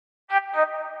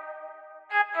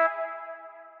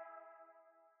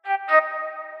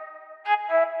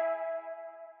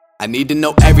I need to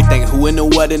know everything, who and the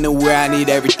what and the where, I need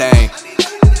everything.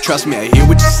 Trust me, I hear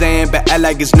what you're saying, but act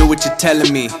like it's new what you're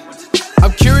telling me.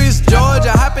 I'm curious, George,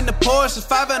 I hop in the Porsche, it's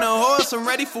 5 and a horse, I'm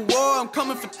ready for war, I'm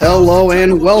coming for... Hello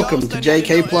and welcome to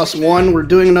JK Plus One. We're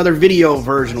doing another video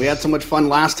version. We had so much fun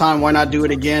last time, why not do it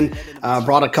again?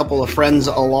 Brought a couple of friends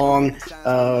along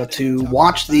to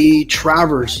watch the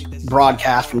Travers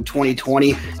broadcast from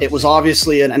 2020. It was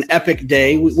obviously an epic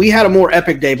day. We had a more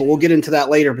epic day, but we'll get into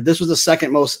that later. But this was the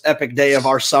second most epic day of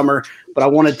our summer. But I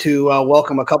wanted to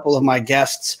welcome a couple of my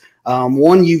guests.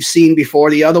 One you've seen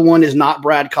before. The other one is not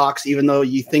Brad Cox, even though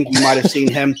you think you might have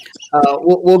seen him.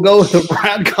 We'll go with the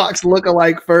Brad Cox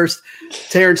lookalike first.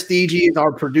 Terrence Thege is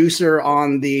our producer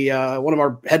on the one of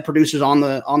our head producers on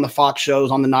the Fox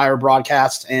shows on the Nair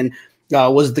broadcast, and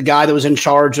was the guy that was in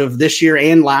charge of this year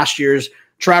and last year's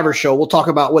Travers show. We'll talk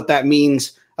about what that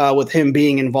means with him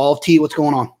being involved. T, what's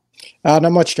going on?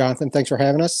 Not much, Jonathan. Thanks for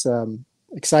having us.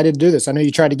 Excited to do this. I know you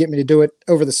tried to get me to do it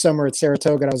over the summer at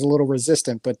Saratoga, and I was a little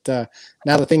resistant, but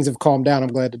now that things have calmed down, I'm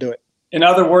glad to do it. In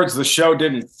other words, the show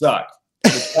didn't suck.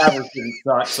 The Travers didn't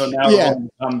suck, so now we're going to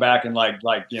come back and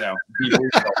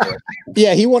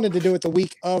Yeah, he wanted to do it the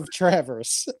week of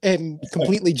Travers and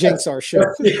completely jinx our show.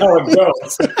 Let's see how it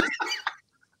goes.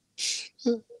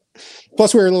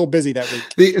 Plus, we were a little busy that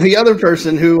week. The other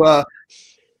person who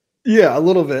yeah, a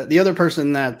little bit. The other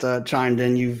person that chimed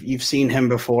in, you've seen him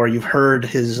before. You've heard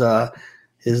the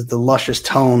luscious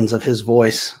tones of his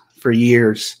voice for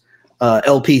years.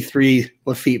 LP3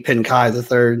 Lafitte Pinkai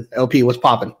III. LP, what's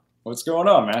popping? What's going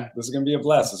on, man? This is going to be a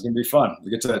blast. It's going to be fun.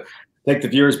 We get to take the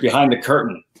viewers behind the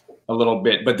curtain a little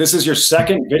bit. But this is your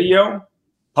second video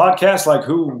podcast.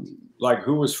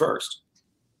 Who was first?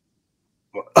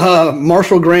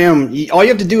 Marshall Graham. All you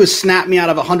have to do is snap me out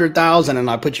of 100,000 and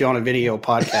I put you on a video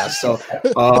podcast. So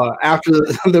after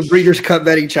the Breeders' Cup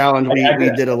betting challenge, we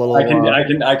did a little. I can deal with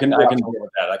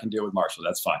that. I can deal with Marshall.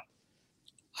 That's fine.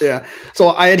 Yeah. So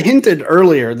I had hinted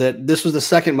earlier that this was the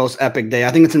second most epic day.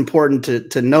 I think it's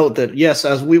important to note that, yes,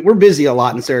 as we're busy a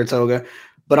lot in Saratoga,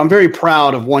 but I'm very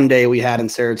proud of one day we had in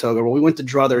Saratoga where we went to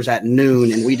Druthers at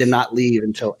noon and we did not leave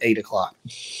until 8 o'clock.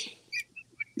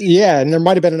 Yeah, and there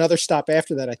might have been another stop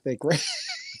after that, I think, right?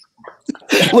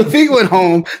 Lafitte went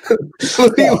home. We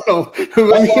wrote it out to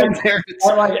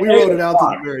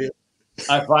the very end.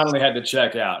 I finally had to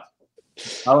check out.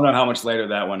 I don't know how much later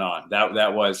that went on.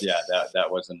 That was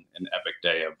an epic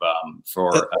day of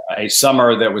for a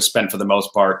summer that was spent for the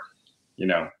most part,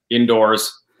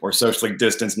 indoors or socially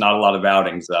distanced, not a lot of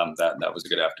outings. That was a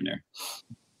good afternoon.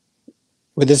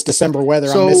 With this December weather,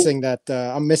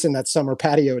 I'm missing that summer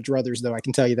patio at Druthers, though. I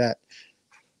can tell you that.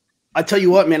 I tell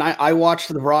you what, man, I watched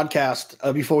the broadcast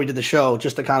before we did the show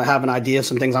just to kind of have an idea of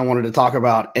some things I wanted to talk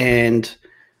about. And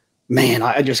man,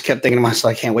 I just kept thinking to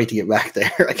myself, I can't wait to get back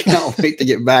there. I can't wait to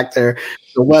get back there.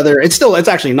 The weather, it's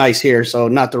actually nice here. So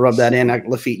not to rub that in,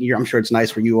 Lafitte, I'm sure it's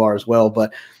nice where you are as well.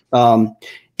 But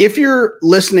if you're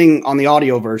listening on the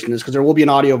audio version, because there will be an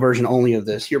audio version only of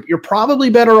this, you're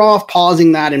probably better off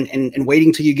pausing that and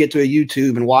waiting till you get to a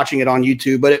YouTube and watching it on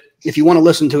YouTube. But if you want to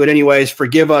listen to it anyways,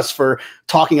 forgive us for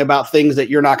talking about things that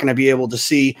you're not going to be able to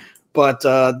see. But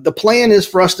the plan is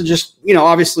for us to just,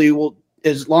 obviously,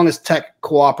 as long as tech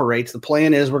cooperates, the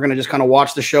plan is we're going to just kind of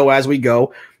watch the show as we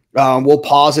go. We'll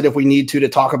pause it if we need to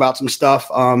talk about some stuff,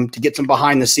 to get some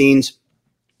behind the scenes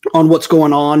on what's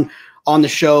going on the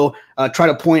show, try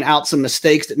to point out some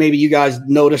mistakes that maybe you guys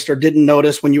noticed or didn't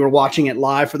notice when you were watching it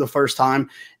live for the first time.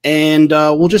 And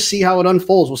we'll just see how it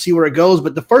unfolds. We'll see where it goes.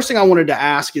 But the first thing I wanted to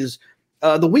ask is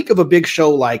the week of a big show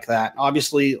like that.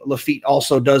 Obviously, Lafitte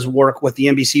also does work with the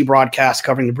NBC broadcast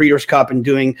covering the Breeders' Cup and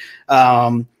doing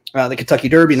the Kentucky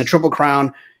Derby and the Triple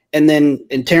Crown.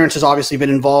 And Terrence has obviously been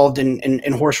involved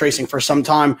in horse racing for some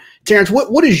time. Terrence,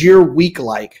 what is your week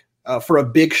like for a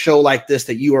big show like this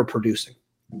that you are producing?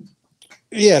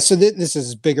 Yeah, so this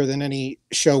is bigger than any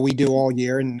show we do all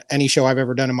year and any show I've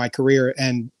ever done in my career.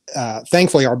 And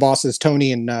thankfully, our bosses,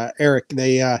 Tony and Eric,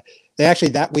 they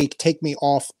actually that week take me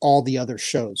off all the other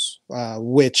shows,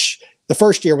 which the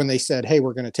first year when they said, hey,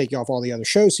 we're going to take you off all the other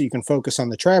shows so you can focus on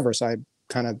the Travers, I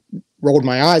kind of rolled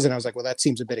my eyes and I was like, well, that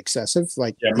seems a bit excessive.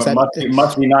 Like, it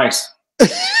must be nice.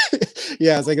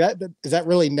 Yeah, I was like, is that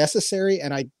really necessary?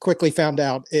 And I quickly found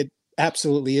out it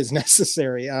absolutely is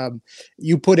necessary.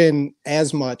 You put in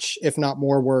as much, if not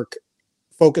more work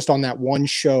focused on that one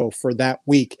show for that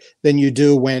week than you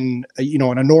do when, in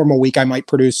a normal week, I might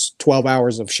produce 12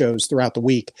 hours of shows throughout the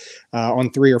week on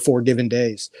 3 or 4 given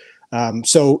days.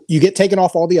 So you get taken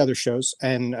off all the other shows,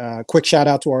 and quick shout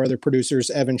out to our other producers,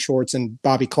 Evan Shorts and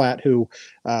Bobby Klatt, who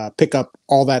pick up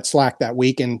all that slack that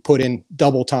week and put in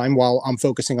double time while I'm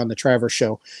focusing on the Travers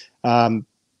show.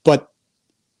 But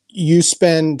you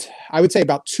spend, I would say,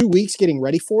 about 2 weeks getting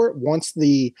ready for it. Once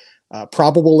the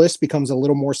probable list becomes a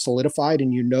little more solidified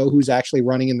and you know who's actually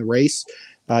running in the race.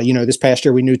 This past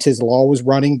year we knew Tiz Law was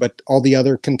running, but all the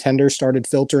other contenders started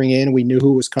filtering in. We knew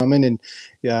who was coming, and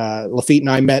Lafitte and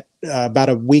I met about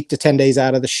a week to 10 days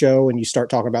out of the show, and you start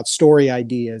talking about story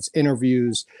ideas,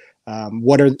 interviews,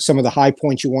 what are some of the high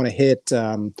points you want to hit,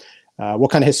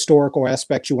 what kind of historical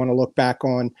aspects you want to look back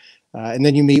on, and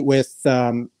then you meet with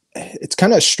it's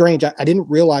kind of strange. I didn't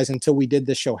realize until we did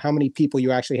this show how many people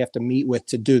you actually have to meet with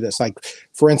to do this. Like,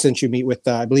 for instance, you meet with,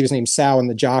 I believe his name's Sal in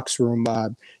the Jocks room.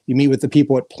 You meet with the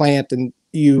people at Plant, and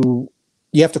you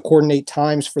have to coordinate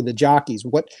times for the jockeys.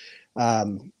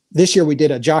 This year we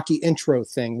did a jockey intro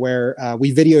thing where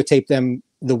we videotaped them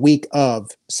the week of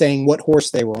saying what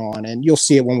horse they were on, and you'll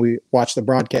see it when we watch the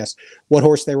broadcast, what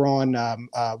horse they were on,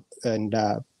 and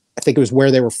I think it was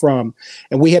where they were from.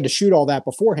 And we had to shoot all that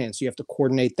beforehand. So you have to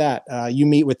coordinate that. You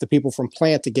meet with the people from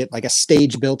Plant to get like a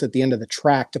stage built at the end of the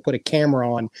track to put a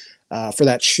camera on for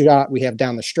that shot we have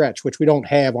down the stretch, which we don't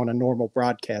have on a normal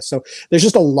broadcast. So there's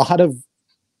just a lot of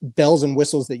bells and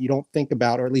whistles that you don't think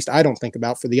about, or at least I don't think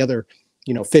about for the other,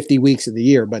 50 weeks of the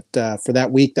year. But for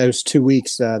that week, those 2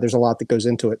 weeks, there's a lot that goes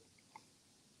into it.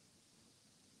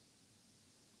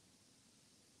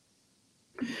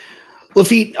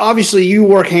 Lafitte, obviously you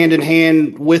work hand in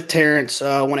hand with Terrence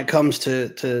when it comes to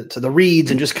the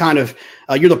reads and just kind of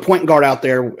you're the point guard out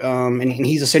there, and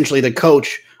he's essentially the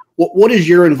coach. What is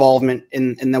your involvement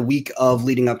in the week of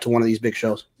leading up to one of these big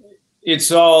shows?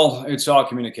 It's all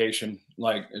communication,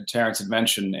 like Terrence had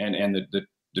mentioned, and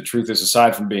the truth is,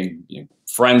 aside from being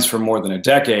friends for more than a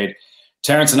decade,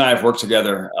 Terrence and I have worked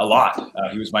together a lot.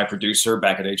 He was my producer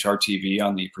back at HRTV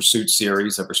on the Pursuit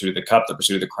series, the Pursuit of the Cup, the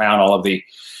Pursuit of the Crown, all of the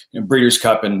Breeders'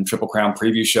 Cup and Triple Crown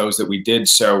preview shows that we did.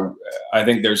 So I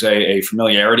think there's a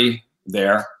familiarity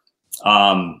there,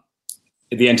 the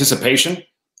anticipation,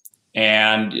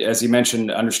 and as he mentioned,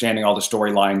 understanding all the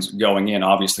storylines going in.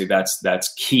 Obviously,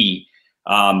 that's key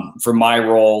for my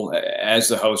role as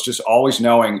the host. Just always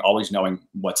knowing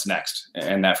what's next,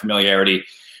 and that familiarity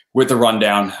with the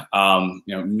rundown.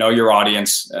 Know your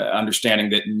audience, understanding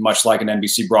that much like an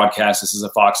NBC broadcast, this is a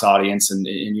Fox audience, and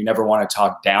you never want to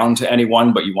talk down to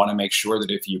anyone, but you want to make sure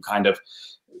that if you kind of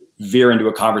veer into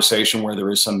a conversation where there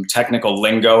is some technical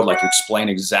lingo, like explain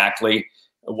exactly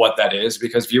what that is,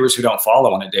 because viewers who don't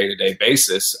follow on a day-to-day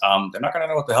basis, they're not going to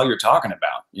know what the hell you're talking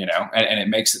about, and it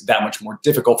makes it that much more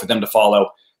difficult for them to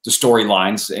follow the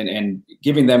storylines and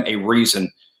giving them a reason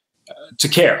to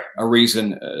care, a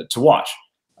reason to watch.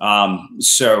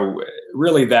 So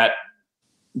really that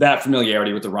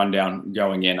familiarity with the rundown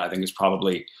going in, I think, is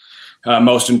probably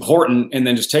most important. And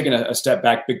then just taking a step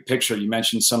back, big picture, you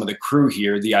mentioned some of the crew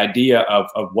here, the idea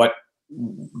of what,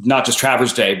 not just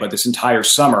Travers Day, but this entire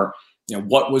summer,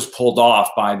 what was pulled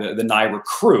off by the NYRA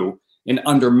crew, an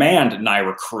undermanned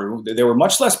NYRA crew. There were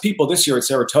much less people this year at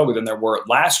Saratoga than there were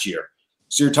last year.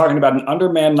 So you're talking about an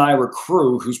undermanned NYRA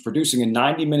crew who's producing a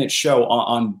 90-minute show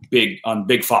on Big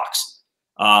Fox.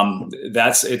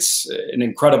 It's an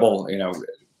incredible,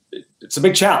 it's a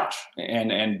big challenge.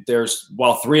 And there's,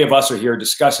 while three of us are here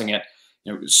discussing it,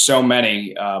 so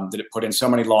many that have put in so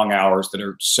many long hours that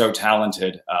are so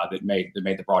talented that made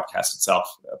the broadcast itself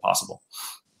possible.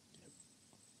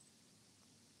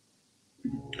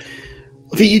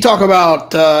 You talk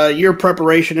about your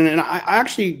preparation, and I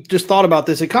actually just thought about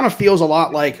this. It kind of feels a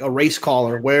lot like a race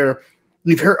caller where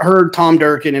we've heard Tom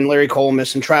Durkin and Larry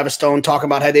Colmus and Travis Stone talk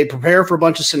about how they prepare for a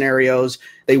bunch of scenarios.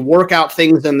 They work out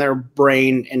things in their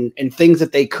brain and things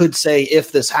that they could say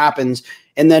if this happens.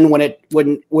 And then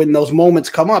when those moments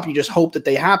come up, you just hope that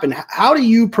they happen. How do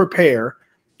you prepare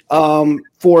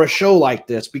for a show like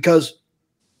this? Because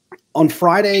on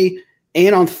Friday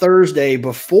and on Thursday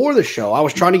before the show, I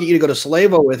was trying to get you to go to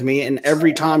Salevo with me, and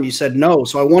every time you said no.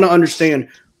 So I want to understand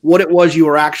what it was you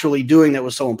were actually doing that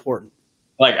was so important.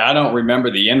 Like, I don't remember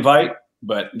the invite,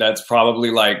 but that's probably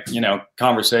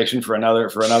conversation for another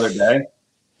day.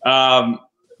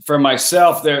 For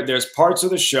myself, there's parts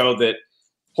of the show that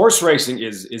horse racing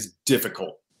is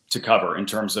difficult to cover in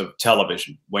terms of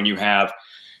television. When you have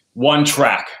one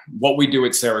track, what we do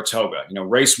at Saratoga,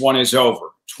 race one is over,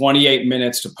 28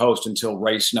 minutes to post until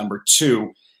race number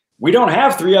 2. We don't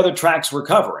have 3 other tracks we're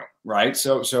covering, right?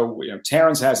 So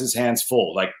Terrence has his hands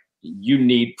full. Like, you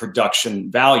need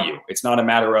production value. It's not a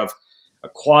matter of a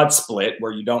quad split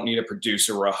where you don't need a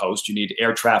producer or a host. You need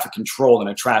air traffic control and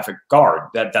a traffic guard.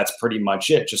 That's pretty much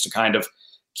it, just to kind of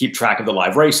keep track of the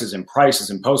live races and prices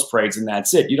and post parades, and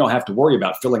that's it. You don't have to worry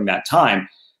about filling that time.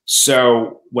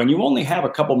 So when you only have a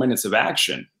couple minutes of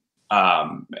action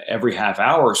every half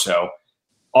hour or so,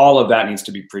 all of that needs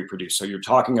to be pre-produced. So you're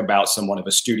talking about somewhat of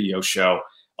a studio show,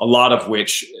 a lot of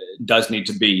which does need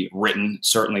to be written.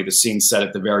 Certainly the scene set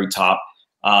at the very top.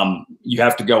 You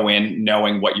have to go in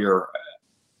knowing what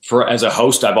as a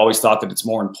host, I've always thought that it's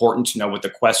more important to know what the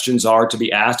questions are to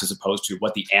be asked as opposed to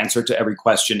what the answer to every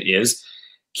question is.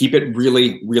 Keep it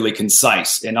really, really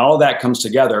concise. And all of that comes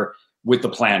together with the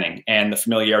planning and the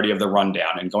familiarity of the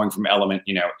rundown and going from element,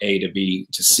 A to B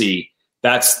to C.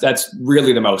 That's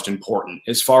really the most important.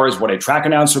 As far as what a track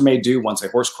announcer may do once a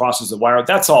horse crosses the wire,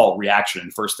 that's all reaction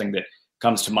and first thing that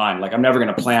comes to mind. Like, I'm never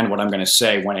going to plan what I'm going to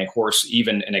say when a horse,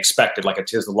 even an expected, like a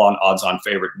Tiz the Law and odds-on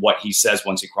favorite, what he says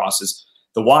once he crosses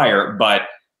the wire. But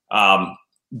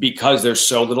because there's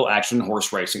so little action in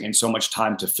horse racing and so much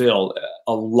time to fill,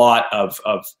 a lot of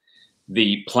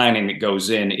the planning that goes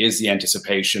in is the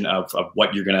anticipation of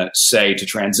what you're going to say to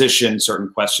transition, certain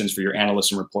questions for your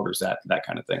analysts and reporters, that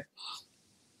kind of thing.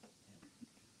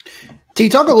 T,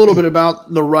 talk a little bit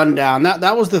about the rundown.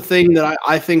 That was the thing that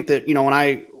I think that,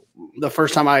 when the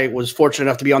first time I was fortunate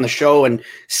enough to be on the show and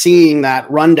seeing that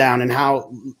rundown and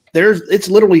how it's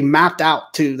literally mapped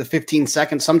out to the 15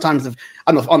 seconds, sometimes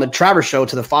on the Travers show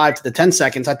to the 5 to the 10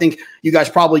 seconds. I think you guys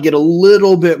probably get a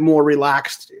little bit more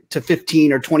relaxed to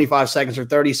 15 or 25 seconds or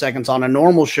 30 seconds on a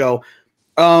normal show.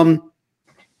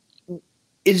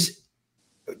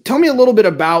 Tell me a little bit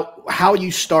about how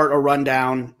you start a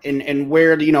rundown and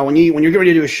where, when you're getting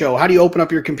ready to do a show, how do you open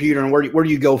up your computer and where do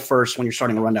you go first when you're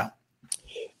starting a rundown?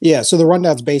 Yeah, so the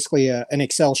rundown is basically an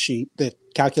Excel sheet that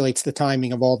calculates the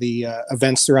timing of all the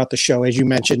events throughout the show. As you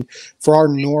mentioned, for our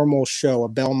normal show, a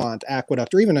Belmont,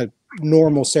 Aqueduct, or even a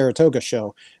normal Saratoga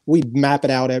show, we map it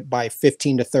out by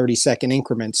 15 to 30 second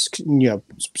increments.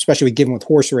 Especially given with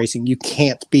horse racing, you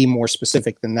can't be more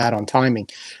specific than that on timing.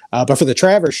 But for the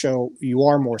Travers show, you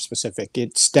are more specific.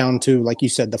 It's down to, like you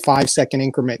said, the 5 second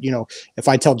increment. If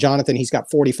I tell Jonathan he's got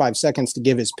 45 seconds to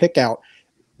give his pick out,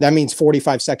 that means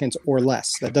 45 seconds or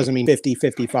less. That doesn't mean 50,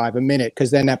 55, a minute, because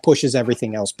then that pushes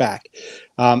everything else back.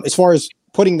 As far as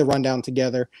putting the rundown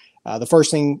together, the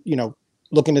first thing,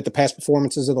 looking at the past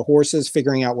performances of the horses,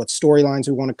 figuring out what storylines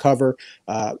we want to cover.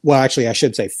 Well, actually, I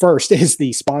should say first is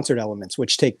the sponsored elements,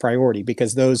 which take priority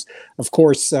because those, of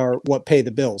course, are what pay the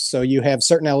bills. So you have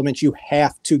certain elements you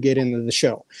have to get into the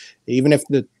show. Even if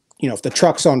if the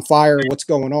truck's on fire, what's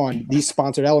going on, these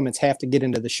sponsored elements have to get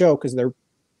into the show because they're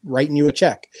writing you a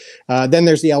check. Then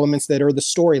there's the elements that are the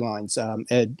storylines.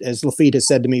 As Lafitte has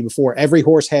said to me before, every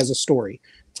horse has a story.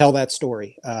 Tell that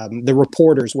story. The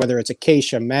reporters, whether it's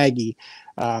Acacia, Maggie,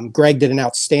 Greg did an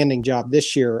outstanding job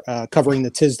this year covering the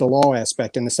Tiz the Law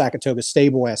aspect and the Saratoga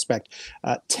stable aspect.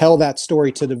 Tell that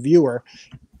story to the viewer.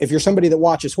 If you're somebody that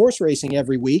watches horse racing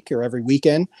every week or every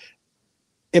weekend,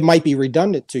 it might be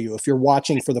redundant to you. If you're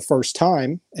watching for the first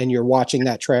time and you're watching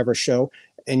that Travers show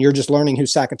and you're just learning who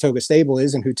Saratoga Stable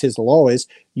is and who Tiz the Law is,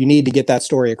 you need to get that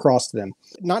story across to them.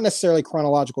 Not necessarily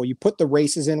chronological. You put the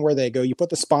races in where they go, you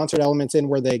put the sponsored elements in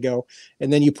where they go,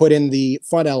 and then you put in the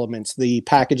fun elements, the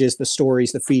packages, the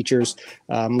stories, the features.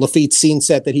 Lafitte's scene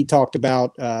set that he talked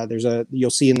about, you'll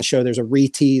see in the show, there's a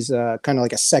re-tease, kind of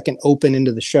like a second open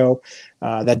into the show,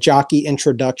 that jockey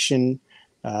introduction,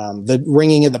 the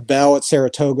ringing of the bell at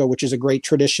Saratoga, which is a great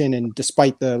tradition. And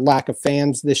despite the lack of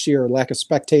fans this year or lack of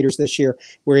spectators this year,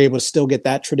 we're able to still get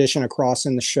that tradition across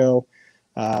in the show.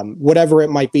 Whatever it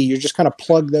might be, you just kind of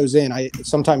plug those in. I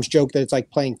sometimes joke that it's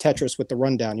like playing Tetris with the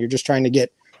rundown. You're just trying to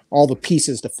get all the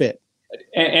pieces to fit.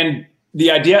 And the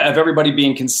idea of everybody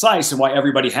being concise and why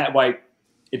why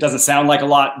it doesn't sound like a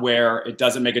lot, where it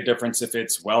doesn't make a difference if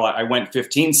it's, well, I went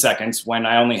 15 seconds when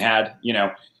I only had,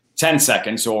 10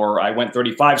 seconds, or I went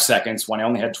 35 seconds when I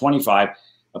only had 25.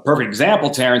 A perfect example,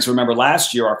 Terrence, remember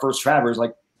last year, our first Travers,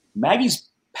 like Maggie's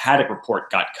paddock report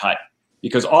got cut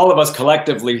because all of us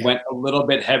collectively went a little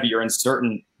bit heavier in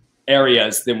certain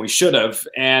areas than we should have.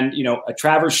 And, a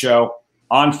Travers show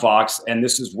on Fox, and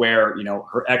this is where,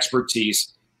 her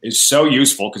expertise is so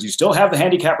useful because you still have the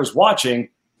handicappers watching.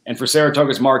 And for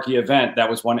Saratoga's marquee event, that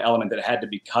was one element that had to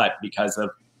be cut because of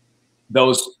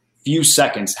those few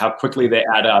seconds, how quickly they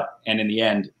add up. And in the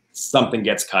end, something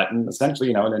gets cut. And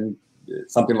essentially, and then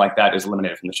something like that is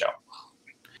eliminated from the show.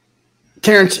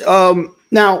 Terrence,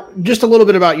 now just a little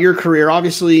bit about your career.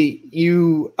 Obviously,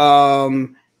 you're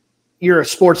a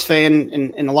sports fan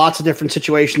in lots of different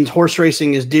situations. Horse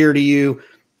racing is dear to you.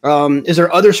 Is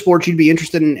there other sports you'd be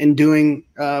interested in doing,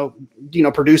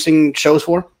 producing shows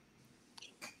for?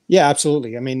 Yeah,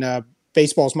 absolutely. I mean,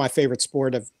 baseball is my favorite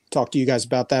sport. I've talked to you guys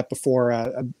about that before.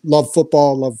 I love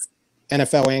football, love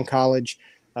NFL and college.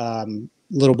 A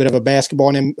little bit of a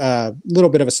basketball and a little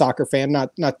bit of a soccer fan,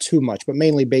 not too much, but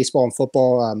mainly baseball and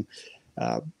football.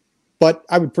 but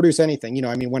I would produce anything. You know,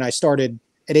 I mean, when I started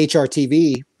at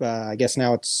HRTV, I guess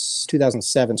now it's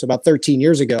 2007, so about 13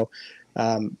 years ago,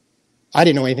 I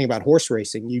didn't know anything about horse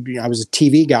racing. I was a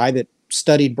TV guy that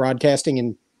studied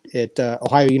broadcasting at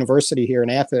Ohio University here in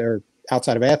Athens, or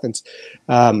outside of Athens,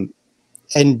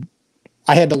 and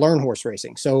I had to learn horse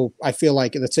racing. So I feel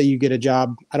like, let's say you get a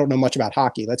job. I don't know much about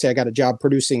hockey. Let's say I got a job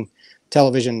producing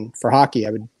television for hockey.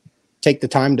 I would take the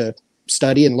time to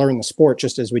study and learn the sport,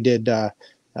 just as we did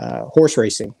horse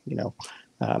racing. You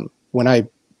know, when I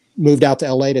moved out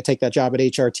to LA to take that job at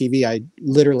HRTV, I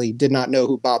literally did not know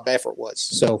who Bob Baffert was.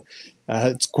 So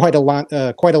it's quite a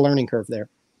learning curve there.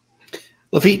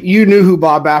 Lafitte, you knew who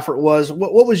Bob Baffert was.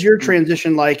 What was your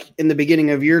transition like in the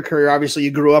beginning of your career? Obviously,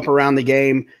 you grew up around the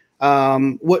game.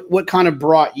 What kind of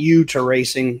brought you to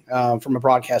racing from a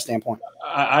broadcast standpoint?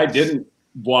 I didn't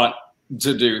want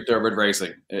to do thoroughbred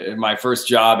racing. My first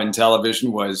job in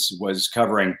television was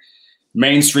covering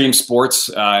mainstream sports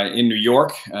in New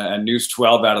York, News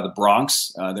 12 out of the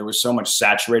Bronx. There was so much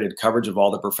saturated coverage of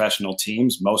all the professional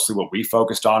teams. Mostly what we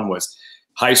focused on was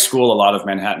high school, a lot of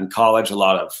Manhattan College, a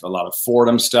lot of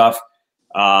Fordham stuff.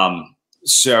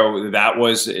 So that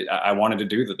was, I wanted to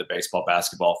do the baseball,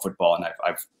 basketball, football, and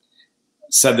I've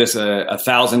said this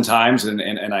 1,000 times,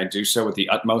 and I do so with the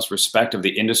utmost respect of the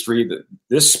industry. That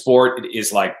this sport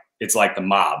is like, it's like the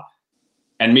mob,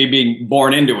 and me being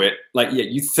born into it, like, yeah,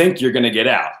 you think you're going to get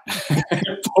out,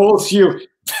 it pulls you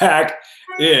back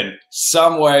in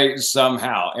some way,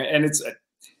 somehow, and it's.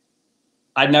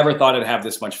 I never thought I'd have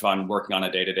this much fun working on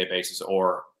a day-to-day basis,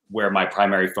 or where my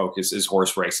primary focus is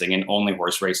horse racing and only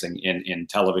horse racing in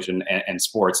television and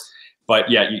sports. But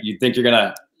yeah, you think you're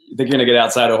gonna get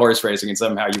outside of horse racing, and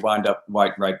somehow you wind up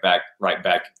right back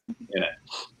in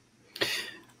it.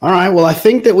 All right. Well, I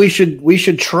think that we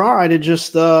should try to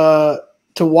just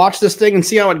to watch this thing and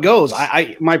see how it goes.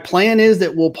 My plan is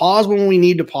that we'll pause when we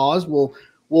need to pause. We'll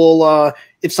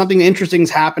if something interesting is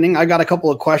happening, I got a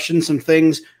couple of questions, some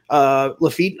things.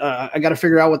 Lafitte, I got to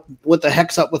figure out what the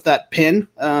heck's up with that pin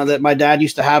that my dad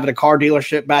used to have at a car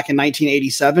dealership back in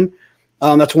 1987.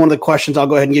 That's one of the questions I'll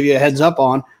go ahead and give you a heads up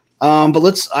on.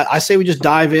 But I say we just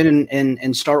dive in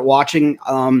and start watching.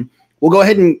 We'll go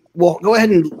ahead and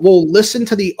we'll listen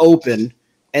to the open,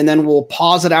 and then we'll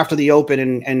pause it after the open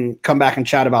and come back and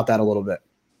chat about that a little bit.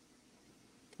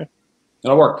 Okay.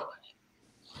 That'll work.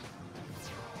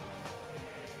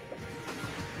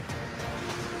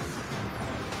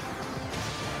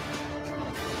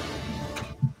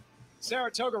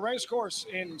 Saratoga Racecourse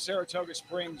in Saratoga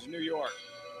Springs, New York.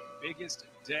 Biggest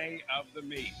day of the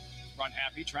meet. Run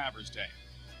Happy Travers Day.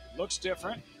 Looks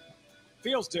different,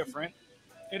 feels different,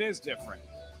 it is different.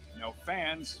 No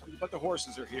fans, but the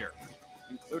horses are here,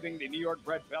 including the New York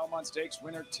bred Belmont Stakes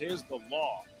winner Tiz the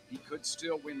Law. He could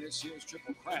still win this year's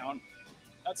Triple Crown.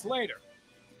 That's later.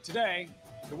 Today,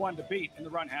 the one to beat in the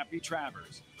Run Happy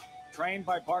Travers. Trained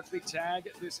by Barkley Tagg,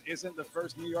 this isn't the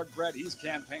first New York bred he's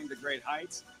campaigned to great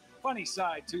heights. Funny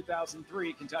Side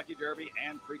 2003 Kentucky Derby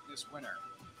and Preakness winner.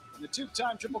 And the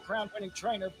two-time Triple Crown winning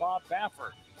trainer Bob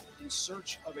Baffert, in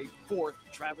search of a fourth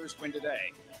Travers win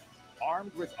today.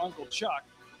 Armed with Uncle Chuck,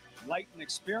 light in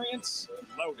experience,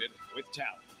 loaded with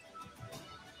talent.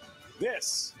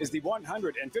 This is the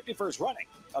 151st running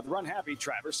of the Run Happy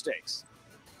Travers Stakes.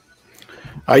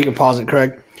 You can pause it,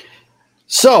 Craig.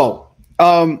 So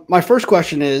my first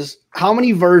question is, how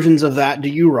many versions of that do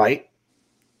you write?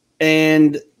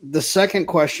 And the second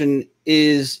question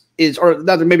is, or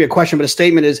not maybe a question, but a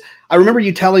statement is, I remember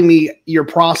you telling me your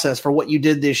process for what you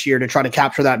did this year to try to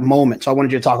capture that moment. So I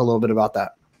wanted you to talk a little bit about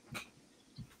that.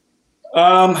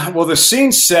 Well, the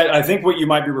scene set, I think what you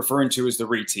might be referring to is the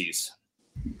re-tease.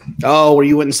 Oh, where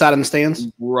you went and sat in the stands?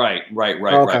 Right. Okay.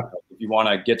 Right. If you want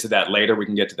to get to that later, we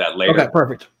can get to that later. Okay,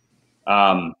 perfect.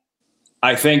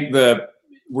 I think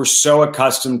we're so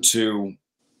accustomed to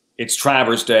it's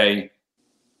Travers Day,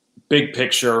 big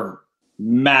picture,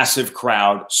 massive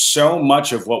crowd. So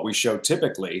much of what we show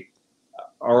typically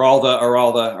are all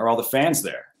the fans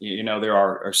there. You know, there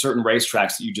are certain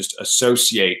racetracks that you just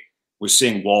associate with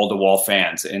seeing wall-to-wall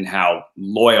fans, and how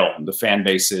loyal the fan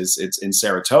base is. It's in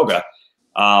Saratoga.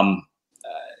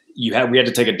 We had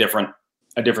to take a different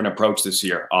approach this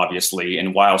year, obviously.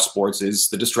 And while sports is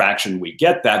the distraction, we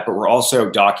get that, but we're also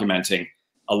documenting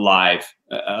a live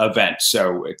event.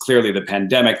 So clearly the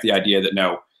pandemic, the idea that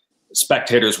no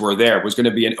spectators were there, was going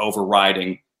to be an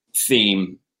overriding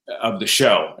theme of the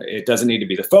show. It doesn't need to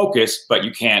be the focus, but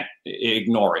you can't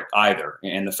ignore it either.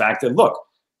 And the fact that, look,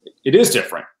 it is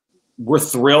different. We're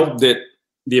thrilled that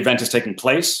the event is taking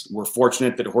place. We're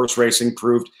fortunate that horse racing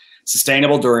proved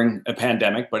sustainable during a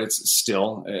pandemic, but it's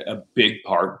still a big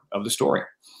part of the story.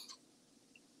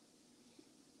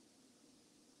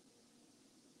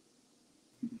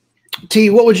 T,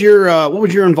 what was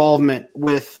your involvement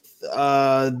with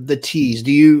the tees?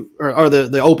 Do you or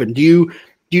the open? Do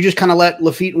you just kind of let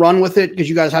Lafitte run with it because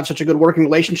you guys have such a good working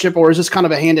relationship, or is this kind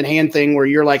of a hand in hand thing where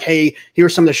you're like, hey,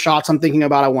 here's some of the shots I'm thinking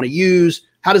about I want to use?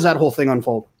 How does that whole thing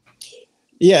unfold?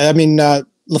 Yeah, I mean,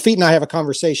 Lafitte and I have a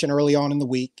conversation early on in the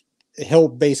week. He'll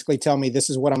basically tell me, this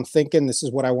is what I'm thinking. This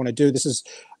is what I want to do. This is,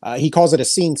 he calls it a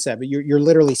scene set, but you're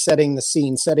literally setting the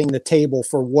scene, setting the table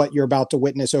for what you're about to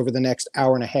witness over the next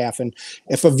hour and a half. And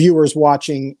if a viewer's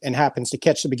watching and happens to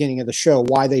catch the beginning of the show,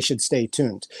 why they should stay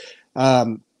tuned.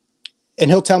 And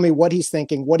he'll tell me what he's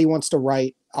thinking, what he wants to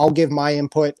write. I'll give my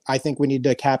input. I think we need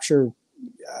to capture,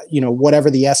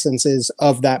 whatever the essence is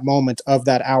of that moment, of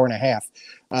that hour and a half.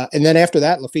 And then after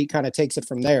that, Lafitte kind of takes it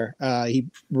from there. He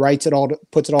writes it all,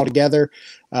 puts it all together,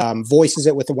 voices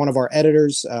it with one of our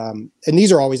editors. And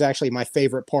these are always actually my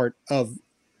favorite part of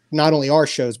not only our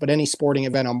shows, but any sporting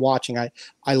event I'm watching. I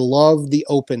love the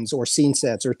opens or scene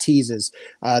sets or teases.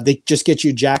 They just get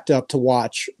you jacked up to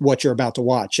watch what you're about to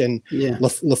watch. And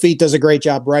Lafitte does a great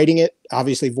job writing it,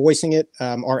 obviously voicing it.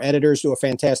 Our editors do a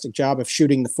fantastic job of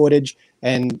shooting the footage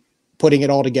and putting it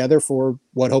all together for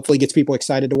what hopefully gets people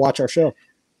excited to watch our show.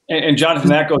 And Jonathan,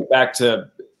 that goes back to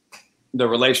the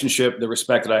relationship, the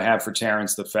respect that I have for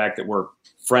Terrence, the fact that we're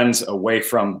friends away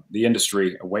from the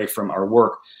industry, away from our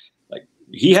work. Like,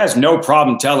 he has no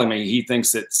problem telling me he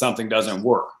thinks that something doesn't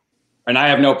work. And I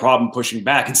have no problem pushing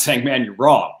back and saying, man, you're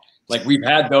wrong. Like, we've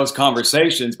had those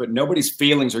conversations, but nobody's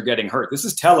feelings are getting hurt. This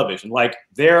is television. Like,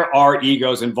 there are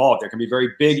egos involved. There can be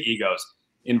very big egos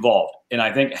involved. And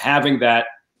I think having that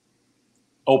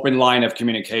open line of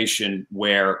communication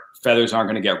where feathers aren't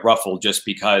going to get ruffled just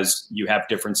because you have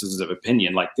differences of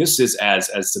opinion. Like, this is as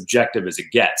subjective as it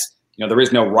gets. There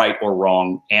is no right or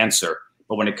wrong answer.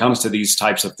 But when it comes to these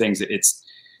types of things, it's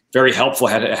very helpful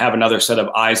to have another set of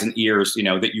eyes and ears,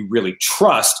 that you really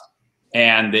trust,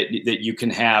 and that you can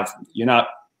have. You're not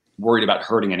worried about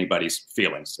hurting anybody's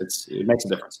feelings. It makes a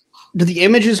difference. Do the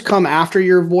images come after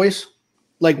your voice?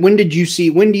 Like, when do you see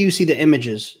the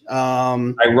images?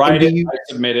 I write it, I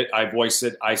submit it, I voice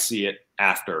it, I see it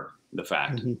after the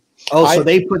fact. Mm-hmm. Oh, so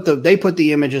they put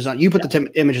the images on. You put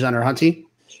the images on her, Hunty?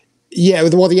 Yeah,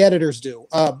 well, the editors do.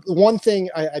 One thing,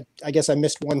 I guess I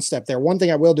missed one step there. One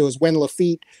thing I will do is when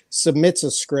Lafitte submits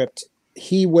a script,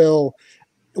 he will,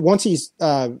 once he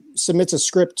submits a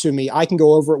script to me, I can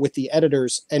go over it with the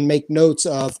editors and make notes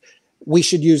of, we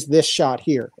should use this shot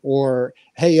here. Or,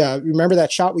 hey, remember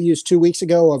that shot we used 2 weeks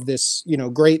ago of this,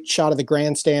 great shot of the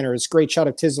grandstand, or this great shot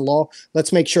of Tiz the Law?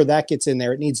 Let's make sure that gets in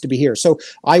there. It needs to be here. So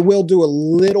I will do a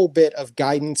little bit of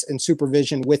guidance and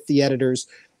supervision with the editors.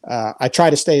 I try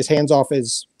to stay as hands-off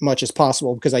as much as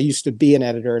possible because I used to be an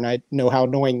editor and I know how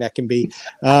annoying that can be.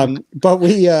 But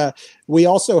we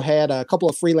also had a couple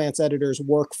of freelance editors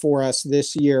work for us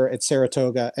this year at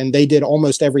Saratoga, and they did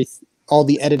almost all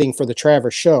the editing for the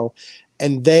Travers show.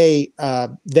 And they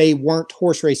weren't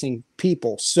horse racing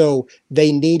people, so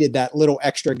they needed that little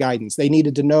extra guidance. They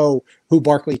needed to know who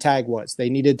Barclay Tagg was. They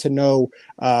needed to know,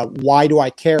 why do I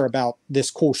care about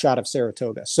this cool shot of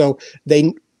Saratoga? So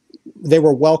they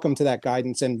were welcome to that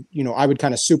guidance, and I would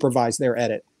kind of supervise their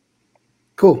edit.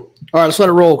 Cool. All right, let's let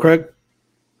it roll, Craig.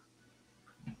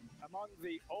 Among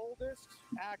the oldest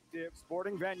active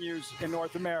sporting venues in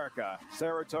North America,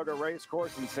 Saratoga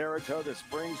Racecourse in Saratoga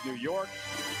Springs, New York.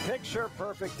 Picture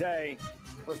perfect day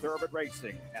for thoroughbred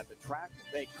racing at the track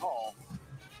they call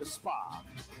the Spa.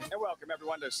 And welcome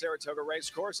everyone to Saratoga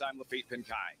Racecourse. I'm Lafitte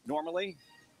Pinkai. Normally,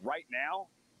 right now,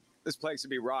 this place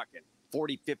would be rocking.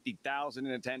 40, 50,000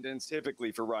 in attendance,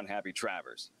 typically for Run Happy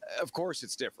Travers. Of course,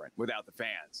 it's different without the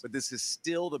fans, but this is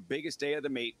still the biggest day of the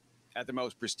meet at the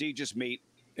most prestigious meet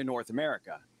in North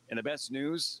America. And the best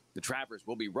news, the Travers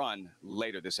will be run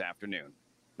later this afternoon.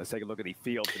 Let's take a look at the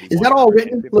field. Is that all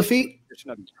written, Lafitte?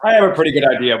 I have a pretty good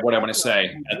idea of what I want to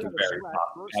say at the very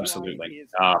top. Absolutely.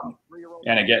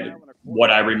 And again,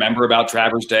 what I remember about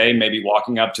Travers Day, maybe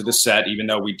walking up to the set, even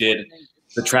though we did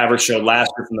the Travers show last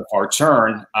year from the far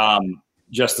turn,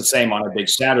 just the same on a big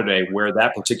Saturday, where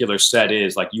that particular set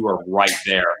is, like, you are right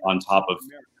there on top of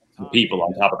the people,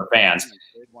 on top of the fans,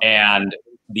 and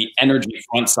the energy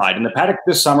front side. In the paddock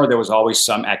this summer, there was always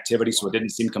some activity, so it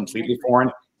didn't seem completely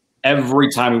foreign. Every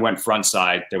time we went front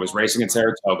side, there was racing in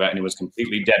Saratoga, and it was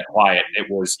completely dead quiet. It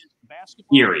was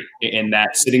eerie in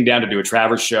that sitting down to do a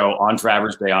Travers show on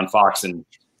Travers Day on Fox, and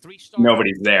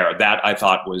nobody's there. That I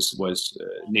thought was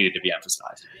needed to be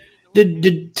emphasized.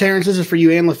 Did Terrence, this is for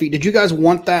you and Lafitte, did you guys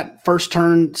want that first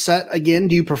turn set again?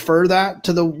 Do you prefer that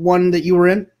to the one that you were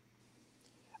in?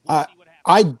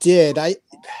 I did. I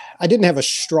didn't have a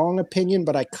strong opinion,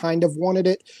 but I kind of wanted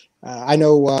it. I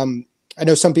know I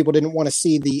know some people didn't want to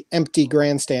see the empty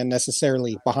grandstand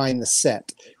necessarily behind the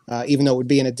set, even though it would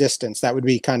be in a distance. That would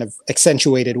be kind of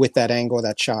accentuated with that angle of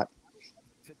that shot.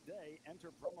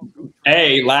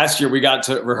 Last year we got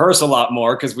to rehearse a lot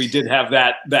more because we did have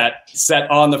that set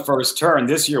on the first turn.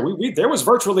 This year there was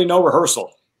virtually no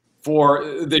rehearsal for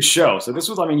this show. So this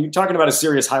was, I mean, you're talking about a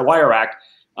serious high wire act.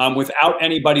 Without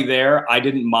anybody there, I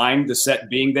didn't mind the set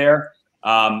being there.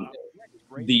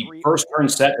 The first turn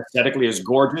set aesthetically is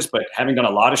gorgeous, but having done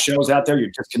a lot of shows out there, you're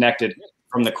disconnected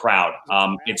from the crowd.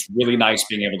 It's really nice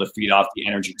being able to feed off the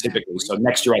energy typically. So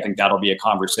next year, I think that'll be a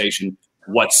conversation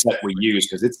what set we use,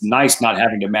 because it's nice not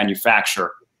having to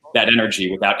manufacture that energy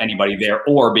without anybody there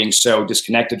or being so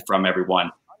disconnected from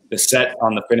everyone. The set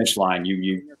on the finish line,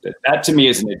 that to me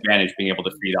is an advantage, being able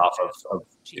to feed off of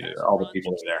all the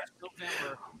people that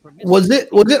are there. Was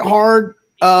it hard?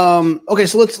 Okay,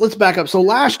 so let's back up. So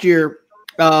last year,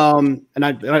 and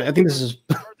I think this is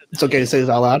it's okay to say this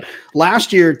out loud.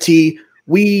 Last year,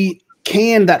 we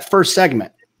canned that first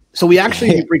segment. So we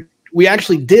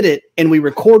actually did it and we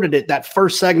recorded it, that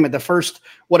first segment, the first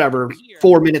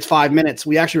 4 minutes, 5 minutes.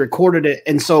 We actually recorded it,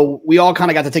 and so we all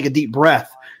kind of got to take a deep breath.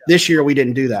 This year we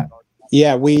didn't do that.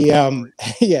 Yeah, we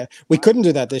couldn't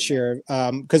do that this year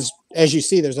because, as you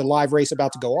see, there's a live race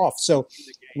about to go off. So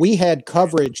we had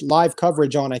live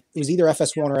coverage on, it was either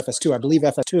FS1 or FS2, I believe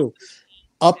FS2,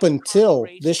 up until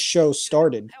this show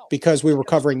started, because we were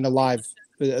covering the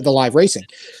live racing.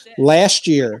 Last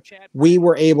year, we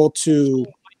were able to,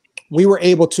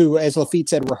 as Lafitte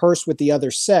said, rehearse with the other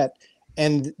set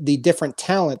and the different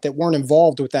talent that weren't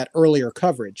involved with that earlier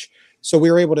coverage. So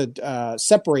we were able to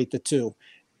separate the two.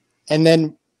 And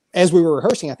then as we were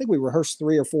rehearsing, I think we rehearsed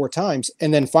 3 or 4 times.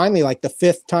 And then finally, like the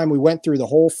 5th time we went through the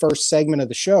whole first segment of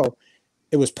the show,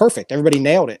 it was perfect. Everybody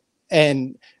nailed it.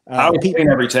 And I was clean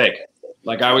every take.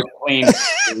 Like I was clean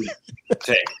every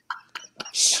take.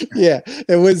 Yeah,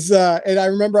 it was. And I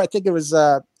remember, I think it was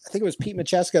Pete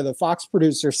Macheska, the Fox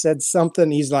producer, said something.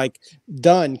 He's like,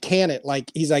 done, can it?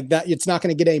 Like, he's like, that it's not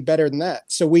going to get any better than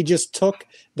that. So we just took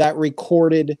that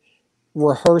recorded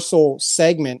rehearsal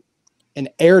segment and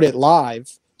aired it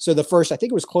live. So the first, I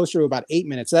think it was closer to about 8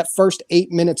 minutes. That first 8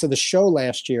 minutes of the show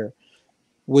last year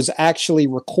was actually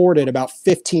recorded about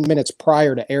 15 minutes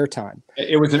prior to airtime.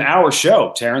 It was an hour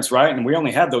show, Terrence, right? And we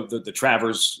only had the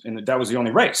Travers, and that was the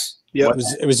only race. Yeah,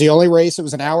 it was the only race. It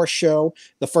was an hour show.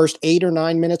 The first 8 or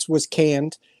 9 minutes was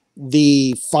canned.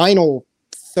 The final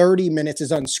 30 minutes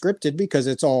is unscripted because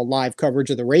it's all live coverage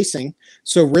of the racing.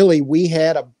 So really, we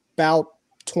had about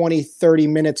 20, 30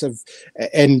 minutes of,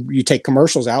 and you take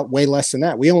commercials out, way less than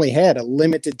that. We only had a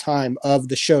limited time of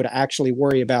the show to actually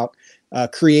worry about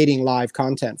creating live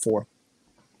content for.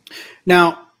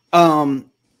 Now,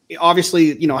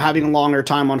 obviously, having a longer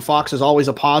time on Fox is always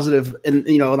a positive. And,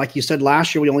 like you said,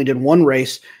 last year we only did 1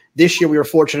 race. This year we were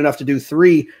fortunate enough to do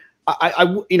 3.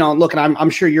 Look, and I'm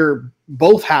sure you're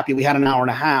both happy we had an hour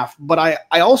and a half, but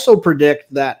I also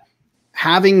predict that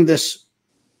having this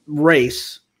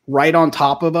race right on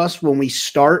top of us when we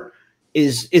start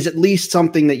is at least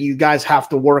something that you guys have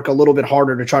to work a little bit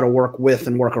harder to try to work with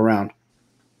and work around.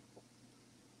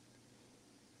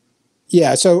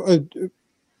 Yeah. So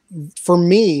for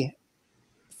me,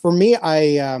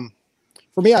 I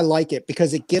like it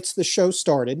because it gets the show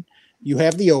started. You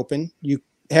have the open, you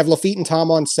have Lafitte and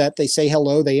Tom on set. They say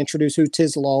hello. They introduce who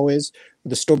Tiz Law is,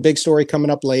 the big story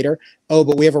coming up later. Oh,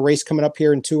 but we have a race coming up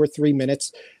here in 2 or 3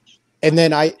 minutes. And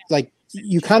then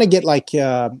you kind of get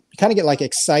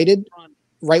excited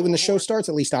right when the show starts.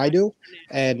 At least I do.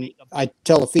 And I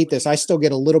tell Lafitte this, I still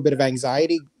get a little bit of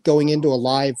anxiety going into a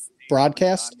live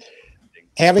broadcast.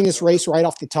 Having this race right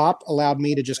off the top allowed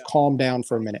me to just calm down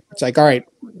for a minute. It's like, all right,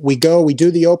 we do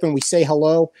the open, we say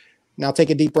hello. Now take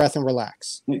a deep breath and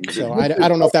relax. So I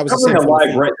don't know if that was the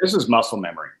same. This is muscle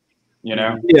memory,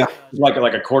 Yeah.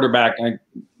 Like a quarterback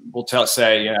will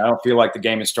say, I don't feel like the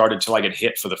game has started till I get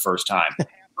hit for the first time.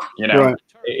 Right.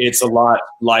 It's a lot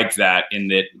like that, in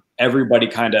that everybody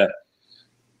kind of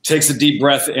takes a deep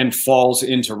breath and falls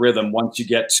into rhythm once you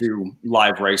get to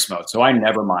live race mode. So I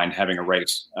never mind having a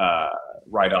race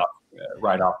right off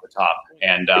the top,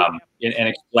 and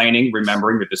explaining,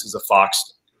 remembering that this is a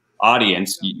Fox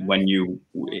audience. When you,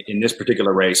 in this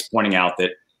particular race, pointing out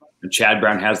that Chad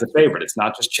Brown has the favorite. It's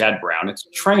not just Chad Brown; it's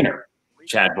trainer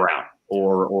Chad Brown,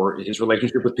 or his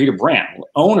relationship with Peter Brand,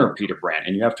 owner Peter Brand,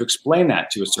 and you have to explain that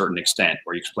to a certain extent,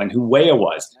 where you explain who Weah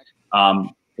was.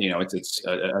 It's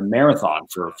a marathon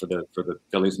for the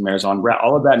Phillies and Mares on ground.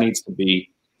 All of that needs to be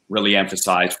really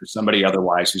emphasized for somebody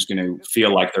otherwise who's going to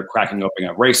feel like they're cracking open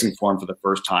a racing form for the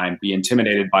first time, be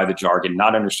intimidated by the jargon,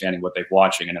 not understanding what they're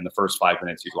watching, and in the first 5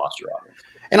 minutes you've lost your audience.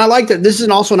 And I like that this is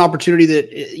also an opportunity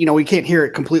that, we can't hear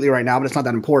it completely right now, but it's not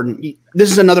that important.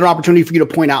 This is another opportunity for you to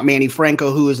point out Manny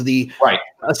Franco, who is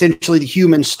essentially the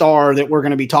human star that we're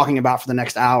going to be talking about for the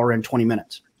next hour and 20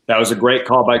 minutes. That was a great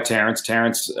call by Terrence.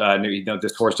 Terrence knew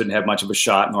this horse didn't have much of a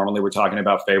shot. Normally we're talking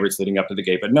about favorites leading up to the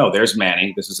gate, but no, there's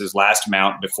Manny. This is his last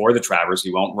mount before the Travers.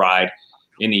 He won't ride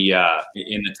in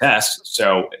the test.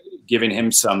 So giving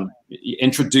him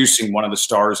introducing one of the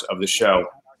stars of the show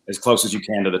as close as you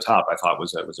can to the top, I thought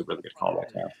was a really good call right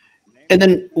there. And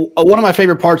then one of my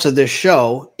favorite parts of this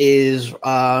show is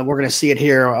we're going to see it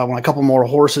here when a couple more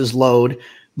horses load,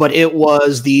 but it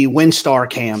was the WinStar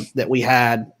cam that we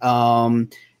had.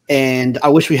 And I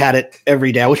wish we had it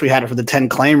every day. I wish we had it for the 10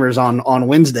 claimers on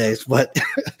Wednesdays, but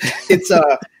it's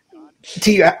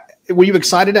were you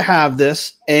excited to have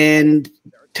this? And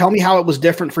tell me how it was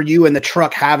different for you in the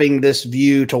truck having this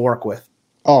view to work with.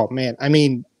 Oh man. I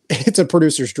mean, it's a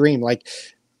producer's dream. Like,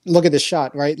 look at this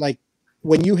shot, right? Like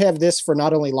when you have this for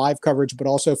not only live coverage, but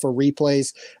also for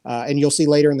replays, and you'll see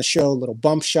later in the show, little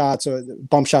bump shots, or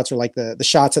bump shots are like the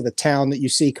shots of the town that you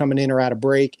see coming in or out of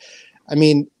break. I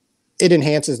mean, it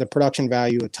enhances the production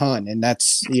value a ton. And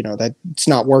that's, that's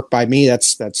not work by me.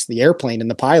 That's the airplane and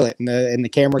the pilot and the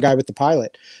camera guy with the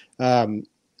pilot. And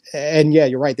yeah,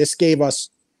 you're right. This gave us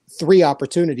 3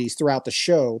 opportunities throughout the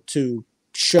show to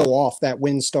show off that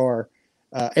WinStar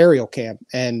aerial cam.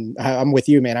 And I'm with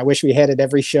you, man. I wish we had it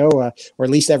every show or at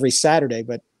least every Saturday,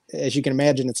 but as you can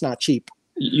imagine, it's not cheap.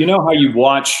 You know how you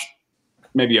watch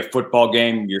maybe a football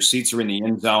game, your seats are in the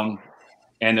end zone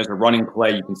and there's a running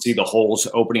play, you can see the holes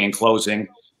opening and closing.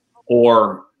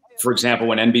 Or for example,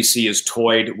 when NBC is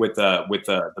toyed with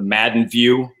the Madden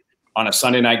view on a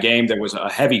Sunday night game, there was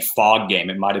a heavy fog game.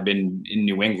 It might've been in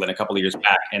New England a couple of years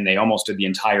back, and they almost did the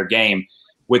entire game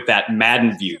with that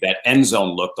Madden view, that end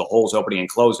zone look, the holes opening and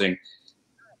closing.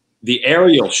 The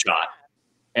aerial shot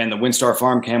and the WinStar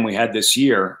Farm Cam we had this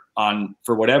year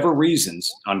for whatever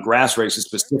reasons, on grass races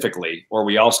specifically, or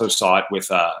we also saw it with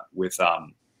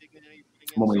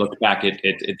when we looked back at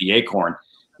the Acorn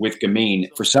with Gamine,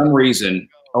 for some reason,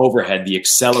 overhead, the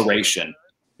acceleration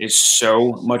is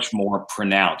so much more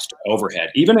pronounced overhead.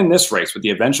 Even in this race with the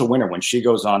eventual winner, when she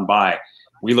goes on by,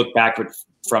 we look back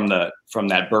from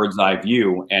that bird's eye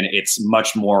view, and it's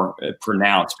much more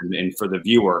pronounced. And for the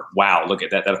viewer, wow, look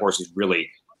at that! That horse is really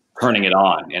turning it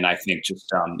on. And I think just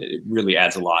it really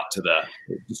adds a lot to the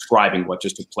describing what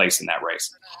just took place in that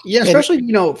race. Yeah, especially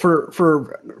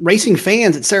for racing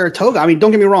fans at Saratoga. I mean,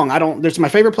 don't get me wrong. There's my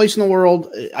favorite place in the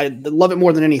world. I love it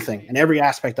more than anything in every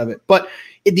aspect of it. But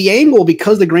the angle,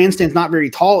 because the grandstand's not very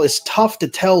tall, is tough to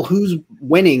tell who's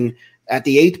winning at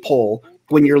the 8th pole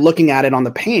when you're looking at it on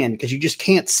the pan, because you just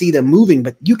can't see them moving,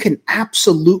 but you can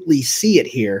absolutely see it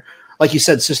here. Like you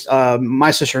said, my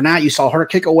sister Nat, you saw her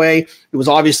kick away. It was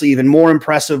obviously even more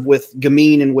impressive with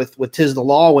Gamine and with Tiz the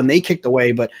Law when they kicked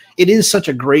away, but it is such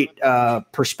a great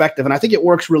perspective. And I think it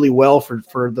works really well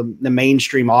for the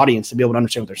mainstream audience to be able to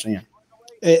understand what they're seeing.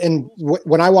 And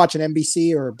when I watch an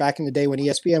NBC, or back in the day when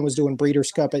ESPN was doing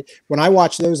Breeders' Cup, when I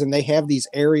watch those and they have these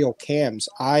aerial cams,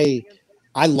 I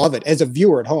love it as a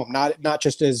viewer at home, not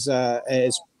just as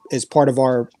part of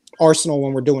our arsenal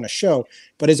when we're doing a show,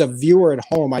 but as a viewer at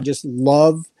home, I just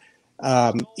love,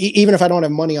 even if I don't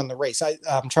have money on the race.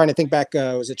 I'm trying to think back,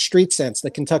 was it Street Sense, the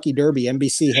Kentucky Derby?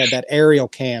 NBC had that aerial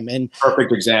cam, and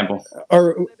perfect example.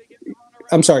 Or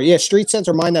I'm sorry, yeah, Street Sense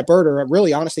or Mind That Bird, or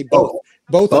really honestly both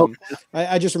of them.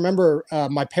 I just remember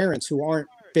my parents, who aren't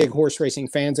big horse racing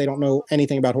fans, they don't know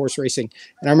anything about horse racing,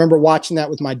 and I remember watching that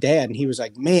with my dad, and he was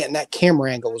like, man, that camera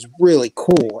angle was really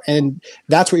cool. And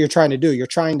that's what you're trying to do. You're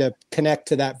trying to connect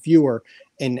to that viewer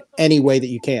in any way that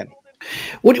you can.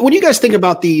 What do you guys think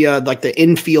about the like the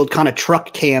infield kind of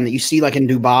truck cam that you see like in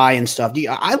Dubai and stuff?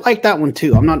 I like that one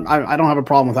too. I don't have a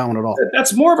problem with that one at all.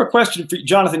 That's more of a question for you,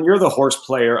 Jonathan. You're the horse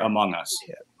player among us.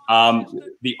 Yeah.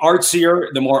 The artsier,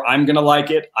 the more I'm going to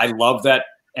like it. I love that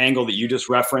angle that you just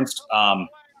referenced.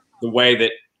 The way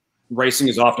that racing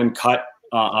is often cut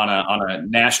on a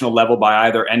national level by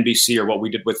either NBC or what we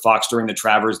did with Fox during the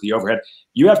Travers, the overhead.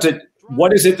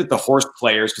 What is it that the horse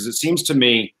players, because it seems to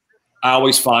me, I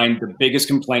always find the biggest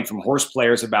complaint from horse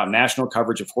players about national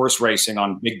coverage of horse racing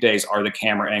on big days are the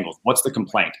camera angles. What's the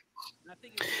complaint?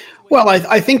 Well,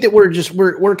 I think that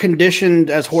we're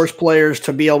conditioned as horse players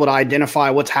to be able to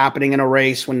identify what's happening in a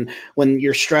race when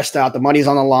you're stressed out, the money's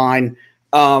on the line.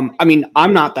 I mean,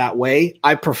 I'm not that way.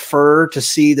 I prefer to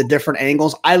see the different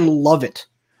angles. I love it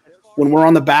when we're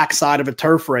on the backside of a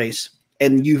turf race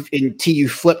and you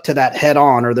flip to that head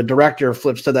on, or the director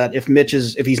flips to that if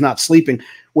he's not sleeping,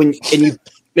 and you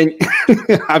And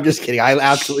I'm just kidding. I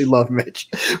absolutely love Mitch,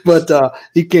 but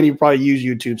he can't even probably use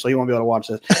YouTube, so he won't be able to watch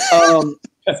this. I'm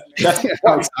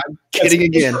kidding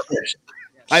again.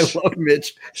 I love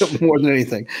Mitch more than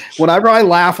anything. Whenever I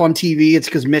laugh on TV, it's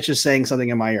because Mitch is saying something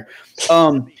in my ear.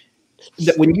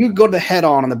 That when you go to the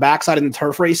head-on the backside in the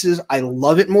turf races, I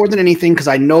love it more than anything because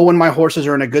I know when my horses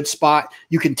are in a good spot.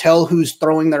 You can tell who's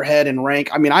throwing their head in rank.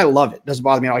 I mean, I love it. Doesn't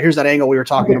bother me at all. Here's that angle we were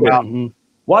talking about.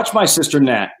 Watch my sister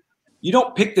Nat. You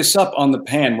don't pick this up on the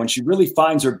pan when she really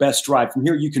finds her best stride. From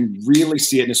here, you can really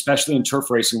see it, and especially in turf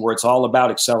racing where it's all about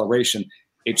acceleration,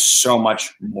 it's so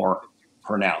much more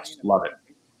pronounced. Love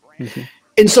it. Mm-hmm.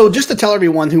 And so just to tell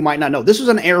everyone who might not know, this was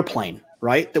an airplane,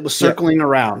 right, that was circling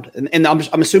around. And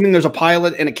I'm assuming there's a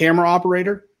pilot and a camera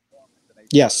operator?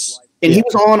 Yes. And he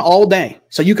was on all day.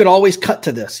 So you could always cut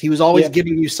to this. He was always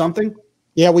giving you something?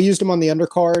 Yeah, we used him on the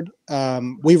undercard.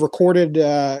 We recorded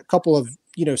a couple of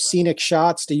scenic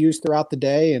shots to use throughout the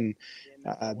day. And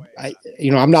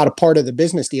I'm not a part of the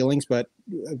business dealings, but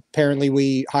apparently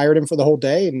we hired him for the whole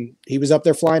day, and he was up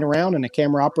there flying around, and a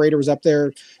camera operator was up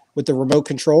there with the remote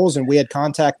controls, and we had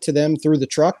contact to them through the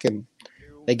truck, and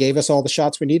they gave us all the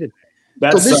shots we needed.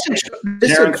 This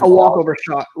is a walkover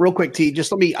shot. Real quick, T.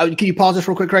 Just let me. Can you pause this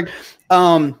real quick, Craig?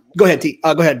 Go ahead, T.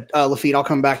 Go ahead, Lafitte. I'll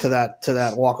come back to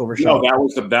that walkover shot.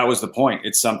 No, that was the point.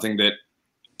 It's something that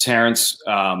Terrence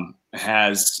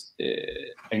has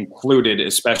included,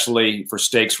 especially for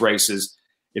stakes races.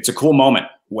 It's a cool moment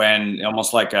when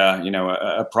almost like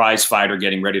a prize fighter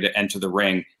getting ready to enter the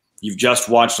ring. You've just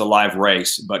watched a live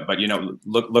race, but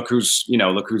look who's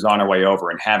on our way over,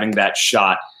 and having that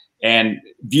shot. And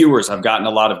viewers have gotten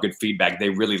a lot of good feedback. They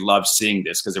really love seeing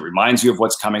this because it reminds you of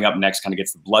what's coming up next, kind of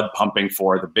gets the blood pumping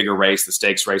for the bigger race, the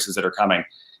stakes races that are coming.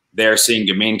 They're seeing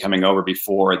Gamine coming over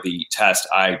before the test.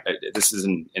 This is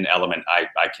an element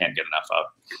I can't get enough of.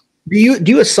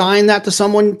 Do you assign that to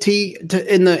someone, T,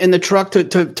 in the truck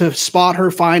to spot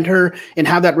her, find her, and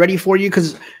have that ready for you?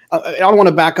 Because I don't want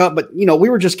to back up, but we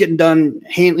were just getting done.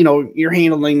 You're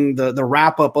handling the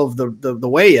wrap up of the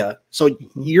weigh-in, so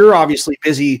you're obviously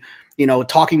busy.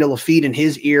 Talking to Lafitte in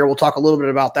his ear. We'll talk a little bit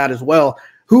about that as well.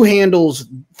 Who handles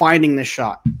finding this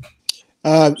shot?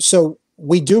 So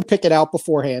we do pick it out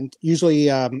beforehand. Usually,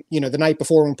 the night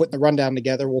before when we're putting the rundown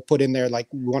together, we'll put in there, like,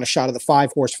 we want a shot of the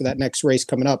 5 horse for that next race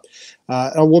coming up.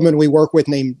 A woman we work with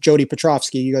named Jody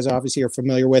Petrovsky, you guys obviously are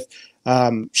familiar with.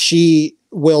 She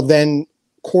will then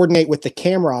coordinate with the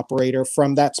camera operator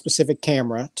from that specific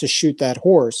camera to shoot that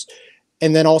horse.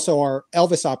 And then also our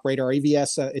Elvis operator, our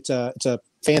EVS, it's a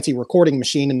fancy recording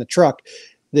machine in the truck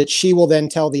that she will then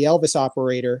tell the Elvis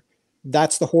operator,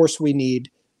 that's the horse we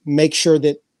need. Make sure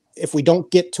that if we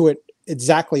don't get to it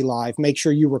exactly live, make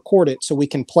sure you record it so we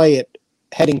can play it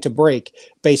heading to break,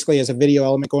 basically as a video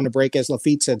element going to break, as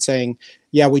Lafitte said, saying,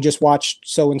 yeah, we just watched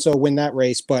so-and-so win that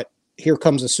race, but here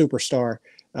comes a superstar,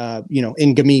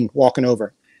 in Gamine walking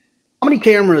over. How many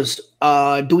cameras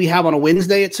do we have on a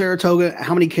Wednesday at Saratoga?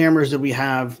 How many cameras did we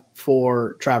have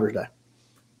for Travers Day?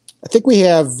 I think we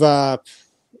have, so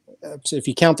if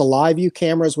you count the live view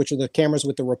cameras, which are the cameras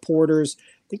with the reporters,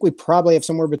 I think we probably have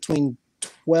somewhere between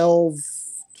 12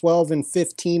 and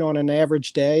 15 on an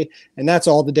average day. And that's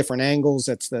all the different angles.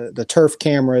 That's the turf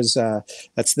cameras.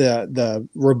 That's the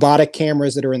robotic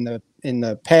cameras that are in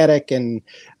the paddock and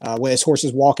as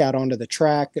horses walk out onto the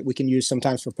track that we can use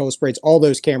sometimes for post braids. All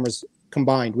those cameras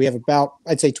combined, we have about,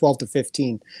 I'd say 12 to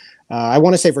 15. I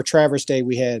want to say for Travers Day,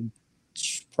 we had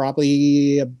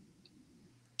probably a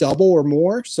double or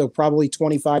more. So probably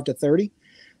 25 to 30.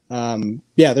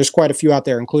 There's quite a few out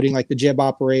there, including like the jib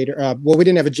operator. We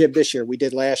didn't have a jib this year. We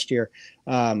did last year.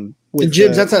 The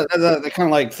jibs, that's the kind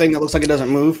of like thing that looks like it doesn't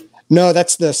move. No,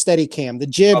 that's the steady cam. The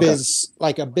jib is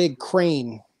like a big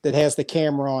crane that has the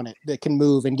camera on it that can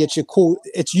move and get you cool.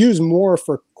 It's used more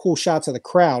for cool shots of the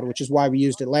crowd, which is why we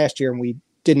used it last year and we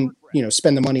didn't,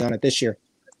 spend the money on it this year.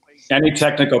 Any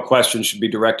technical questions should be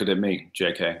directed at me,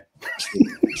 JK.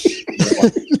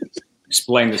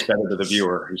 Explain this better to the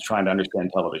viewer who's trying to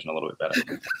understand television a little bit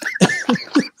better.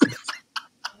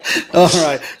 All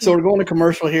right. So we're going to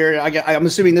commercial here. I'm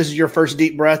assuming this is your first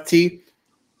deep breath, T.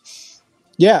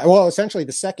 Yeah, well, essentially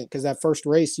the second, because that first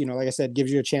race, like I said,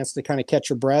 gives you a chance to kind of catch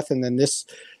your breath. And then this,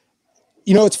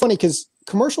 it's funny because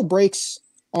commercial breaks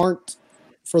aren't,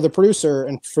 for the producer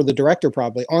and for the director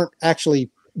probably, aren't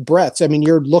actually breaths. I mean,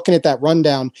 you're looking at that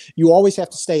rundown. You always have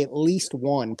to stay at least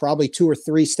one, probably 2 or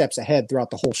 3 steps ahead throughout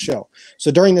the whole show.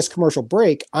 So during this commercial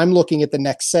break, I'm looking at the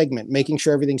next segment, making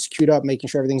sure everything's queued up, making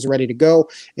sure everything's ready to go.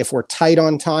 If we're tight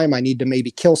on time, I need to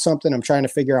maybe kill something. I'm trying to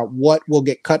figure out what will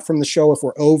get cut from the show if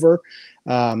we're over.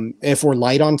 If we're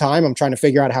light on time, I'm trying to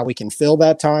figure out how we can fill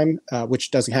that time,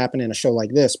 which doesn't happen in a show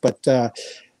like this. But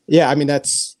yeah, I mean,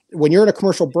 that's when you're in a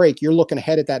commercial break, you're looking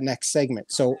ahead at that next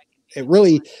segment. So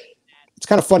it's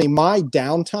kind of funny. My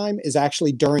downtime is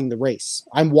actually during the race.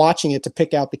 I'm watching it to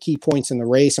pick out the key points in the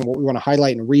race and what we want to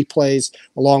highlight in replays,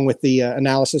 along with the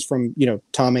analysis from,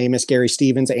 Tom Amos, Gary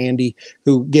Stevens, Andy,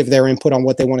 who give their input on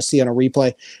what they want to see on a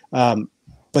replay.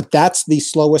 But that's the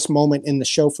slowest moment in the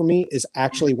show for me, is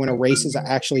actually when a race is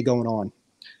actually going on.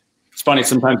 It's funny.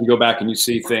 Sometimes you go back and you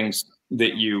see things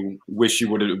that you wish you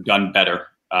would have done better.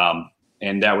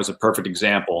 And that was a perfect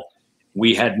example.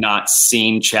 We had not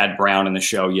seen Chad Brown in the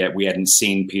show yet. We hadn't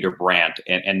seen Peter Brandt,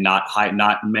 and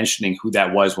not mentioning who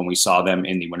that was when we saw them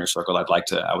in the winner's circle. I would have liked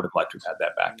to have had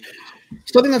that back.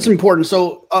 So I think that's important.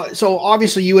 So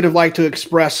obviously you would have liked to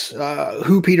express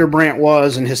who Peter Brandt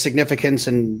was and his significance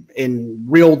in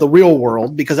the real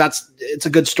world, because it's a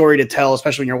good story to tell,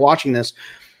 especially when you're watching this.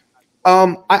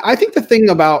 I think the thing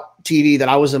about TV that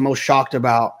I was the most shocked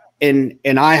about, and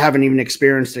I haven't even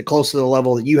experienced it close to the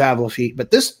level that you have, Lafitte,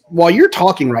 but this, while you're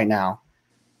talking right now,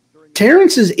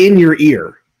 Terrence is in your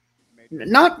ear.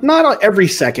 Not every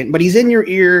second, but he's in your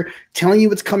ear, telling you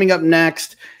what's coming up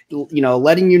next,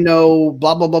 letting you know,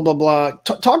 blah, blah, blah, blah, blah.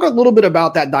 Talk a little bit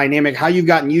about that dynamic, how you've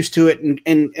gotten used to it.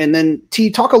 And then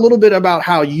T, talk a little bit about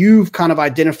how you've kind of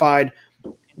identified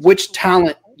which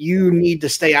talent you need to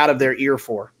stay out of their ear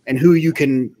for, and who you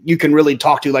can really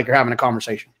talk to like you're having a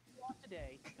conversation.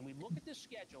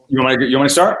 You want to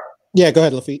start? Yeah, go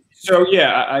ahead, Lafitte. So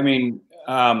yeah, I mean,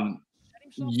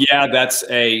 that's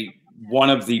one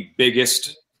of the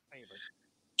biggest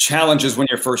challenges when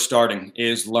you're first starting,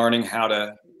 is learning how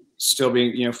to still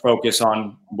be, focus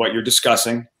on what you're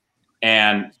discussing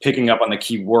and picking up on the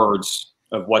key words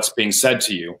of what's being said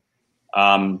to you,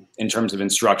 in terms of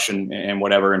instruction and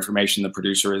whatever information the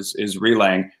producer is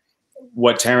relaying.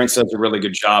 What Terrence does a really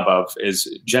good job of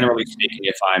is, generally speaking,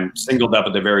 if I'm singled up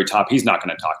at the very top, he's not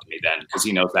going to talk to me then, because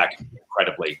he knows that can be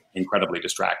incredibly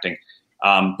distracting.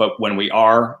 But when we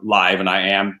are live and I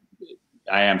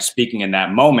am speaking in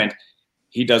that moment,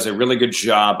 he does a really good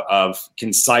job of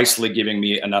concisely giving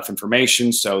me enough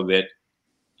information so that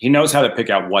he knows how to pick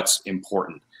out what's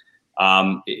important.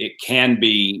 It can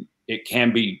be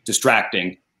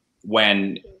distracting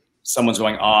when someone's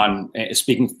going on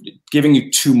speaking, giving you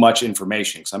too much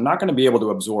information. So I'm not going to be able to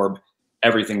absorb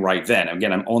everything right then.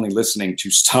 Again, I'm only listening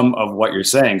to some of what you're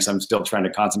saying, so I'm still trying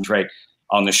to concentrate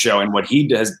on the show. And what he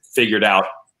has figured out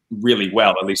really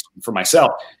well, at least for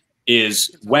myself,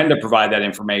 is when to provide that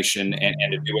information and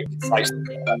to do it concisely.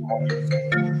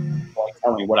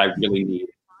 Tell me what I really need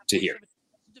to hear.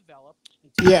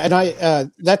 Yeah,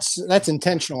 and that's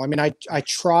intentional. I mean, I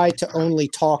try to only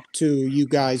talk to you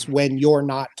guys when you're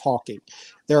not talking.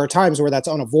 There are times where that's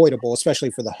unavoidable, especially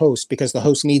for the host, because the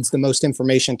host needs the most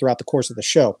information throughout the course of the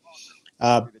show.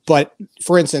 But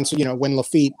for instance, when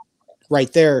Lafitte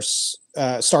right there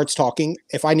starts talking,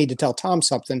 if I need to tell Tom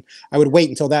something, I would wait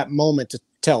until that moment to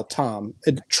tell Tom.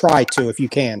 Try to, if you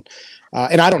can.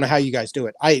 And I don't know how you guys do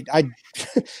it. I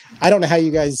don't know how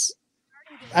you guys.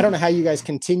 I don't know how you guys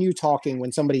continue talking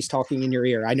when somebody's talking in your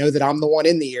ear. I know that I'm the one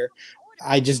in the ear.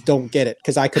 I just don't get it,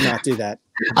 because I could not do that.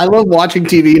 I love watching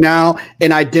TV now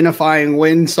and identifying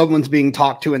when someone's being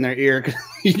talked to in their ear.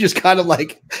 You just kind of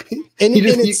like,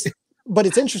 but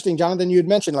it's interesting, Jonathan, you had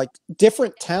mentioned like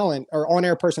different talent or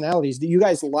on-air personalities. Do you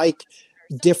guys like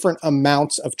different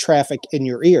amounts of traffic in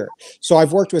your ear? So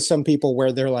I've worked with some people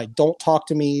where they're like, don't talk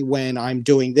to me when I'm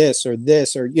doing this, or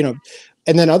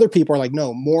and then other people are like,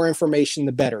 no, more information,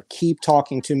 the better. Keep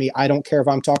talking to me. I don't care if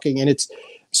I'm talking. And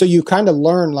so you kind of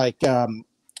learn like,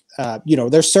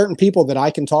 there's certain people that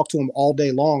I can talk to them all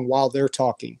day long while they're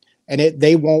talking, and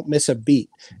they won't miss a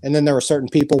beat. And then there are certain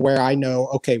people where I know,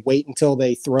 okay, wait until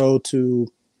they throw to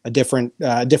a different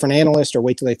analyst, or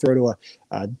wait till they throw to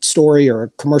a story or a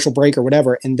commercial break or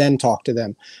whatever, and then talk to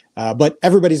them. But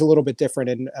everybody's a little bit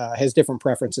different and has different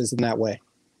preferences in that way.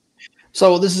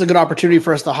 So this is a good opportunity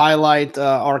for us to highlight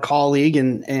our colleague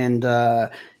and the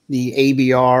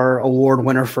ABR award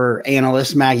winner for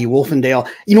analyst, Maggie Wolfendale.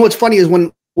 What's funny is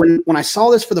when I saw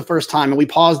this for the first time, and we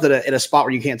paused at a spot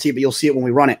where you can't see it, but you'll see it when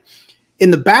we run it.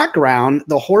 In the background,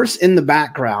 the horse in the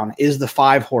background is the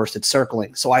 5 horse that's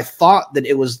circling. So I thought that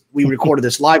we recorded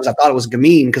this live, because I thought it was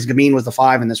Gamine, because Gamine was the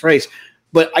 5 in this race.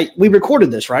 But we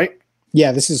recorded this, right?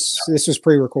 Yeah, this was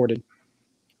pre-recorded.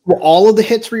 Were all of the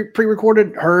hits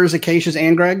pre-recorded? Hers, Acacia's,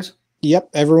 and Greg's? Yep,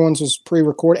 everyone's was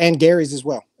pre-recorded, and Gary's as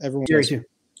well. Gary's too.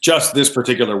 Just this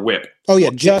particular whip. Oh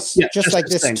yeah, just like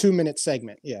this 2-minute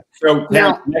segment. Yeah. So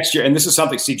now next year, and this is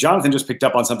something. See, Jonathan just picked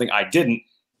up on something I didn't,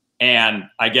 And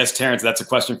I guess, Terrence, that's a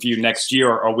question for you next year,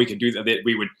 or we could do that.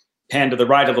 We would pan to the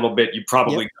right a little bit. You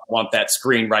probably don't want that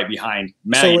screen right behind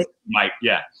Maddie.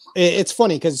 It's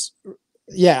funny because,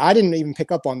 I didn't even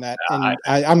pick up on that. And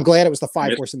I'm glad it was the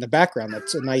 5-horse in the background.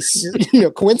 That's a nice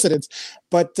coincidence.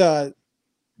 But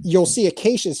you'll see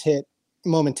Acacia's hit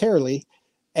momentarily.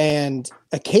 And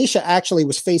Acacia actually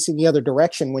was facing the other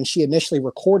direction when she initially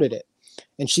recorded it.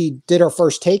 And she did her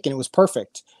first take and it was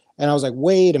perfect. And I was like,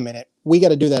 wait a minute, we got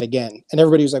to do that again. And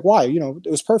everybody was like, why?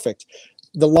 It was perfect.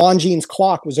 The Longines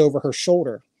clock was over her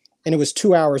shoulder and it was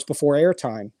 2 hours before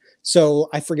airtime. So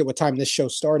I forget what time this show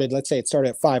started. Let's say it started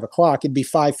at 5 o'clock. It'd be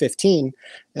 5:15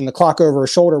 and the clock over her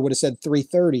shoulder would have said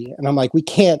 3:30. And I'm like, we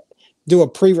can't do a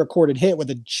pre-recorded hit with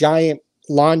a giant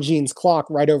Longines clock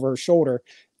right over her shoulder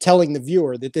telling the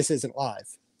viewer that this isn't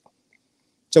live.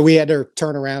 So we had to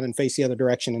turn around and face the other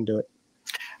direction and do it.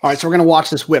 All right, so we're going to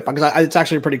watch this whip because it's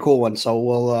actually a pretty cool one. So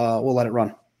we'll let it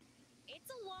run.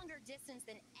 It's a longer distance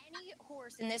than any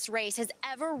horse in this race has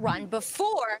ever run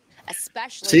before,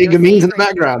 especially. See, Gamin's in the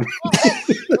background.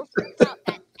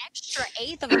 Extra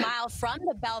eighth of a mile from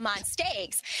the Belmont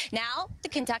Stakes. Now, the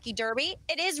Kentucky Derby,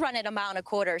 it is run at 1.25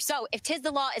 miles. So if Tiz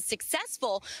the Law is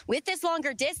successful with this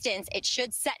longer distance, it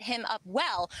should set him up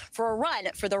well for a run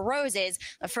for the Roses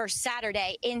the first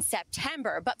Saturday in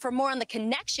September. But for more on the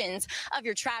connections of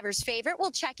your Travers favorite,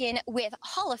 we'll check in with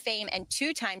Hall of Fame and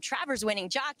 2-time Travers winning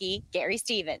jockey, Gary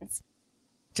Stevens.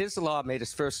 Tiz the Law made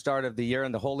his first start of the year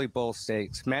in the Holy Bull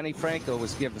Stakes. Manny Franco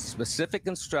was given specific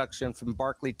instruction from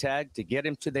Barkley Tagg to get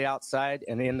him to the outside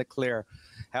and in the clear.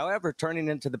 However, turning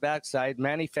into the backside,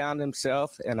 Manny found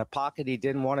himself in a pocket he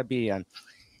didn't want to be in.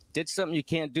 Did something you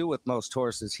can't do with most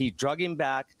horses. He drug him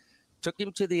back, took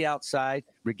him to the outside,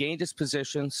 regained his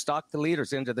position, stalked the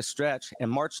leaders into the stretch, and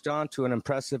marched on to an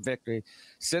impressive victory.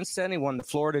 Since then, he won the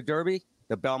Florida Derby,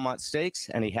 the Belmont Stakes,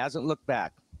 and he hasn't looked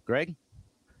back. Greg?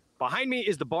 Behind me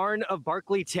is the barn of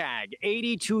Barkley Tagg,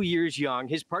 82 years young.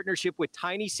 His partnership with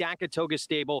Tiny Sakatoga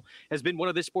Stable has been one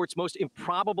of this sport's most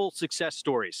improbable success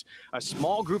stories. A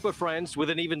small group of friends with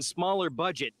an even smaller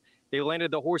budget. They landed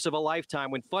the horse of a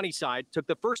lifetime when Funnyside took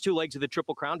the first 2 legs of the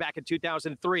Triple Crown back in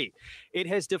 2003. It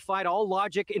has defied all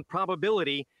logic and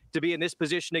probability to be in this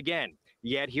position again.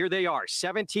 Yet here they are,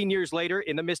 17 years later,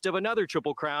 in the midst of another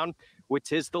Triple Crown with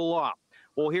Tiz the Law.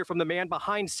 We'll hear from the man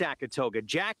behind Sakatoga,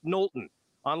 Jack Knowlton,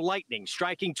 on Lightning,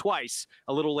 striking twice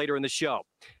a little later in the show.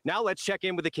 Now let's check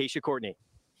in with Acacia Courtney.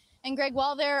 And Greg,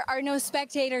 while there are no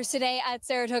spectators today at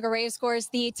Saratoga Racecourse,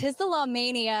 the Tiz the Law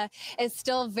mania is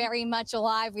still very much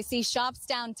alive. We see shops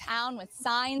downtown with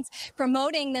signs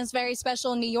promoting this very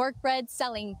special New York bred,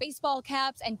 selling baseball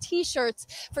caps and T-shirts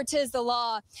for Tiz the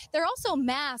Law. There are also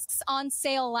masks on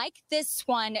sale like this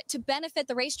one to benefit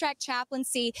the racetrack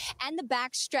chaplaincy and the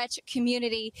backstretch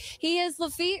community. He is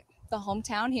Lafitte, the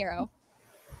hometown hero.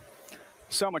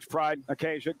 So much pride,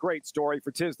 Acacia. Great story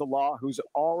for Tiz the Law, who's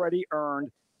already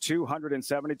earned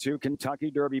 272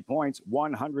 Kentucky Derby points,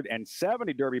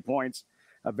 170 Derby points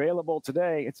available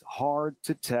today. It's hard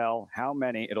to tell how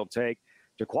many it'll take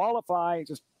to qualify.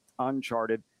 Just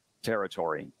uncharted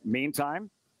territory. Meantime,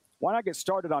 why not get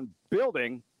started on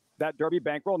building that Derby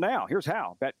bankroll now? Here's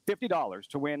how. Bet $50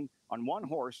 to win on one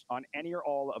horse on any or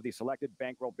all of the selected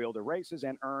Bankroll Builder races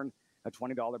and earn a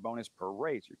 $20 bonus per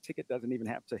race. Your ticket doesn't even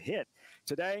have to hit.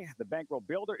 Today, the Bankroll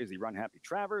Builder is the Run Happy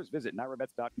Travers. Visit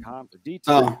NYRABets.com for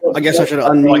details. Oh, I guess I should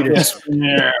have unmuted.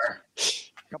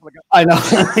 I know.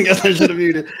 I guess I should have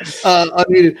muted.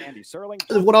 Unmuted. Andy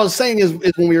Serling. What I was saying is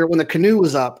when the canoe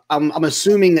was up, I'm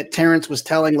assuming that Terrence was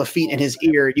telling Lafitte in his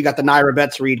ear, you got the Naira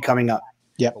Bets read coming up.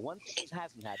 Yeah.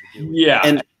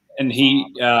 Yeah. And he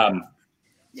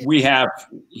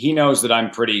he knows that I'm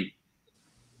pretty.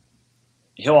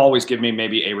 He'll always give me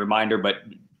maybe a reminder, but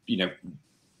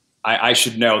I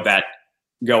should know that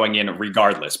going in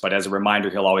regardless. But as a reminder,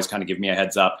 he'll always kind of give me a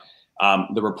heads up.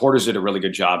 The reporters did a really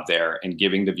good job there in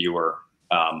giving the viewer,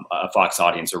 a Fox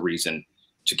audience, a reason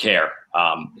to care.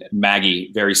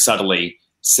 Maggie very subtly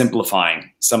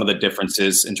simplifying some of the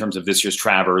differences in terms of this year's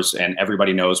Travers, and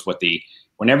everybody knows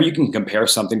whenever you can compare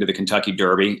something to the Kentucky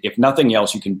Derby, if nothing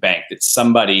else, you can bank that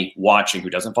somebody watching who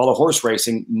doesn't follow horse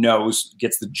racing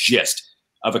gets the gist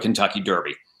of a Kentucky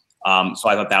Derby. So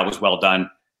I thought that was well done.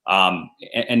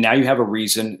 And now you have a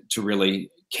reason to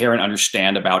really care and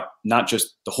understand about not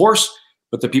just the horse,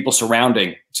 but the people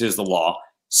surrounding Tiz the Law,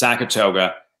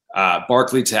 Sakatoga,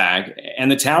 Barkley Tagg,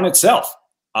 and the town itself.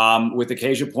 With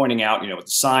Acacia pointing out, with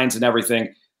the signs and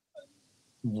everything,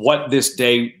 what this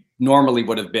day normally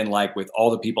would have been like with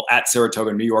all the people at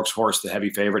Saratoga, New York's horse, the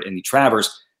heavy favorite in the Travers.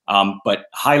 But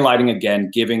highlighting again,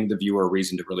 giving the viewer a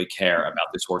reason to really care about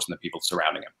this horse and the people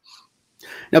surrounding him.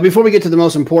 Now, before we get to the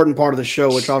most important part of the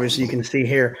show, which obviously you can see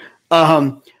here,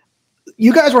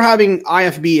 you guys were having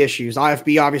IFB issues.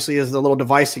 IFB obviously is the little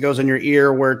device that goes in your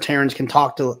ear where Terrence can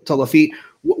talk to Lafitte.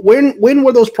 When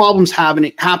were those problems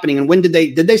happening, and when did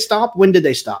they stop? When did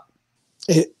they stop?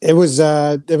 It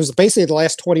was basically the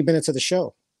last 20 minutes of the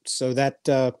show. So that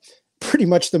pretty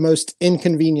much the most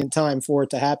inconvenient time for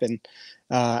it to happen.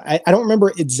 I don't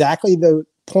remember exactly the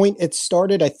point it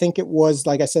started. I think it was,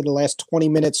 like I said, the last 20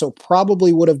 minutes. So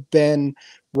probably would have been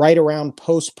right around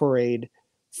post parade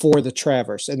for the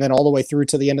Travers, and then all the way through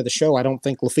to the end of the show. I don't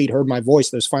think Lafitte heard my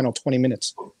voice those final 20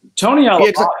 minutes. Tony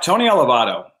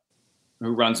Alivato,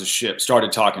 who runs the ship,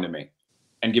 started talking to me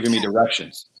and giving me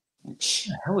directions. What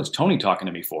the hell is Tony talking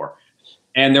to me for?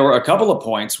 And there were a couple of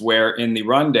points where in the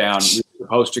rundown, we were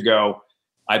supposed to go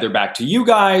either back to you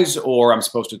guys or I'm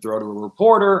supposed to throw to a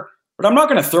reporter, but I'm not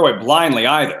going to throw it blindly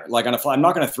either. Like I'm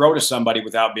not going to throw to somebody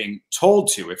without being told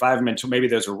to. If I haven't been told, maybe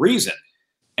there's a reason.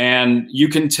 And you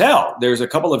can tell there's a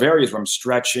couple of areas where I'm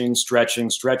stretching,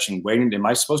 waiting. Am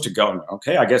I supposed to go?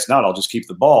 Okay, I guess not. I'll just keep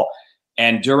the ball.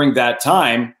 And during that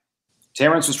time,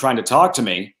 Terrence was trying to talk to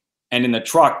me. And in the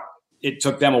truck, it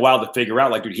took them a while to figure out,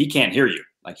 like, dude, he can't hear you.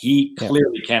 Like, he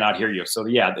clearly cannot hear you. So,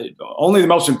 yeah, only the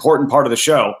most important part of the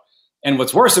show. And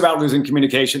what's worse about losing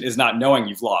communication is not knowing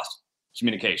you've lost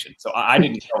communication. So I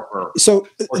didn't know for. So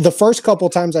the first couple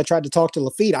of times I tried to talk to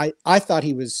Lafitte, I thought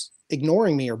he was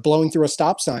ignoring me or blowing through a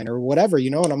stop sign or whatever,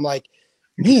 and I'm like,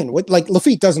 man, what? Like,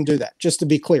 Lafitte doesn't do that, just to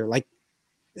be clear. Like,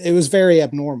 it was very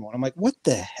abnormal. And I'm like, what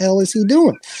the hell is he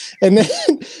doing? And then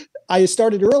I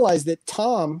started to realize that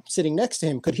Tom sitting next to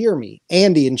him could hear me.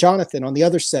 Andy and Jonathan on the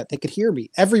other set, they could hear me.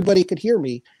 Everybody could hear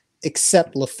me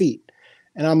except Lafitte.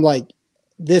 And I'm like,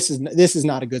 this is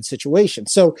not a good situation.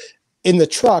 So in the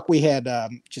truck, we had,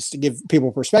 just to give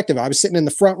people perspective, I was sitting in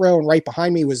the front row, and right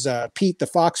behind me was Pete, the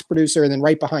Fox producer, and then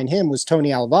right behind him was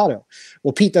Tony Alivato.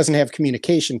 Well, Pete doesn't have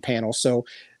communication panel, so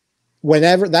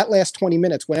whenever that last 20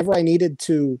 minutes, whenever I needed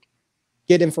to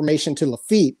get information to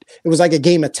Lafitte, it was like a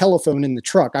game of telephone in the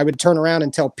truck. I would turn around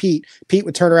and tell Pete, Pete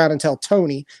would turn around and tell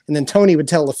Tony, and then Tony would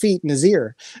tell Lafitte in his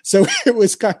ear. So it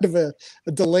was kind of a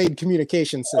delayed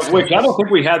communication system. Which I don't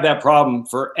think we had that problem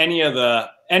for any other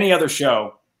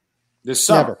show this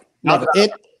summer. Never.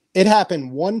 It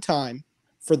happened one time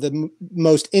for the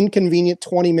most inconvenient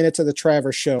 20 minutes of the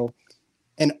Travers show,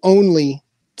 and only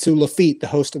to Lafitte, the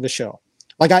host of the show.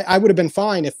 Like, I would have been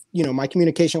fine if, my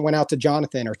communication went out to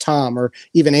Jonathan or Tom or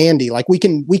even Andy. Like, we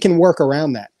can work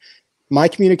around that. My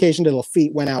communication to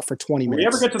Lafitte went out for 20 minutes. Did we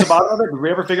ever get to the bottom of it? Did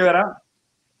we ever figure that out?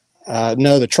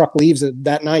 No, the truck leaves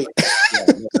that night. Yeah,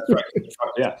 that's right.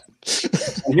 Yeah.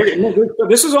 And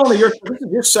this is your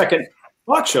second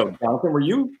Fox show, Jonathan. Were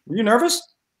you nervous?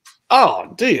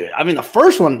 Oh, dude. I mean, the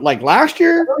first one, like last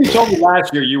year. You told me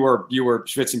last year you were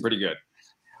schwitzing pretty good.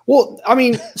 Well, I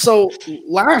mean, so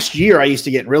last year I used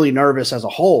to get really nervous as a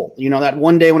whole. That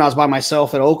one day when I was by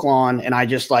myself at Oaklawn, and I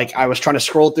was trying to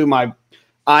scroll through my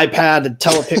iPad to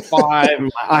Telepick 5.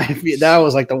 And that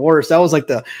was like the worst. That was like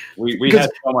we had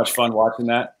so much fun watching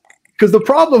that. Because the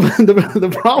problem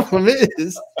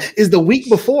is the week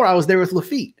before I was there with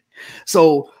Lafitte.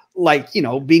 So, like,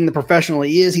 being the professional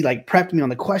he is, he like prepped me on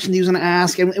the questions he was going to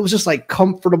ask, and it was just like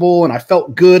comfortable, and I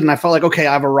felt good, and I felt like, okay,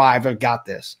 I've arrived, I've got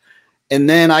this. And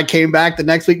then I came back the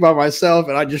next week by myself,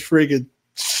 and I just freaking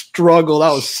struggled.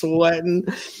 I was sweating.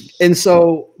 And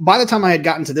so by the time I had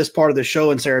gotten to this part of the show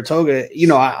in Saratoga,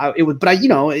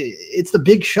 it's the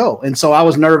big show. And so I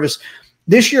was nervous.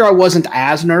 This year I wasn't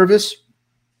as nervous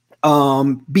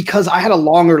because I had a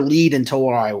longer lead until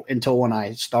when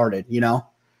I started,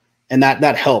 and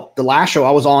that helped. The last show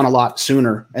I was on a lot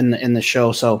sooner in the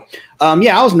show. So I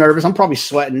was nervous. I'm probably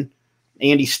sweating.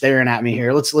 Andy's staring at me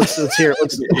here. Let's hear.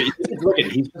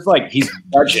 He's just like he's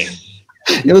judging.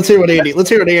 Yeah, let's hear what Andy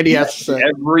has to say.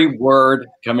 Every word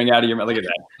coming out of your mouth. Look at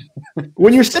that.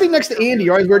 When you're sitting next to Andy,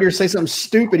 you're always worried to say something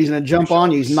stupid. He's going to jump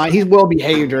on you. He's well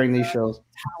behaved during these shows.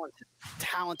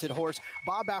 Talented horse.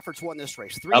 Bob Baffert's won this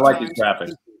race 3 times. I like times. these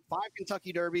graphics. 5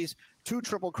 Kentucky Derbies, 2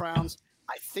 Triple Crowns.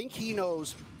 I think he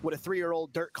knows what a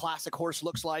 3-year-old dirt classic horse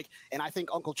looks like, and I think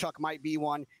Uncle Chuck might be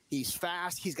one. He's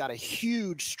fast. He's got a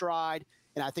huge stride,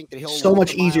 and I think that he'll so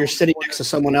much easier sitting next to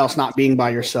someone else, not being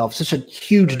by yourself. Such a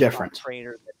huge difference.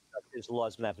 Trainer his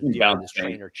laws have to deal with his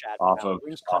trainer Chad Brown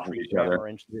brings country grammar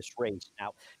into this race.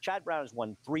 Now, Chad Brown has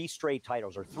won 3 straight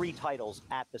titles or 3 titles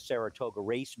at the Saratoga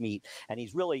race meet, and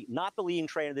he's really not the leading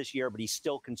trainer this year, but he's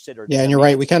still considered. Yeah, and you're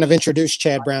right. We kind of introduced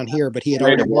Chad Brown here, but he had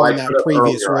already won that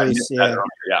previous race. Yeah.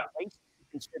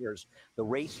 Considers the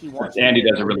race he wants. Andy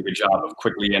does a really good job of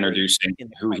quickly introducing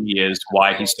who he is,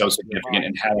 why he's so significant,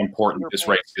 and how important this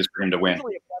race is for him to win.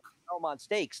 Belmont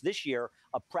Stakes this year,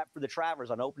 a prep for the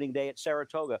Travers on opening day at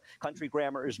Saratoga. Country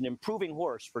Grammar is an improving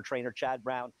horse for trainer Chad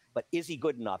Brown, but is he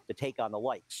good enough to take on the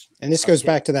likes? And this goes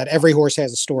back to that every horse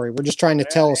has a story. We're just trying to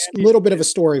tell a little bit of a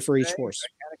story for each horse.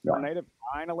 Native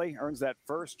finally earns that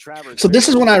first Travers. So this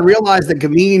is when I realized that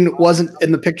Gamine wasn't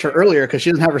in the picture earlier because she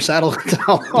doesn't have her saddle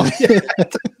down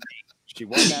yet. She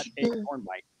won that Acorn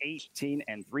by 18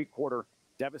 3/4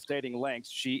 devastating lengths.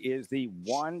 She is the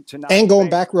 1-9. And going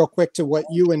back real quick to what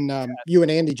you and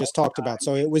Andy just talked about.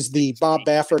 So it was the Bob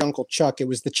Baffert, Uncle Chuck. It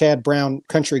was the Chad Brown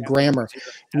Country Grammar.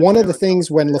 One of the things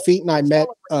when Lafitte and I met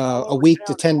a week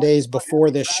to 10 days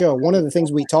before this show, one of the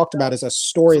things we talked about is a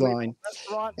storyline.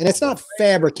 And it's not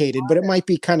fabricated, but it might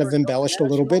be kind of embellished a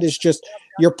little bit. It's just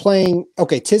you're playing,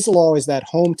 okay, Tiz the Law is that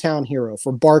hometown hero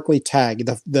for Barclay Tagg,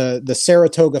 the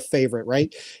Saratoga favorite,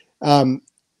 right?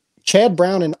 Chad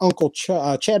Brown and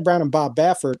Chad Brown and Bob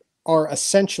Baffert are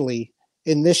essentially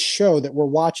in this show that we're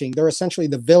watching. They're essentially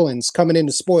the villains coming in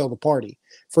to spoil the party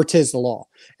for Tiz the Law.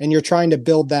 And you're trying to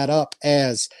build that up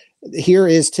as here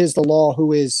is Tiz the Law,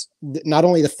 who is not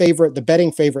only the favorite, the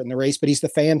betting favorite in the race, but he's the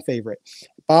fan favorite.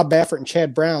 Bob Baffert and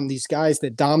Chad Brown, these guys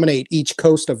that dominate each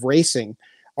coast of racing,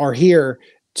 are here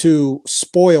to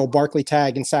spoil Barclay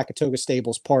Tagg and Saratoga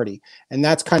Stables party. And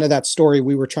that's kind of that story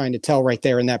we were trying to tell right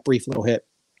there in that brief little hit.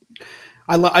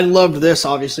 I loved this,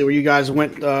 obviously, where you guys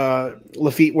went,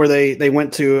 Lafitte, where they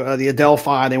went to the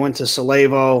Adelphi, they went to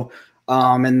Salevo,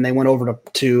 and they went over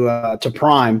to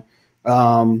Prime.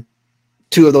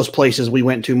 Two of those places we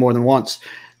went to more than once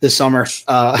this summer.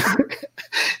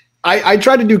 I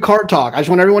tried to do Cart Talk. I just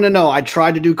want everyone to know I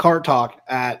tried to do Cart Talk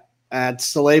at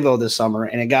Salevo this summer,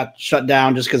 and it got shut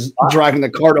down just because driving the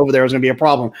cart over there was going to be a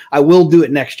problem. I will do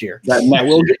it next year.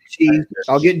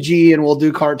 I'll get G, and we'll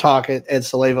do Cart Talk at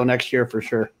Salevo next year for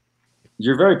sure.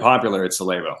 You're very popular at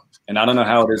Salevo, and I don't know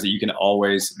how it is that you can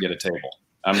always get a table.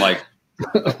 I'm like,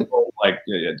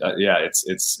 yeah,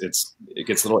 it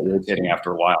gets a little irritating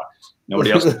after a while.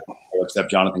 Nobody else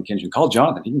except Jonathan Kinch. Call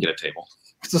Jonathan; he can get a table.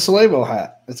 It's a Salevo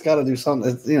hat. It's got to do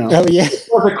something. Oh yeah, it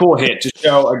was a cool hit to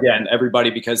show again everybody,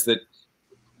 because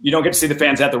you don't get to see the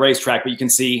fans at the racetrack, but you can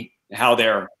see how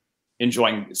they're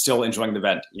still enjoying the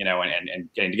event, and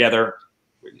getting together,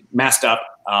 masked up.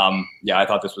 Yeah, I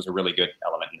thought this was a really good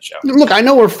element in the show. Look, I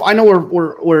know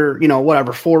we're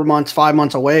whatever 4 months, 5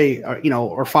 months away,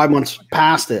 or 5 months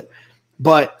past it,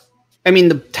 but I mean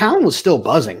the town was still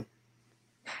buzzing.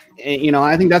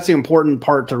 I think that's the important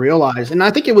part to realize. And I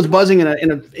think it was buzzing in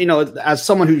a as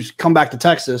someone who's come back to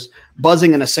Texas,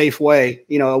 buzzing in a safe way,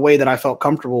 a way that I felt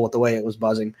comfortable with the way it was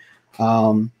buzzing.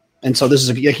 And so this is,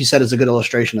 like you said, is a good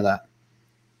illustration of that.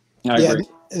 I agree.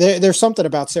 There's something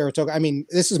about Saratoga. I mean,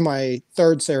 this is my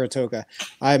third Saratoga.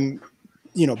 I'm,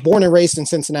 born and raised in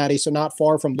Cincinnati, so not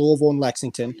far from Louisville and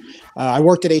Lexington. I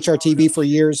worked at HRTV for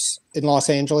years in Los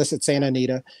Angeles at Santa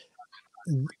Anita.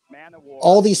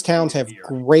 All these towns have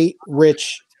great,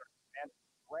 rich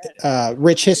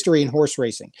history in horse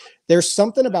racing. There's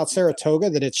something about Saratoga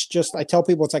that it's just, I tell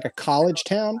people it's like a college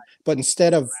town, but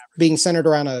instead of being centered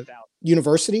around a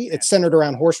university, it's centered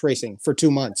around horse racing for 2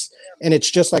 months. And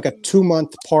it's just like a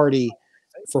 2-month party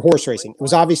for horse racing. It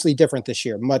was obviously different this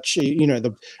year, much,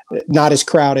 not as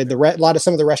crowded.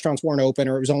 Some of the restaurants weren't open,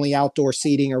 or it was only outdoor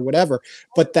seating or whatever,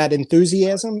 but that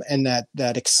enthusiasm and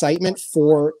that excitement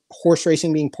for horse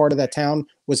racing being part of that town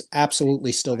was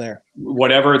absolutely still there.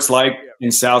 Whatever it's like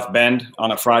in South Bend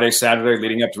on a Friday, Saturday,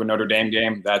 leading up to a Notre Dame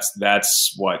game,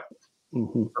 that's what,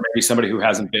 for maybe somebody who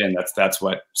hasn't been, that's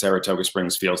what Saratoga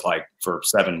Springs feels like for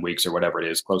 7 weeks or whatever it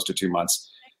is, close to 2 months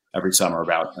every summer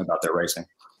about their racing.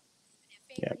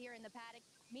 Yeah. Here in the paddock,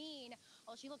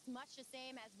 she looks much the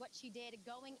same as what she did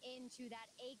going into that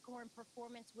Acorn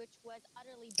performance, which was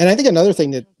utterly. And I think another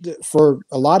thing that for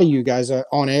a lot of you guys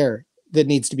on air that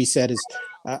needs to be said is,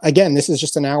 again, this is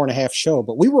just an hour and a half show,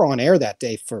 but we were on air that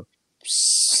day for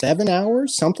 7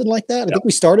 hours, something like that. I think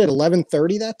we started at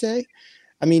 11:30 that day.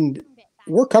 I mean,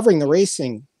 we're covering the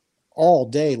racing all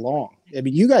day long. I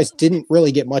mean, you guys didn't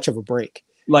really get much of a break.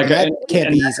 Like that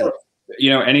can't be easy.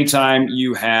 Anytime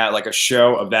you have like a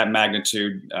show of that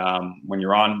magnitude, when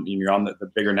you're on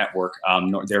the bigger network,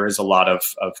 there is a lot of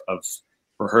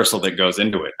rehearsal that goes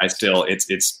into it.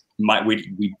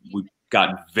 We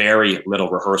got very little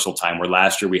rehearsal time, where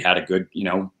last year we had a good,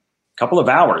 couple of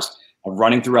hours of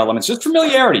running through elements, just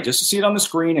familiarity, just to see it on the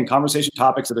screen and conversation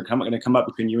topics that are going to come up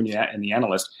between you and the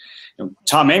analyst.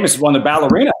 Tom Amoss won the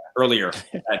ballerina earlier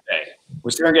that day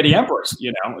with Serengeti Empress.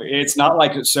 It's not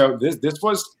like, so this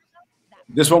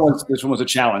one was a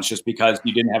challenge, just because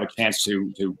you didn't have a chance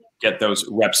to get those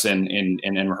reps in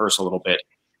rehearse a little bit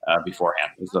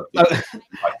beforehand.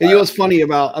 You know what's funny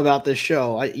about this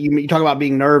show? You talk about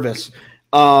being nervous.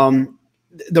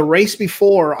 The race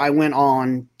before I went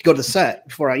on to go to the set,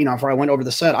 before I went over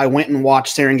the set, I went and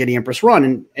watched Serengeti Empress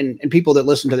run, and people that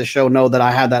listen to the show know that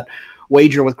I had that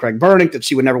wager with Craig Bernick that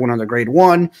she would never win on the grade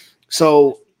 1.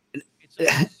 So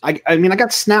I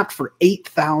got snapped for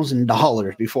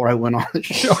 $8,000 before I went on the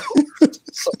show.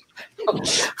 So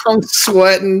I'm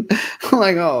sweating. I'm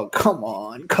like, oh, come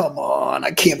on.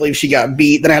 I can't believe she got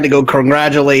beat. Then I had to go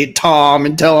congratulate Tom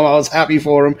and tell him I was happy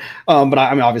for him. But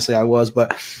obviously I was.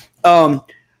 But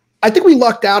I think we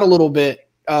lucked out a little bit,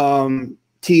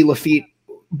 T. Lafitte,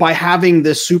 by having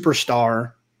this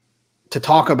superstar to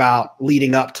talk about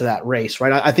leading up to that race,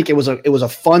 right? I think it was a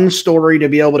fun story to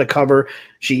be able to cover.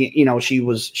 She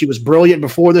was brilliant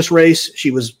before this race. She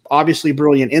was obviously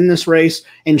brilliant in this race,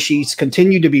 and she's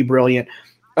continued to be brilliant.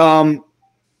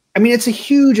 It's a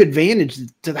huge advantage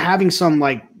to having some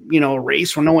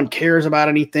race where no one cares about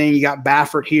anything. You got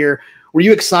Baffert here. Were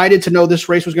you excited to know this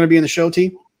race was going to be in the show,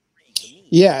 T?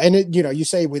 Yeah, and you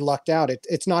say we lucked out.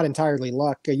 It's not entirely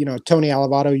luck. Tony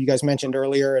Alivato, you guys mentioned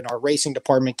earlier, and our racing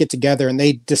department get together and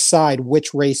they decide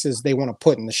which races they want to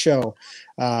put in the show.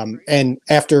 And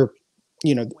after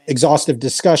exhaustive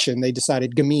discussion, they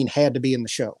decided Gamine had to be in the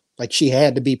show. Like, she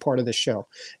had to be part of the show.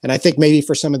 And I think maybe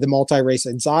for some of the multi-race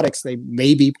exotics, they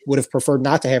maybe would have preferred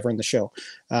not to have her in the show.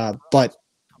 But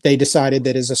they decided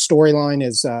that as a storyline,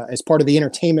 as part of the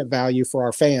entertainment value for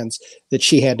our fans, that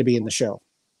she had to be in the show.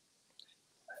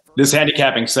 This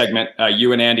handicapping segment,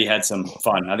 you and Andy had some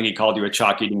fun. I think he called you a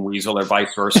chalk-eating weasel or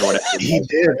vice versa. Or whatever. He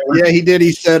did. Yeah, he did.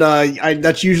 He said,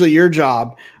 that's usually your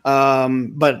job.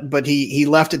 But he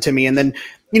left it to me. And then,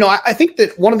 I think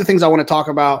that one of the things I want to talk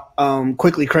about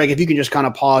quickly, Craig, if you can just kind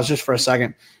of pause just for a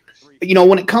second.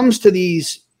 When it comes to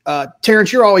these,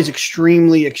 Terrence, you're always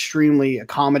extremely, extremely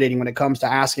accommodating when it comes to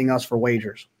asking us for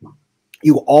wagers.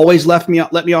 You always let me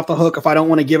off the hook if I don't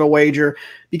want to give a wager,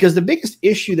 because the biggest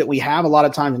issue that we have a lot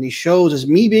of times in these shows is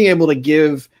me being able to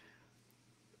give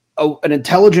an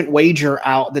intelligent wager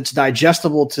out that's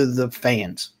digestible to the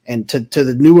fans and to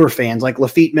the newer fans. Like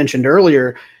Lafitte mentioned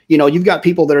earlier, you've got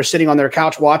people that are sitting on their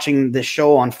couch watching this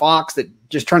show on Fox that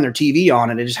just turn their TV on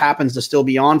and it just happens to still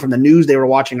be on from the news they were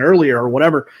watching earlier or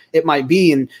whatever it might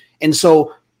be. And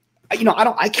so,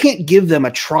 I can't give them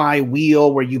a try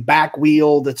wheel where you back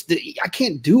wheel. I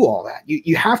can't do all that.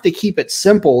 You have to keep it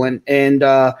simple. And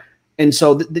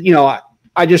so,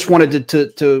 I just wanted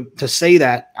to say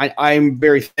that I'm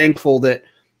very thankful that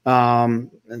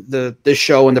this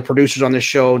show and the producers on this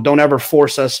show don't ever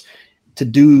force us to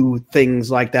do things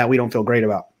like that we don't feel great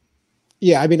about.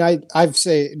 Yeah, I've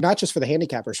say not just for the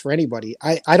handicappers, for anybody.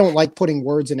 I don't like putting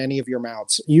words in any of your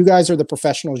mouths. You guys are the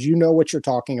professionals. You know what you're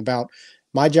talking about.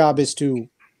 My job is to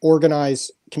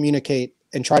organize, communicate,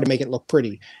 and try to make it look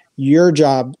pretty. Your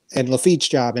job and Lafitte's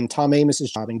job and Tom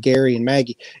Amos's job and Gary and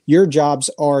Maggie, your jobs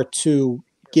are to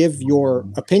give your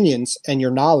opinions and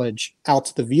your knowledge out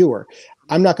to the viewer.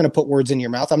 I'm not going to put words in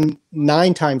your mouth.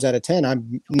 9 times out of 10,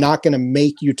 I'm not going to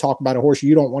make you talk about a horse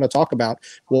you don't want to talk about.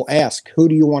 We'll ask, who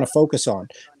do you want to focus on?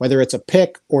 Whether it's a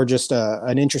pick or just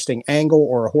an interesting angle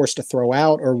or a horse to throw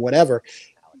out or whatever.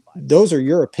 Those are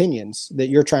your opinions that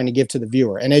you're trying to give to the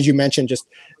viewer. And as you mentioned,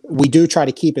 we do try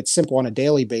to keep it simple on a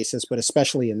daily basis, but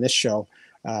especially in this show,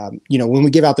 when we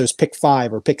give out those pick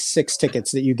 5 or pick 6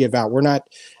 tickets that you give out, we're not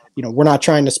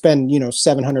trying to spend,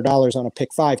 $700 on a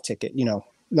pick 5 ticket,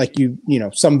 like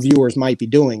some viewers might be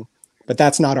doing, but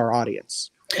that's not our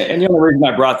audience. And the only reason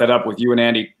I brought that up with you and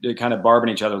Andy, kind of barbing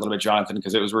each other a little bit, Jonathan,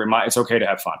 because it was it's okay to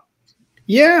have fun.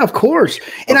 Yeah, of course.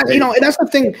 And and that's the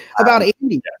thing about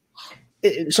Andy.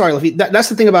 Sorry, Lafitte. That's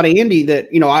the thing about Andy that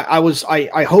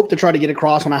I hope to try to get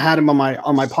across when I had him on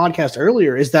my podcast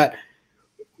earlier is that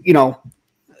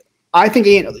I think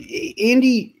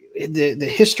Andy the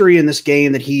history in this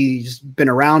game that he's been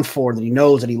around for, that he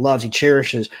knows, that he loves, he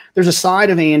cherishes. There's a side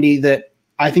of Andy that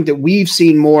I think that we've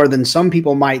seen more than some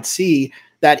people might see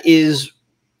that is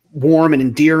warm and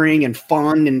endearing and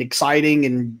fun and exciting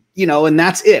and and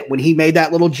that's it. When he made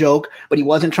that little joke, but he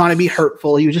wasn't trying to be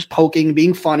hurtful. He was just poking,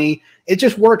 being funny. It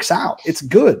just works out. It's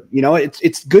good.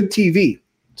 It's good TV.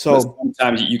 So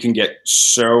sometimes you can get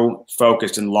so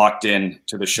focused and locked in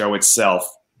to the show itself.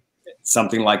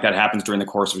 Something like that happens during the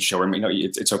course of a show.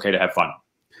 It's okay to have fun.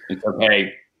 It's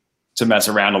okay to mess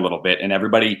around a little bit, and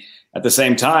everybody at the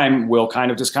same time will kind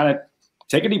of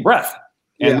take a deep breath.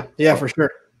 Yeah, for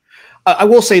sure. I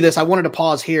will say this. I wanted to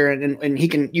pause here, and you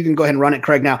can go ahead and run it,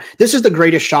 Craig. Now, this is the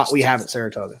greatest shot we have at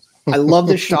Saratoga. I love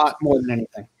this shot more than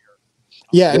anything.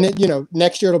 Yeah, and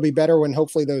next year it'll be better when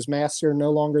hopefully those masks are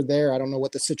no longer there. I don't know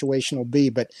what the situation will be,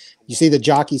 but you see the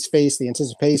jockey's face, the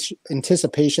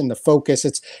anticipation, the focus.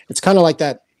 It's kind of like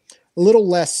that, a little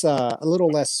less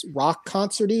rock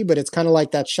concerty, but it's kind of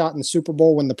like that shot in the Super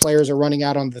Bowl when the players are running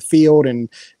out on the field and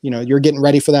you're getting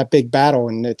ready for that big battle,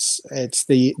 and it's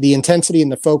the intensity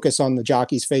and the focus on the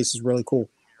jockey's face is really cool.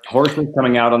 Horses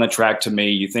coming out on the track, to me,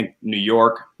 you think New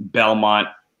York, Belmont.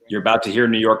 You're about to hear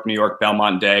New York,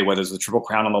 Belmont Day, whether it's the Triple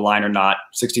Crown on the line or not,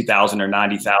 60,000 or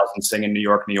 90,000 singing New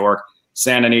York,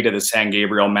 Santa Anita, the San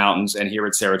Gabriel Mountains, and here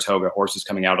at Saratoga, horses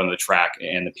coming out on the track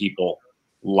and the people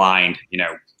lined,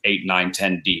 8, 9,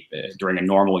 10 deep during a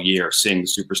normal year, seeing the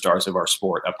superstars of our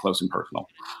sport up close and personal.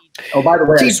 Oh, by the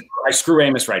way, I screw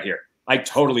Amos right here. I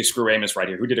totally screw Amos right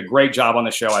here, who did a great job on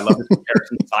the show. I love his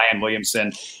comparison to Zion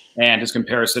Williamson and his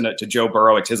comparison to Joe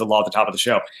Burrow at Tizzle at the top of the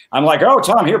show. I'm like, oh,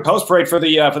 Tom, here, post parade for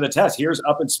the test. Here's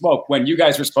Up in Smoke. When you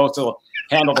guys were supposed to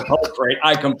handle the post parade,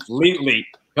 I completely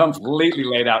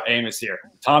laid out Amos here.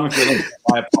 Tom, if you're listening,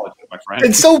 I apologize, my friend.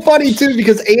 It's so funny too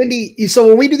because Andy. So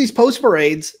when we do these post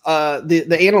parades,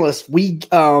 the analysts we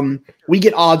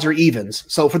get odds or evens.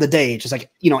 So for the day, it's just like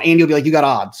Andy will be like, you got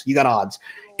odds.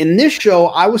 In this show,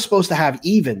 I was supposed to have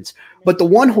evens, but the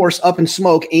one horse, Up in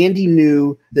Smoke, Andy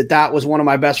knew that was one of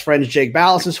my best friends, Jake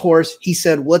Ballas's horse. He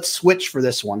said, let's switch for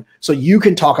this one so you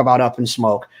can talk about Up in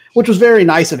Smoke, which was very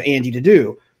nice of Andy to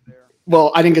do.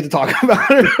 Well, I didn't get to talk about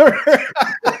it.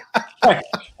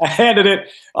 I handed it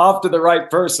off to the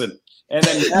right person. And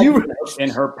then in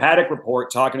her paddock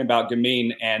report, talking about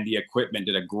Gamine and the equipment,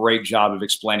 did a great job of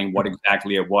explaining what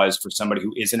exactly it was for somebody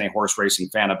who isn't a horse racing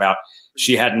fan about.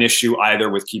 She had an issue either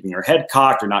with keeping her head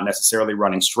cocked or not necessarily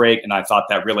running straight. And I thought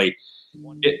that really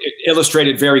it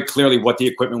illustrated very clearly what the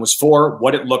equipment was for,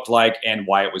 what it looked like, and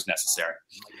why it was necessary.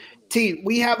 T,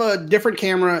 we have a different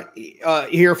camera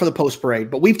here for the post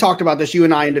parade, but we've talked about this, you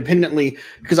and I, independently,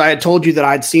 because I had told you that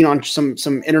I'd seen on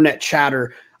some internet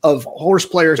chatter of horse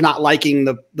players not liking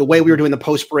the way we were doing the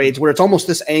post parades, where it's almost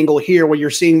this angle here where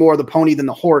you're seeing more of the pony than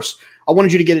the horse. I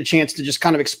wanted you to get a chance to just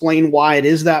kind of explain why it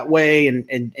is that way, and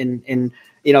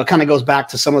it kind of goes back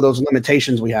to some of those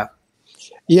limitations we have.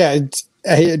 Yeah,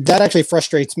 that actually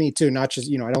frustrates me too. Not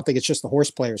just, I don't think it's just the horse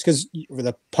players, because for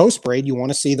the post parade, you want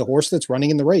to see the horse that's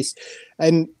running in the race.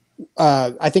 And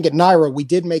I think at NYRA, we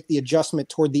did make the adjustment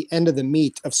toward the end of the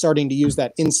meet of starting to use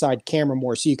that inside camera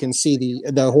more so you can see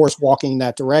the horse walking in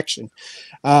that direction.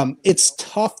 It's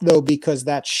tough, though, because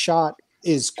that shot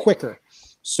is quicker.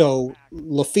 So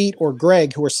Lafitte or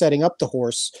Greg, who are setting up the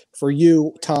horse for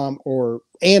you, Tom, or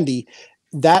Andy,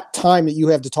 that time that you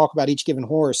have to talk about each given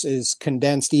horse is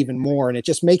condensed even more, and it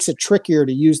just makes it trickier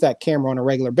to use that camera on a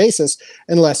regular basis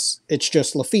unless it's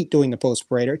just Lafitte doing the post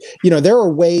parade. There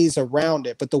are ways around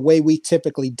it, but the way we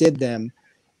typically did them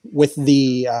with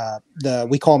the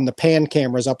we call them the pan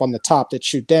cameras up on the top that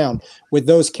shoot down, with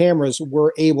those cameras,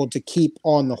 we're able to keep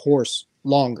on the horse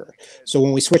longer. So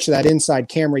when we switch to that inside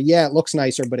camera, it looks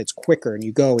nicer, but it's quicker, and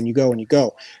you go and you go and you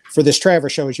go. For this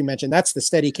Travers show, as you mentioned, that's the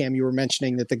steady cam you were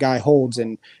mentioning that the guy holds,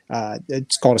 and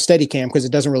it's called a steady cam because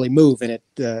it doesn't really move, and it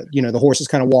the horses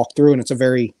kind of walk through, and it's a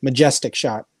very majestic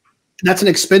shot. That's an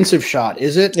expensive shot,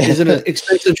 is it? Is it an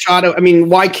expensive shot? I mean,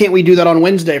 why can't we do that on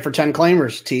Wednesday for 10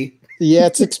 claimers, T? Yeah,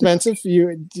 it's expensive.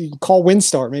 You call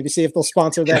WinStar, maybe see if they'll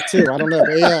sponsor that too. I don't know.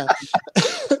 But yeah.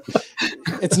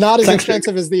 It's not as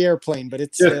expensive as the airplane, but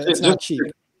it's not cheap.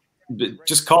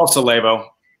 Just call Salebo,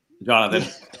 Jonathan.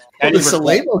 The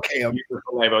Salebo cam.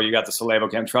 You got the Salebo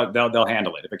cam. They'll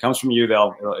handle it. If it comes from you,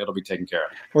 it'll be taken care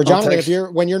of. Or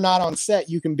Jonathan, when you're not on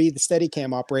set, you can be the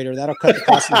Steadicam operator. That'll cut the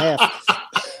cost in half.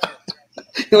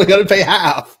 You only got to pay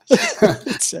half.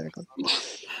 Exactly.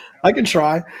 I can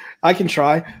try.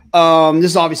 This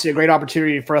is obviously a great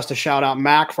opportunity for us to shout out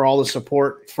Mac for all the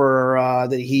support for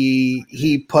that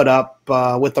he put up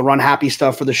with the Run Happy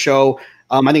stuff for the show.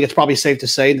 I think it's probably safe to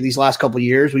say that these last couple of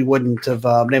years we wouldn't have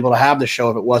been able to have the show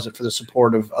if it wasn't for the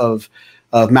support of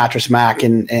Mattress Mac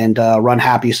and Run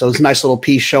Happy. So it's a nice little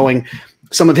piece showing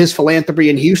some of his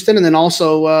philanthropy in Houston, and then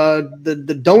also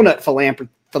the donut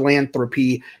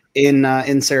philanthropy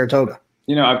in Saratoga.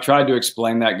 I've tried to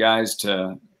explain that, guys,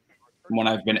 to when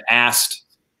I've been asked,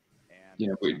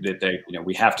 that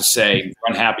we have to say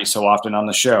Run Happy so often on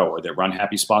the show, or that Run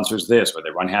Happy sponsors this, or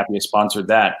that Run Happy has sponsored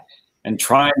that, and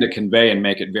trying to convey and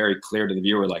make it very clear to the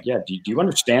viewer, like, do you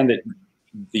understand that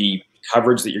the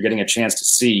coverage that you're getting a chance to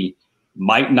see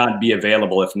might not be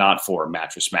available if not for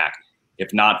Mattress Mac,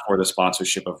 if not for the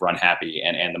sponsorship of Run Happy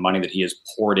and the money that he has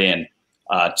poured in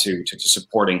to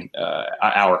supporting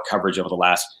our coverage over the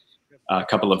last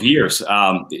couple of years.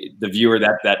 The viewer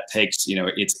that takes,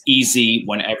 it's easy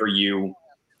whenever you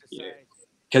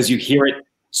because you hear it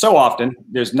so often.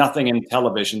 There's nothing in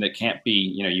television that can't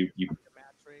be, you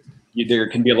there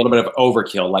can be a little bit of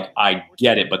overkill. Like, I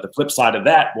get it. But the flip side of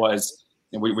that was,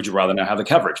 would you rather not have the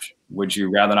coverage? Would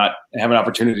you rather not have an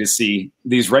opportunity to see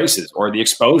these races or the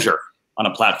exposure on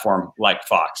a platform like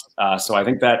Fox? So I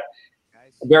think that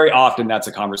very often that's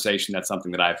a conversation. That's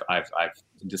something that I've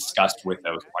discussed with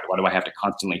those. Why do I have to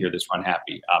constantly hear this Run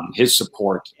Happy? His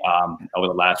support over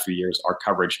the last few years, our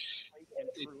coverage,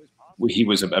 he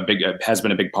was has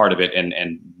been a big part of it,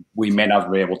 and we may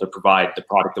not be able to provide the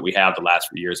product that we have the last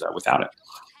few years without it.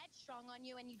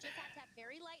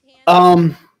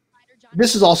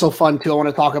 This is also fun too. I want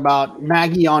to talk about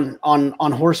Maggie on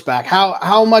horseback.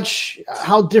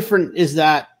 How different is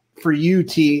that for you,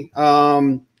 T?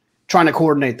 Trying to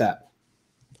coordinate that.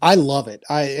 I love it.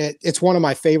 It's one of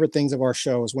my favorite things of our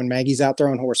show is when Maggie's out there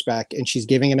on horseback and she's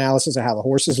giving analysis of how the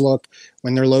horses look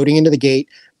when they're loading into the gate,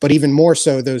 but even more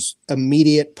so those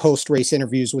immediate post-race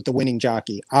interviews with the winning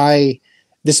jockey.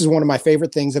 This is one of my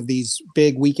favorite things of these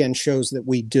big weekend shows that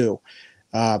we do.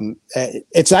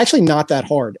 It's actually not that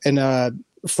hard. And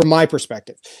from my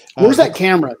perspective, where's that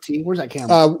camera, T? Where's that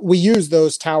camera? We use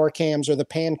those tower cams or the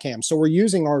pan cams. So we're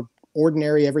using our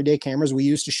ordinary everyday cameras we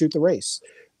use to shoot the race.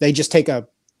 They just take a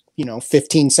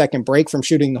 15-second break from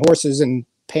shooting the horses and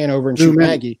pan over and shoot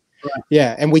Maggie. Right.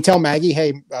 Yeah. And we tell Maggie,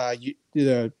 hey,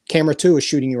 the camera 2 is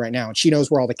shooting you right now. And she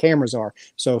knows where all the cameras are.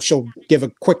 So she'll give a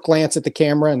quick glance at the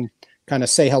camera and kind of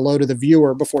say hello to the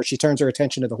viewer before she turns her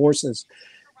attention to the horses.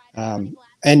 And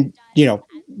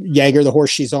Jaeger, the horse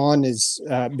she's on, is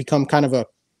become kind of a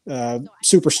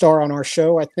superstar on our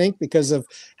show, I think, because of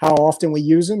how often we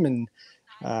use him. And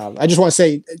I just want to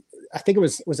say, I think it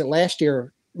was it last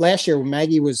year when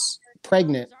Maggie was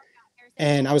pregnant,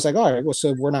 and I was like, all right, well,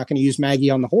 so we're not going to use Maggie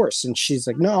on the horse. And she's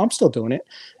like, no, I'm still doing it.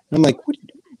 And I'm like, what?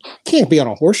 Can't be on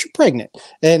a horse. You're pregnant.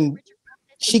 And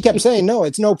she kept saying, no,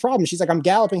 it's no problem. She's like, I'm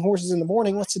galloping horses in the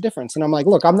morning. What's the difference? And I'm like,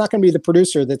 look, I'm not going to be the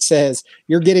producer that says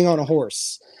you're getting on a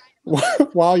horse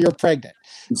while you're pregnant.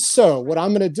 So what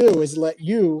I'm going to do is let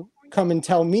you come and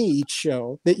tell me each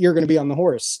show that you're going to be on the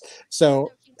horse.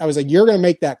 So I was like, you're going to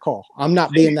make that call. I'm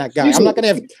not being that guy. I'm not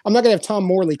going to have Tom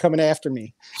Morley coming after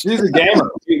me. She's a gamer.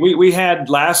 We had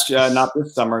last, not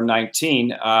this summer,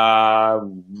 19,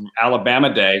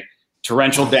 Alabama Day,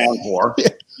 torrential downpour.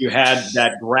 You had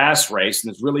that grass race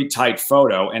and this really tight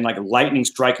photo and like lightning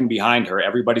striking behind her.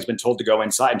 Everybody's been told to go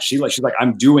inside. And she's like,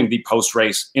 I'm doing the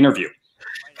post-race interview.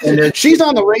 And she's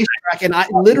on the racetrack, and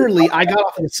I got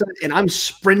off the set, and I'm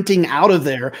sprinting out of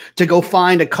there to go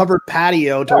find a covered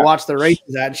patio to watch the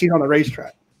races at. And she's on the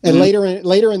racetrack. And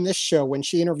later in this show, when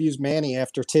she interviews Manny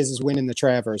after Tiz is winning the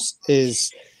Travers,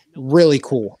 is really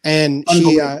cool. And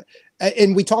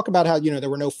and we talk about how there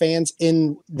were no fans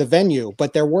in the venue,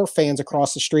 but there were fans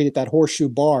across the street at that Horseshoe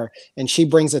Bar, and she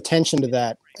brings attention to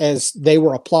that as they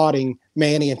were applauding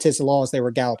Manny and Tiz the Law as they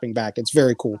were galloping back. It's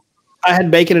very cool. I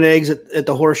had bacon and eggs at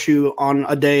the Horseshoe on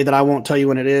a day that I won't tell you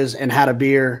when it is, and had a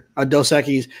beer, a Dos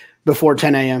Equis, before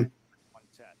 10 a.m.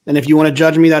 And if you want to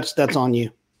judge me, that's on you.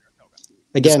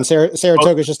 Again,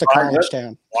 Saratoga is just a college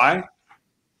town. Why?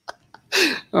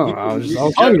 I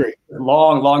was hungry.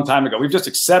 Long time ago. We've just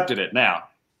accepted it now.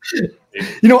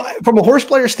 From a horse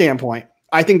player standpoint,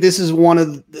 I think this is one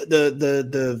of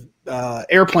the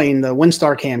airplane, the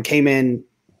WinStar cam came in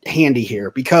handy here,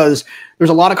 because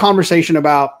there's a lot of conversation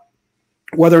about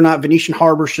whether or not Venetian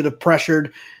Harbor should have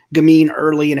pressured Gamine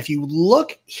early. And if you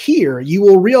look here, you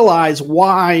will realize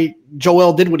why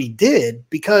Joel did what he did,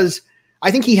 because I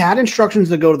think he had instructions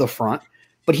to go to the front,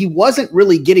 but he wasn't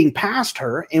really getting past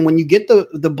her. And when you get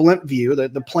the blimp view,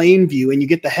 the plane view, and you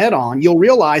get the head on, you'll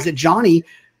realize that Johnny,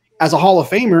 as a Hall of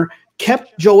Famer,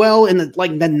 kept Joel in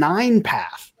the 9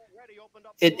 path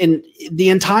in the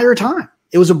entire time.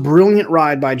 It was a brilliant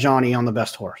ride by Johnny on the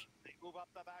best horse.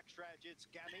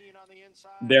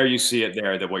 There you see it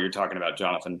there, that what you're talking about,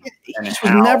 Jonathan. And he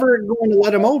was never going to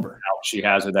let him over. How she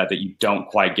has it that you don't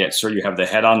quite get. So you have the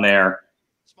head on there,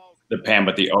 the pan,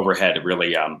 but the overhead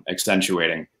really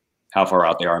accentuating how far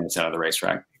out they are in the center of the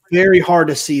racetrack. Very hard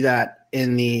to see that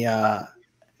in the pan.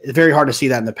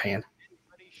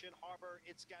 Venetian Harbor,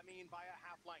 it's Gamine by a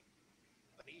half length.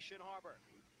 Venetian Harbor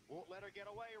won't let her get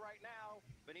away right now.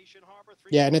 Venetian Harbor.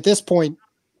 Yeah, and at this point,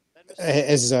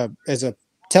 as a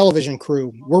television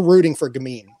crew, we're rooting for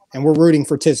Gamine and we're rooting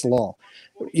for Tiz the Law.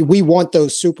 We want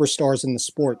those superstars in the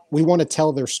sport. We want to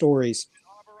tell their stories.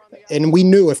 And we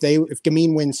knew if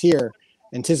Gamine wins here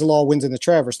and Tiz the Law wins in the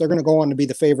Travers, they're going to go on to be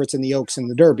the favorites in the Oaks and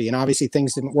the Derby. And obviously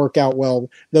things didn't work out well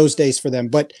those days for them.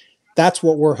 But that's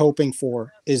what we're hoping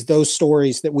for, is those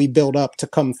stories that we build up to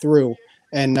come through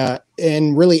and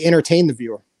really entertain the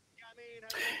viewer.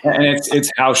 And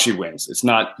it's how she wins. It's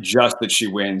not just that she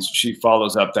wins. She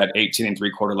follows up that 18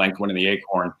 3/4 length win in the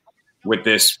Acorn with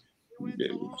this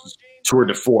tour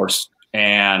de force.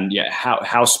 And yeah,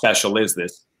 how special is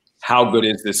this? How good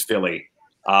is this filly?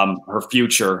 Her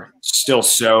future still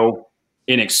so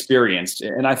inexperienced.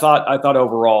 And I thought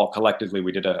overall, collectively,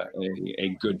 we did a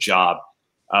good job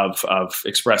of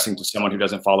expressing to someone who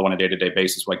doesn't follow on a day-to-day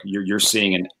basis, like you're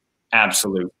seeing an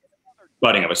absolute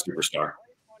budding of a superstar.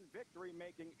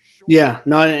 Yeah,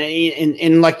 no,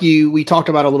 and like we talked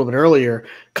about a little bit earlier,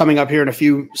 coming up here in a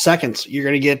few seconds, you're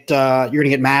gonna get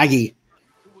Maggie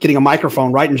getting a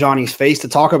microphone right in Johnny's face to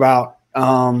talk about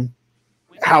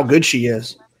how good she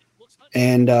is,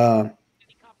 and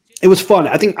it was fun.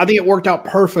 I think it worked out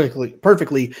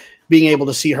perfectly being able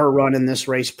to see her run in this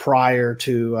race prior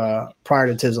to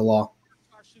Tiz the Law.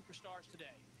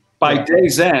 By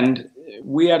day's end,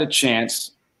 we had a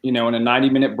chance, in a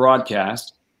 90-minute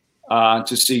broadcast,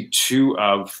 to see two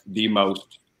of the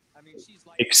most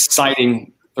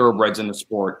exciting thoroughbreds in the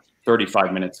sport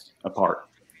 35 minutes apart.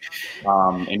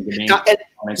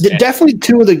 Definitely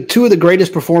two of the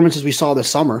greatest performances we saw this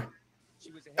summer.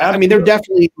 I mean, they're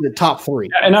definitely in the top three.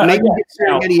 And the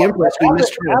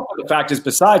fact is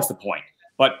besides the point,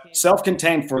 but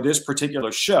self-contained for this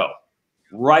particular show,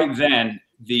 right then,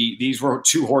 these were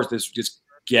two horses just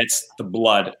gets the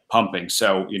blood pumping.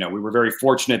 So, we were very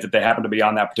fortunate that they happened to be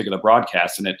on that particular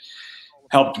broadcast, and it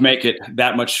helped make it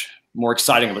that much more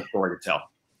exciting of a story to tell.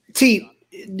 T,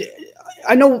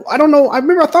 I don't know. I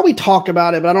thought we talked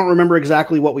about it, but I don't remember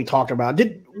exactly what we talked about.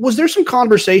 Was there some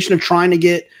conversation of trying to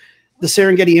get the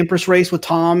Serengeti Empress race with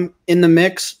Tom in the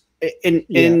mix? And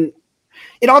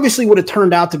it obviously would have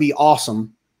turned out to be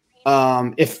awesome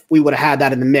if we would have had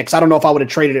that in the mix. I don't know if I would have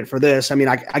traded it for this. I mean,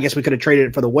 I guess we could have traded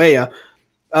it for the Weah.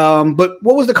 But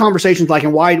what was the conversations like,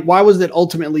 and why was it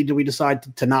ultimately do we decide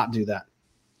to not do that?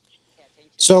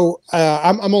 So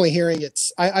I'm only hearing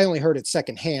I only heard it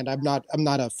secondhand. I'm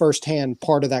not a firsthand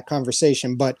part of that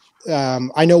conversation, but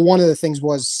I know one of the things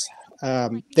was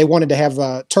they wanted to have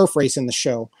a turf race in the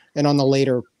show and on the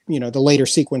later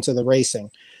sequence of the racing.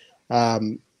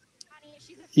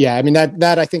 Yeah, I mean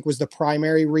that I think was the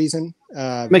primary reason.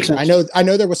 Makes sense. I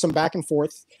know there was some back and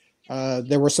forth.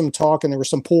 There was some talk and there was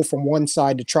some pull from one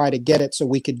side to try to get it so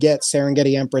we could get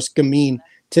Serengeti Empress, Gamine,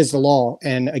 Tiz the Law,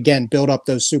 and again build up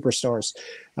those superstars.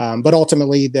 But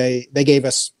ultimately, they gave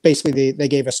us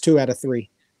 2 out of 3.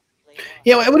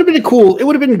 Yeah, it would have been cool. It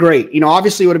would have been great.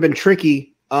 Obviously, it would have been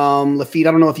tricky. Lafitte,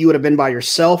 I don't know if you would have been by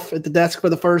yourself at the desk for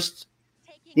the first.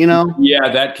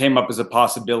 Yeah, that came up as a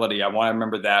possibility. I want to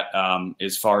remember that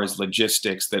as far as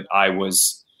logistics, that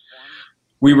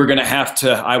we were going to have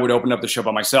to. I would open up the show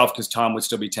by myself because Tom would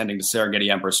still be tending to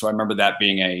Serengeti Empress. So I remember that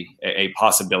being a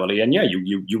possibility. And yeah,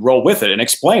 you roll with it and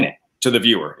explain it to the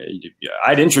viewer.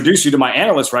 I'd introduce you to my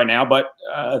analyst right now, but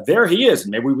there he is.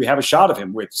 Maybe we have a shot of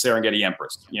him with Serengeti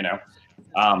Empress. You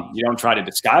don't try to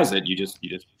disguise it. You just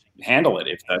handle it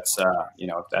if that's the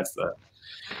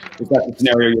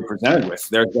scenario you're presented with.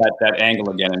 There's that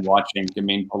angle again, and watching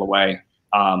Gamine pull away.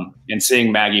 And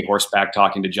seeing Maggie horseback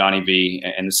talking to Johnny V,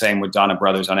 and the same with Donna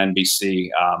Brothers on NBC,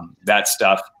 that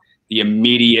stuff, the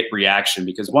immediate reaction,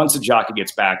 because once the jockey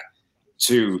gets back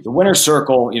to the winner's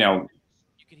circle,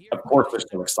 of course they're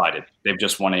still excited. They've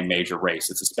just won a major race.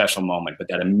 It's a special moment, but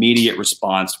that immediate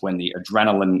response when the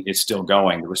adrenaline is still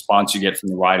going, the response you get from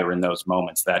the rider in those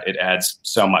moments, that it adds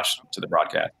so much to the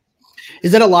broadcast.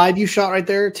 Is that a live you shot right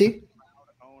there, T?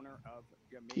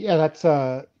 Yeah, that's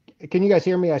can you guys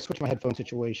hear me? I switched my headphone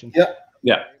situation.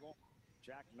 Yeah.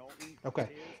 Okay.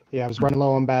 Yeah, I was running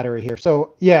low on battery here.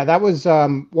 So yeah, that was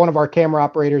one of our camera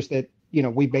operators that,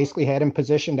 we basically had him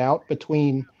positioned out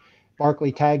between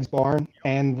Barkley Tag's barn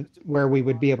and where we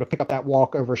would be able to pick up that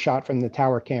walkover shot from the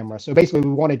tower camera. So basically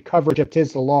we wanted coverage of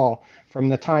Tiz the Law from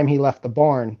the time he left the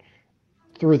barn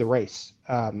through the race.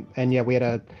 And yeah, we had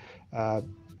a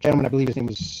gentleman, I believe his name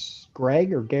was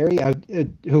Greg or Gary,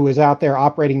 who was out there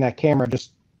operating that camera,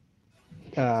 just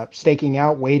staking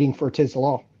out, waiting for Tiz the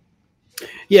Law.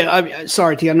 Yeah,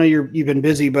 sorry, T. I know you've been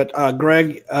busy, but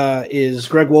Greg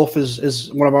Wolf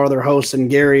is one of our other hosts, and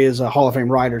Gary is a Hall of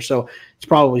Fame rider, so it's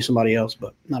probably somebody else,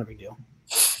 but not a big deal.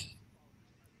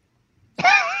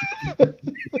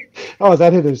 Oh, is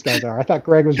that who those guys are? I thought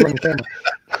Greg was running the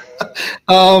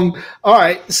camera. All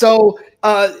right, so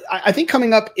I think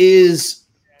coming up is.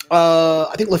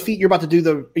 I think Lafitte, you're about to do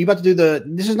the.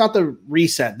 This is not the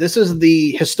reset. This is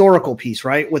the historical piece,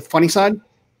 right? With Funny Side.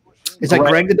 Is that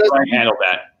Greg that does? I handle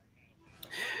that.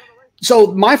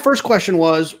 So my first question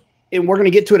was, and we're going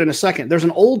to get to it in a second. There's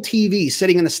an old TV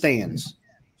sitting in the stands.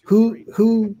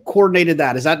 Who coordinated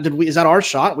that? Is that our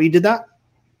shot? We did that.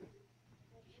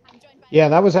 Yeah,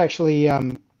 that was actually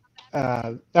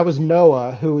that was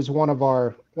Noah, who was one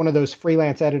of those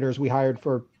freelance editors we hired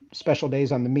for special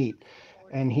days on the meet,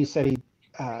 and he said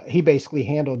he basically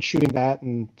handled shooting that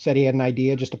and said he had an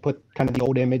idea just to put kind of the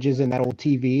old images in that old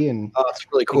TV, and that's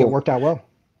really cool. It worked out well.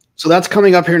 So that's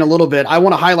coming up here in a little bit. I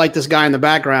want to highlight this guy in the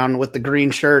background with the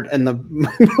green shirt and the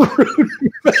maroon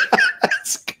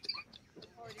mask.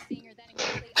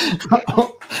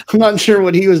 I'm not sure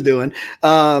what he was doing.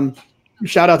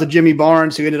 Shout out to Jimmy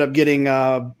Barnes, who ended up getting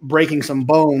breaking some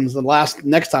bones the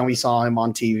next time we saw him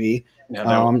on TV.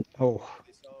 Yeah,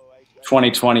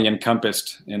 2020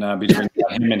 encompassed in between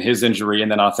him and his injury,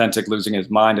 and then Authentic losing his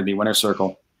mind in the winner's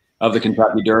circle of the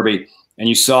Kentucky Derby. And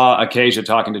you saw Acacia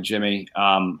talking to Jimmy.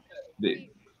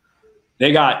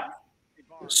 They got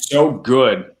so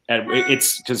good at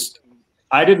it's because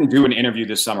I didn't do an interview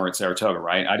this summer at Saratoga,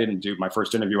 right? I didn't do my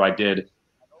first interview. I did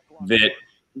that.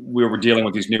 We were dealing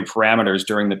with these new parameters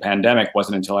during the pandemic.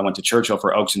 Wasn't until I went to Churchill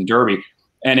for Oaks and Derby,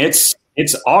 and it's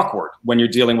awkward when you're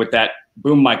dealing with that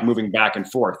boom mic moving back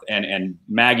and forth. And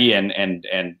Maggie and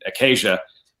Acacia,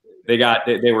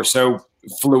 they were so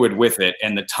fluid with it,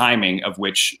 and the timing of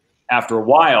which, after a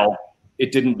while,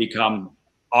 it didn't become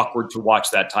awkward to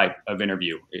watch that type of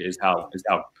interview. Is how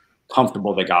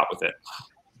comfortable they got with it.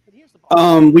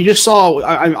 We just saw.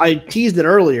 I teased it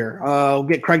earlier. We'll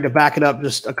get Craig to back it up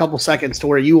just a couple seconds to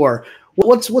where you are.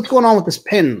 What's going on with this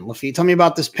pin, Lafitte? Tell me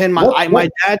about this pin. My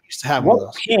dad used to have one of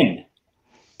those. Pin?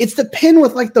 It's the pin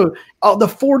with like the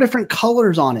 4 different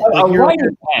colors on it. A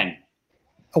writing pen.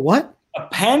 A what? A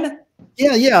pen?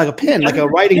 Yeah, like a pin, like a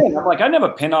writing pen. I'm like, I didn't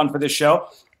have a pin on for this show.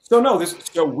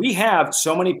 So we have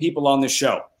so many people on the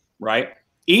show, right?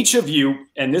 Each of you,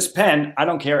 and this pen, I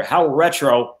don't care how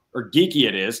retro or geeky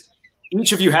it is,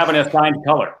 each of you have an assigned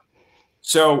color.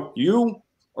 So you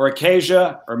or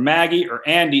Acacia or Maggie or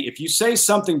Andy, if you say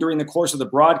something during the course of the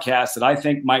broadcast that I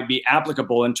think might be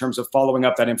applicable in terms of following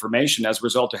up that information as a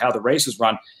result of how the race is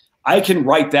run, I can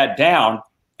write that down.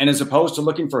 And as opposed to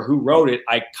looking for who wrote it,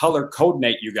 I color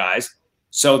coordinate you guys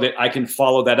so that I can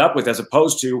follow that up with, as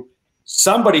opposed to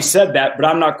somebody said that, but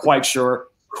I'm not quite sure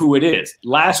who it is.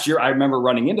 Last year, I remember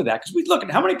running into that because we look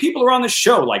at how many people are on the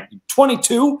show, like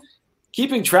 22.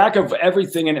 Keeping track of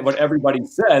everything and what everybody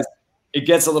says, it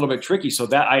gets a little bit tricky. So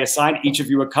that I assign each of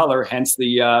you a color, hence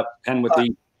the pen with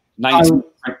the 19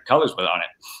 colors on it.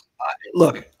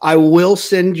 Look, I will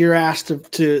send your ass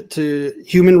to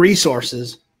Human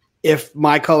Resources if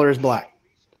my color is black.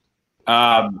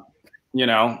 Then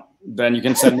you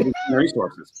can send me to Human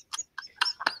Resources.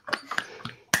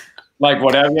 Like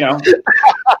whatever,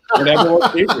 whatever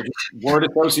works easier. Word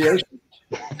association.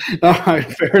 All right,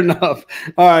 fair enough.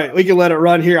 All right, we can let it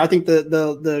run here. I think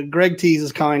the Greg tease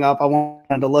is coming up. I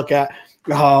wanted to look at.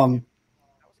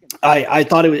 I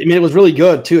thought it was really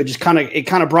good too. It just kind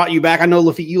of brought you back. I know,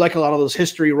 Lafitte, you like a lot of those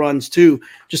history runs too.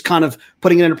 Just kind of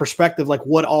putting it into perspective, like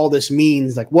what all this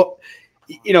means. Like what,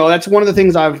 that's one of the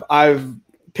things I've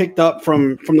picked up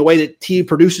from the way that T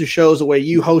produces shows, the way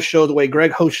you host shows, the way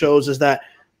Greg hosts shows, is that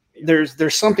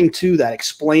there's something to that,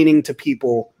 explaining to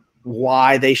people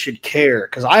why they should care,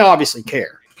 because I obviously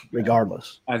care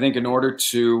regardless. I think in order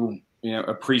to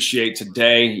appreciate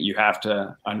today, you have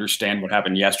to understand what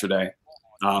happened yesterday.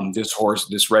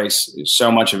 This race,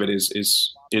 so much of it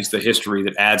is the history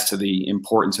that adds to the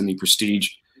importance and the prestige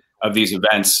of these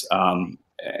events. And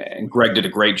Greg did a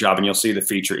great job, and you'll see the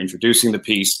feature introducing the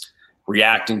piece,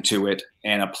 reacting to it,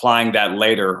 and applying that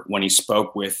later when he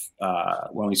spoke with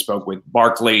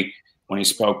Barkley, when he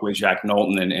spoke with Jack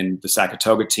Knowlton and the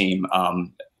Saratoga team.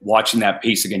 Watching that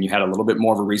piece again, you had a little bit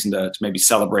more of a reason to maybe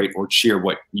celebrate or cheer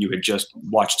what you had just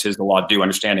watched Tiz the Law do,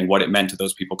 understanding what it meant to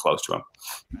those people close to him.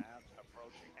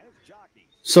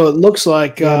 So it looks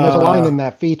like there's a line in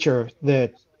that feature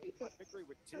that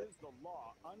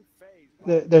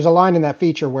there's a line in that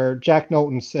feature where Jack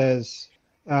Knowlton says,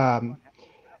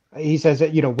 he says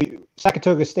that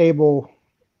Saratoga Stable.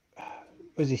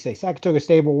 What does he say? Saratoga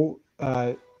Stable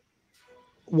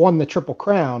won the Triple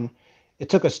Crown. It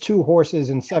took us 2 horses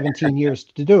and 17 years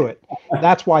to do it.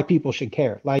 That's why people should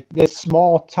care. Like, this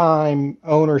small time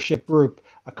ownership group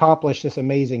accomplished this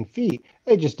amazing feat.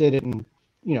 They just did it in,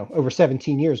 over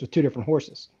 17 years with 2 different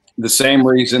horses. The same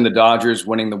reason the Dodgers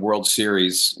winning the World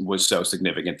Series was so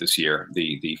significant this year.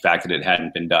 The fact that it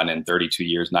hadn't been done in 32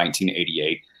 years,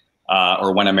 1988,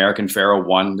 or when American Pharoah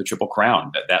won the Triple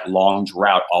Crown. That long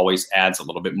drought always adds a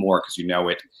little bit more, because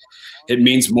it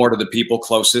means more to the people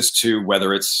closest to,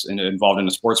 whether it's involved in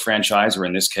a sports franchise or,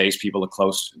 in this case, people are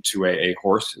close to a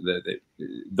horse.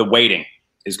 The waiting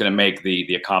is going to make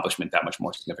the accomplishment that much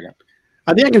more significant.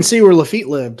 I think I can see where Lafitte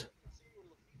lived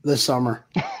this summer.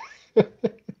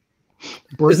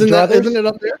 Isn't it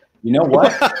up there? You know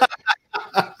what?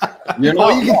 You're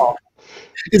not wrong.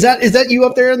 Is that you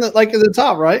up there in the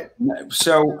top, right?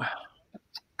 So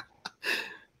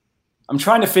I'm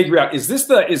trying to figure out, is this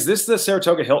the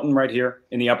Saratoga Hilton right here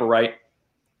in the upper right?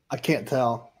 I can't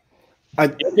tell.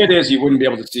 If it is, you wouldn't be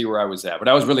able to see where I was at, but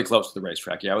I was really close to the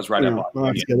racetrack. Yeah, I was right up on.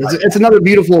 That's good. It's another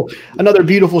beautiful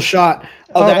shot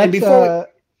of that. And before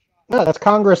that's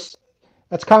Congress.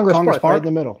 That's Congress Park right in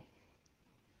the middle.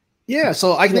 Yeah,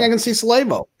 so I think I can see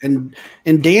Salebo and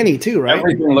Danny too, right?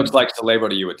 Everything looks like Salebo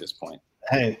to you at this point.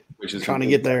 Hey, which is trying to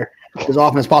get there as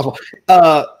often as possible.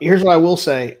 Here's what I will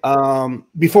say.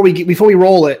 Before we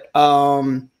roll it,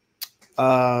 what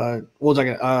was I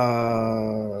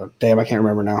gonna? Damn, I can't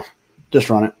remember now. Just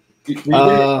run it.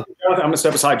 I'm gonna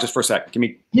step aside just for a second. Give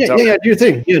me. Yeah. Do your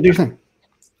thing. Yeah, do your thing.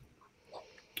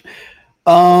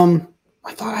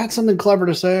 I thought I had something clever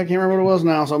to say. I can't remember what it was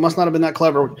now, so it must not have been that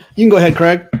clever. You can go ahead,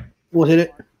 Craig. We'll hit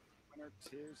it.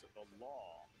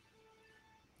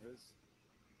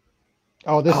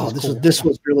 This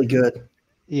was really good.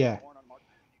 Yeah.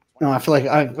 No, I feel like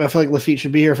Lafitte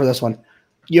should be here for this one.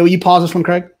 Yo, you pause this one,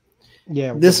 Craig.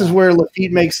 Yeah. This is where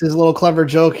Lafitte makes his little clever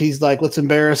joke. He's like, "Let's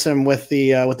embarrass him with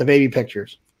the baby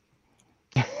pictures."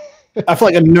 I feel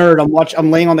like a nerd.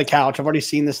 I'm laying on the couch. I've already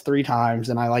seen this 3 times,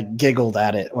 and I giggled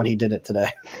at it when he did it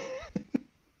today.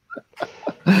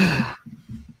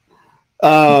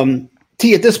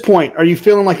 T, at this point, are you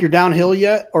feeling like you're downhill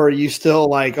yet, or are you still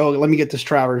like, oh, let me get this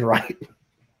Travers right?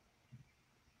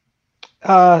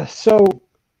 So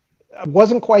I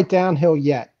wasn't quite downhill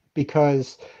yet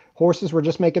because horses were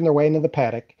just making their way into the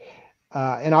paddock.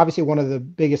 And obviously one of the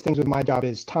biggest things with my job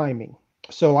is timing.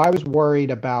 So I was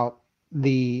worried about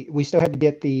we still had to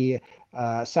get the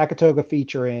Sakatoga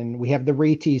feature in. We have the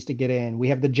re-tees to get in. We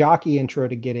have the jockey intro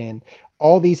to get in.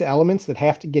 All these elements that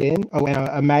have to get in. Oh, and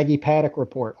a Maggie Paddock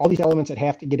report. All these elements that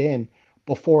have to get in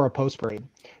before a post parade.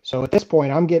 So at this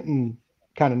point, I'm getting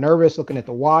kind of nervous, looking at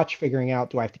the watch, figuring out,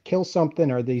 do I have to kill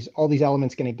something? Are all these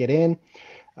elements going to get in?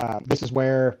 This is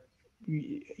where,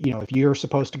 if you're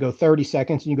supposed to go 30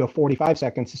 seconds and you go 45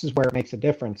 seconds, this is where it makes a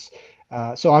difference.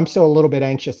 So I'm still a little bit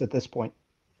anxious at this point.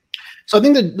 So I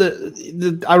think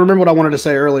that I remember what I wanted to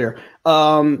say earlier.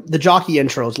 The jockey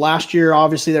intros last year,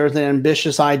 obviously there was an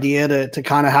ambitious idea to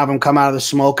kind of have them come out of the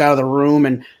smoke, out of the room,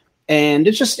 and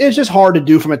it's just hard to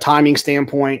do from a timing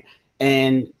standpoint,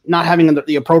 and not having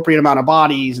the appropriate amount of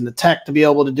bodies and the tech to be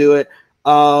able to do it.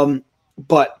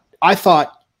 But I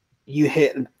thought you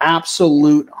hit an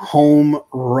absolute home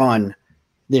run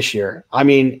this year. I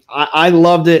mean, I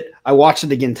loved it. I watched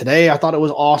it again today. I thought it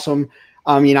was awesome.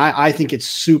 I mean, I think it's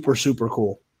super, super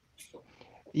cool.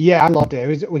 Yeah, I loved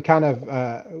it. We kind of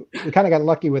got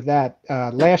lucky with that.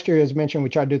 Last year, as mentioned, we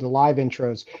tried to do the live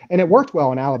intros, and it worked well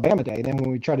on Alabama Day. Then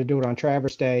when we tried to do it on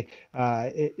Travers Day,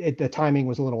 the timing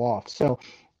was a little off. So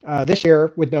this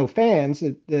year, with no fans,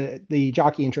 the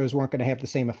jockey intros weren't going to have the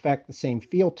same effect, the same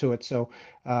feel to it. So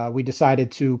we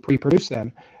decided to pre-produce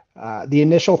them. The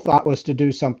initial thought was to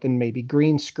do something maybe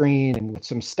green screen and with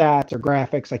some stats or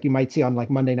graphics like you might see on like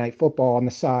Monday Night Football on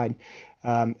the side.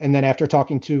 And then after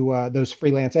talking to those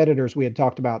freelance editors we had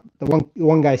talked about, the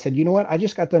one guy said, you know what, I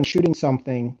just got done shooting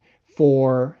something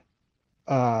for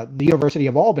the University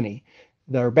of Albany,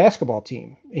 their basketball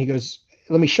team. And he goes,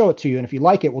 let me show it to you. And if you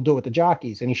like it, we'll do it with the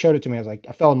jockeys. And he showed it to me. I was like,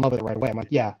 I fell in love with it right away. I'm like,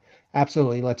 yeah,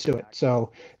 absolutely. Let's do it.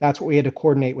 So that's what we had to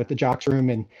coordinate with the Jocks Room.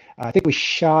 And I think we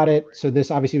shot it. So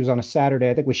this obviously was on a Saturday.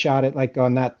 I think we shot it like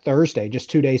on that Thursday, just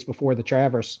 2 days before the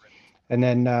Travers. And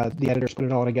then the editors put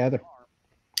it all together.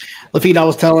 Lafitte, I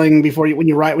was telling before when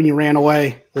you ran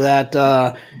away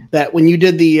that when you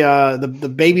did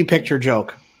the baby picture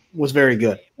joke was very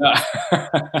good.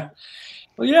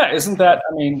 Well, yeah, isn't that?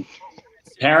 I mean,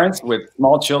 parents with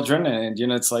small children, and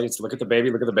it's like, look at the baby,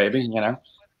 and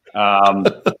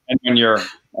when you're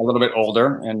a little bit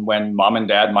older, and when mom and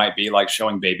dad might be like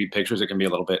showing baby pictures, it can be a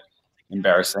little bit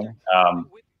embarrassing.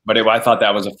 But I thought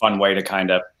that was a fun way to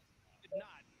kind of,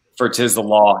 for 'Tis the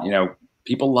Law,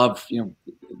 people love,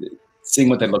 seeing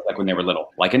what they look like when they were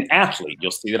little. Like an athlete,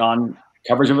 you'll see it on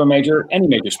coverage of any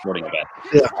major sporting event.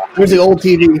 Yeah, there's the old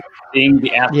TV. Seeing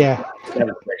the athlete, yeah, that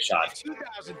was a great shot.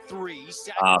 2003,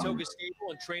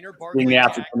 seeing the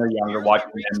athletes when they're younger,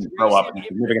 watching them grow up, and the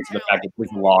significance of the fact that 'Tis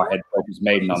the Law had focus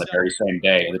Maiden on the very same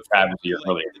day, the Travers a year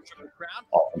earlier.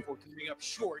 Awesome. Coming up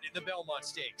short in the Belmont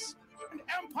Stakes.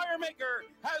 Empire Maker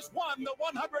has won the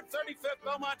 135th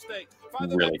Belmont Stakes.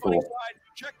 Really cool.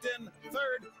 Checked in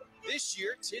third. This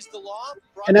year, 'Tis the Law.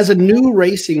 And as a new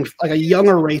racing, like a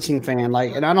younger racing fan,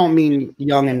 and I don't mean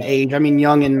young in age, I mean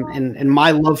young in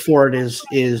my love for it is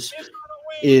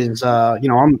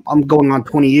I'm going on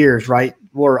 20 years, right?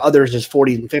 where others is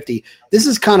 40 and 50. This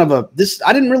is kind of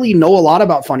I didn't really know a lot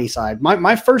about Funny Side.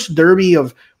 My first Derby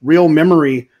of real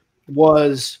memory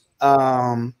was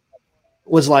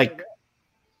like,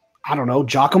 I don't know,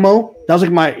 Giacomo. That was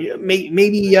like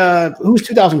maybe who was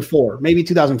 2004? Maybe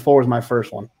 2004 was my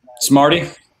first one. Smarty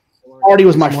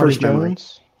was my first memory.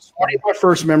 Smarty was my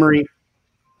first memory.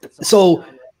 So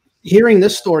hearing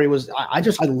this story I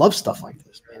love stuff like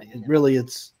this, man. It really,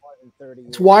 it's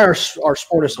why our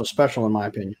sport is so special, in my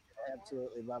opinion.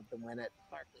 Absolutely love to win it.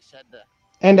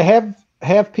 And to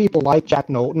have people like Jack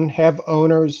Knowlton, have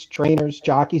owners, trainers,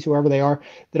 jockeys, whoever they are,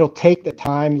 that'll take the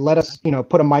time, let us,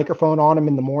 put a microphone on him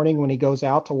in the morning when he goes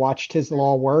out to watch Tiz the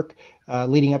Law work,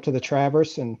 leading up to the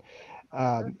Traverse, and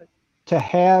to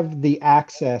have the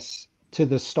access to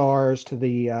the stars, to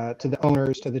the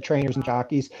owners, to the trainers and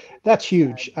jockeys, that's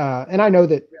huge. And I know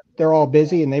that they're all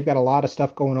busy and they've got a lot of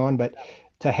stuff going on, but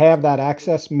to have that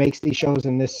access makes these shows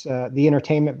and this the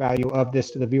entertainment value of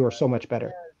this to the viewer so much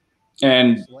better.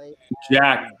 And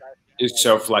Jack is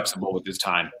so flexible with his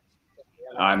time.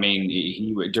 I mean,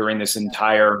 he during this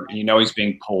entire, he's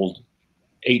being pulled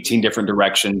 18 different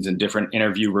directions and different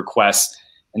interview requests.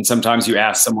 And sometimes you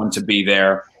ask someone to be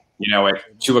there,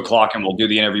 at 2:00 and we'll do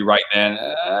the interview right then.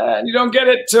 You don't get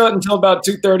it until about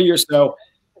 2:30 or so.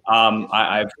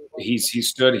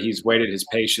 He's waited his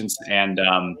patience and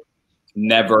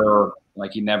never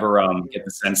get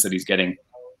the sense that he's getting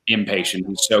impatient.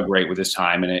 He's so great with his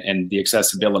time, and the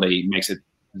accessibility makes it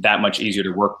that much easier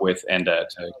to work with and to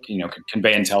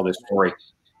convey and tell this story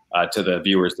to the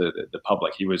viewers, the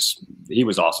public. He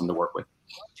was awesome to work with.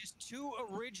 Just 2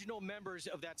 original members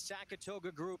of that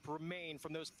Saratoga group remain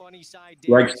from those Funny Side days.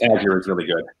 Greg Stagger is really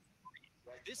good.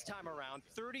 This time around,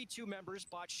 32 members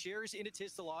bought shares into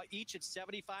Tiz the Law, each at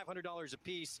 $7,500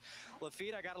 apiece.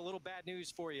 Lafitte, I got a little bad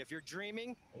news for you. If you're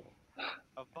dreaming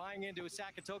of buying into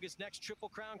Saratoga's next Triple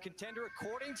Crown contender,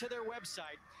 according to their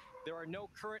website, there are no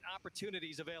current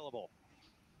opportunities available.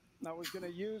 I was going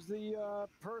to use the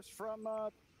purse from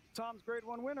Tom's Grade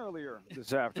 1 win earlier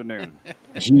this afternoon.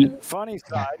 Funny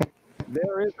Side,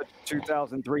 there is a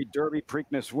 2003 Derby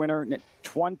Preakness winner,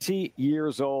 20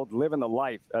 years old, living the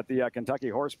life at the Kentucky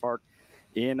Horse Park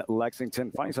in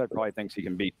Lexington. Funny Side probably thinks he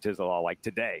can beat Tiz the Law like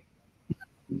today.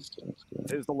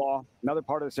 Tiz the Law, another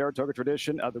part of the Saratoga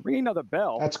tradition, the ringing of the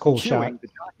bell. That's cool, cueing shot. the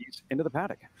jockeys into the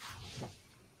paddock.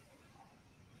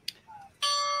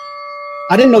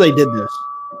 I didn't know they did this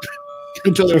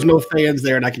until there was no fans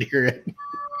there and I could hear it.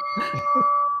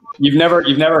 You've never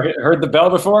heard the bell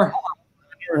before? I've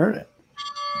never heard it.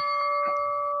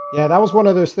 Yeah, that was one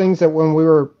of those things that when we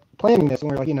were planning this and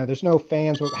we were like, there's no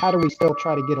fans, how do we still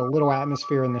try to get a little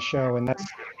atmosphere in the show? And that's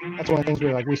one of the things we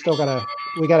were like, we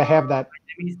gotta have that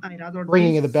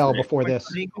ringing of the bell before this.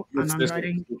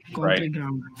 Right.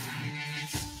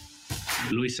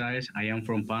 Luis Saez, I am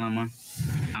from Panama.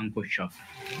 Uncle Chuck.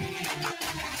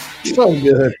 So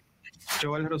good.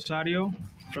 Joel Rosario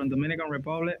from Dominican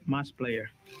Republic, Mass Player.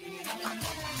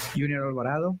 Junior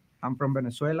Alvarado, I'm from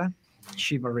Venezuela,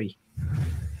 Chivalry.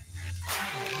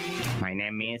 My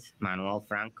name is Manuel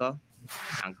Franco.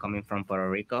 I'm coming from Puerto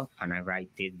Rico, and I ride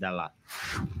Tiz the Law.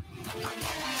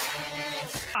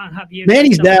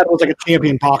 Manny's dad was like a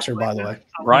champion boxer, by the way.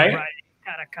 Right?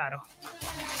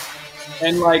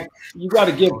 And you got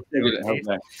to give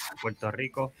Puerto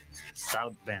Rico,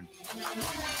 South Bend.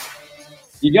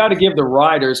 You got to give the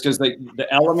riders, because the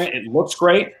element, it looks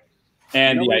great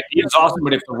and the idea is awesome,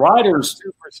 but if the riders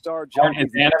aren't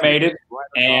as animated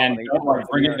and don't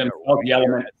bring it themselves, the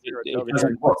element, it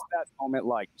doesn't work. What's that moment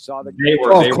like? Saw the They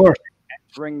were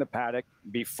entering the paddock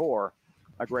before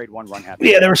a Grade 1 run happened.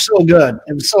 Yeah, they were so good.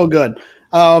 It was so good.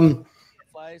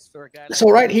 So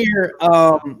right here,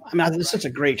 this is such a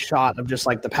great shot of just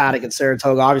like the paddock at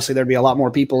Saratoga. Obviously, there'd be a lot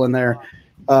more people in there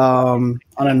on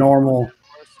a normal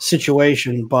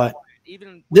situation, but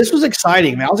this was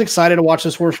exciting, man. I was excited to watch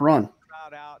this horse run.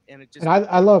 And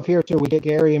I love here too, we get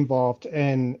Gary involved,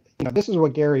 and this is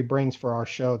what Gary brings for our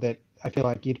show that I feel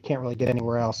like you can't really get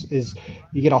anywhere else, is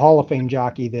you get a Hall of Fame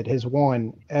jockey that has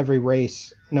won every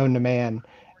race known to man,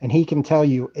 and he can tell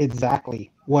you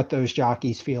exactly what those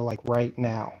jockeys feel like right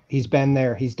now. He's been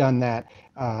there, he's done that,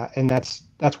 and that's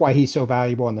why he's so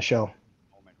valuable on the show.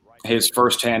 His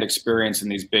firsthand experience in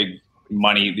these big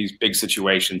money, these big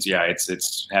situations,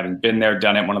 it's having been there,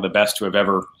 done it, one of the best to have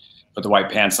ever put the white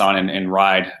pants on and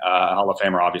ride. Hall of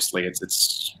Famer, obviously.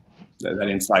 It's that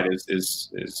insight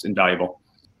is invaluable.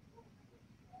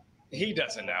 He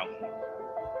doesn't know.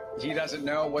 He doesn't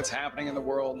know what's happening in the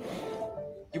world.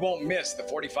 He won't miss the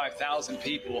 45,000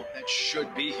 people that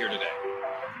should be here today.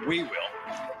 We will.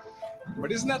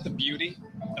 But isn't that the beauty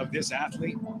of this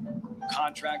athlete?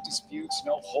 contract disputes,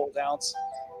 no holdouts,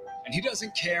 and he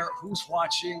doesn't care who's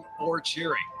watching or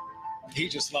cheering. He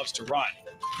just loves to run.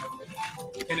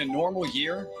 In a normal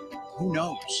year, who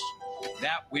knows?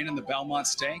 That win in the Belmont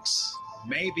Stakes,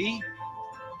 maybe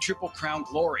Triple Crown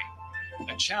glory,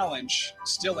 a challenge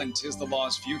still in Tiz the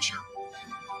Law's future.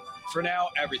 For now,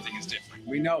 everything is different.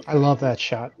 We know. I love that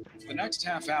shot. For the next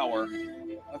half hour,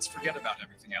 let's forget about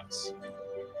everything else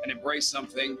and embrace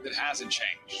something that hasn't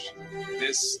changed.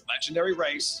 This legendary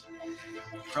race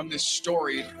from this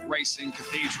storied racing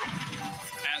cathedral,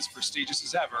 as prestigious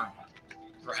as ever,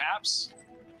 perhaps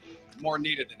more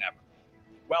needed than ever.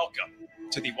 Welcome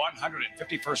to the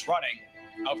 151st running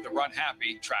of the Run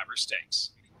Happy Travers Stakes.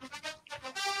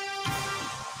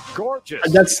 Gorgeous.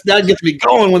 That gets me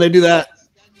going when they do that.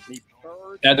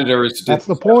 Editors That's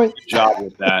the point. Good job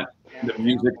with that. The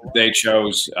music that they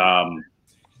chose.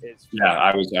 Yeah,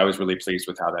 I was really pleased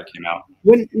with how that came out.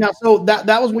 So that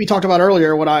was what we talked about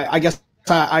earlier. What I guess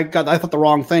I thought the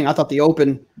wrong thing. I thought the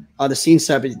open, the scene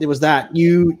set, it was that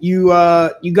you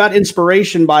got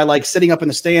inspiration by like sitting up in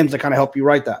the stands to kind of help you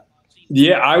write that.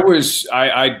 Yeah,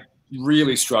 I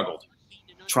really struggled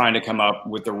trying to come up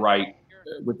with the right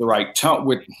tone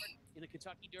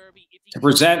to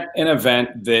present an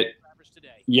event that,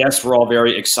 yes, we're all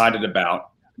very excited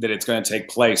about that it's going to take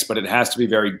place, but it has to be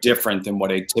very different than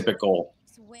what a typical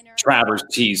Travers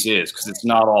tease is, because it's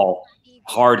not all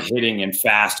hard hitting and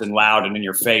fast and loud and in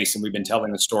your face. And we've been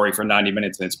telling the story for 90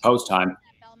 minutes and it's post time.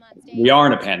 We are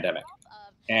in a pandemic,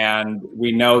 and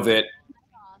we know that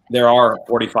there are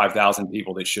 45,000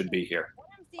 people that should be here.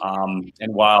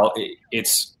 And while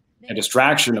it's a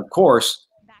distraction, of course,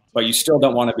 but you still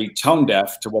don't want to be tone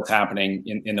deaf to what's happening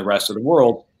in the rest of the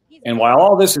world. And while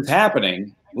all this is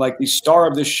happening, like the star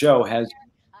of this show has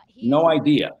no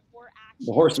idea.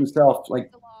 The horse himself,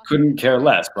 like, couldn't care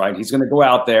less, right? He's going to go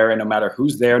out there, and no matter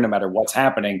who's there, no matter what's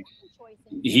happening,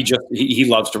 he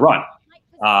loves to run.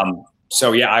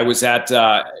 So yeah, I was at,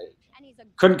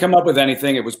 couldn't come up with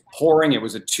anything. It was pouring. It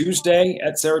was a Tuesday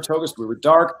at Saratoga, so we were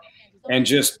dark, and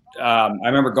just I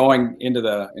remember going into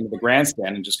the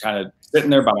grandstand and just kind of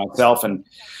sitting there by myself and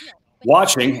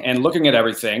watching and looking at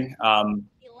everything.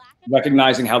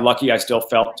 Recognizing how lucky I still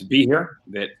felt to be here,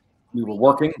 that we were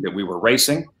working, that we were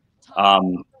racing,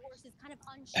 how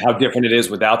different it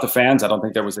is without the fans. I don't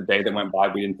think there was a day that went by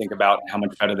we didn't think about how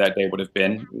much better that day would have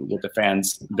been with the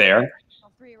fans there.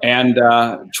 And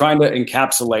trying to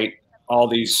encapsulate all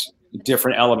these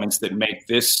different elements that make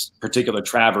this particular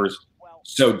Travers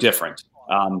so different.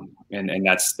 And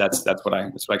that's what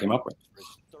I came up with.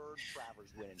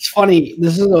 It's funny.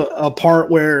 This is a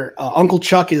part where Uncle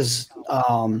Chuck is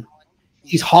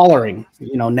he's hollering,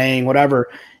 neighing, whatever,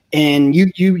 and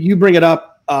you bring it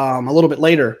up a little bit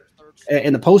later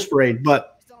in the post parade,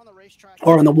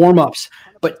 or in the warm ups.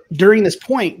 But during this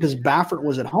point, because Baffert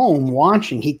was at home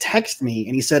watching, he texted me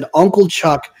and he said, "Uncle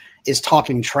Chuck is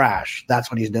talking trash.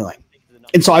 That's what he's doing."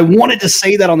 And so I wanted to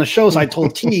say that on the show, so I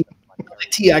told T,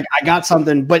 I got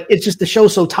something, but it's just the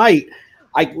show's so tight.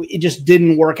 It just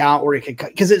didn't work out where it could,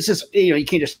 because it's just, you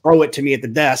can't just throw it to me at the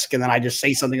desk and then I just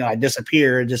say something and I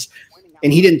disappear.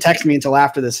 And he didn't text me until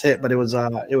after this hit, but it was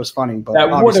funny. But that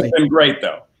would have been great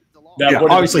though.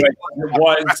 Obviously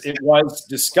it was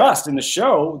discussed in the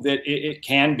show that it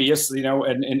can be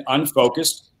an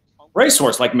unfocused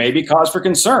racehorse, like maybe cause for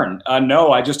concern.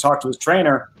 No, I just talked to his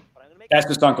trainer. That's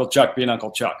just Uncle Chuck being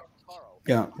Uncle Chuck.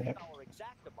 Yeah.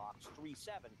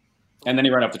 And then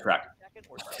he ran up the track.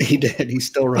 He did. He's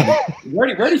still running. Where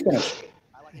did he finish?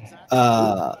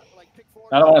 I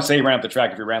don't want to say he ran up the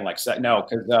track if he ran like second. No,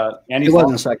 because Andy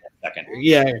wasn't second.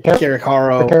 Yeah,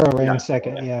 Caricaro ran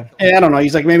second. Yeah. I don't know.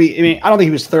 He's like maybe. I don't think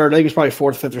he was third. I think he was probably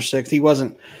fourth, fifth, or sixth. He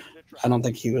wasn't. I don't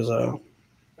think he was.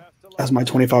 That's my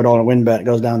 $25 win bet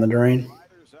goes down the drain.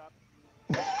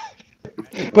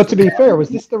 But to be fair, was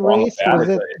this the race? Or was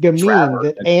it Gamine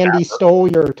that Andy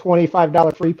stole your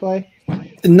 $25 free play?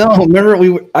 No, remember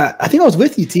I think I was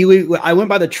with you, T. I went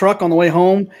by the truck on the way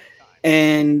home,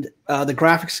 and the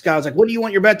graphics guy was like, "What do you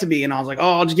want your bet to be?" And I was like,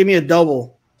 "Oh, just give me a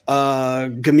double,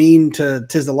 Gamine to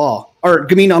Tiz the Law, or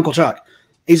Gamine to Uncle Chuck."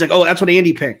 He's like, "Oh, that's what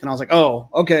Andy picked," and I was like, "Oh,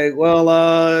 okay,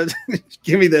 well,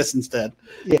 give me this instead."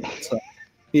 Yeah, so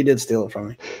he did steal it from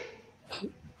me.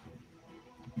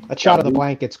 A shot of the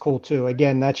blanket's cool too.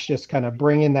 Again, that's just kind of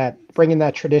bringing that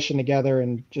tradition together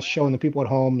and just showing the people at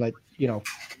home that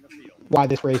why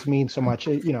this race means so much.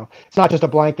 It's not just a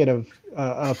blanket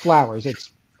of flowers.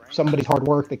 It's somebody's hard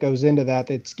work that goes into that.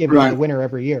 That's giving you the winner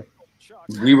every year.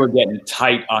 We were getting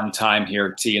tight on time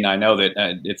here, T, and I know that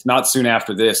it's not soon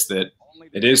after this. That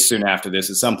it is soon after this.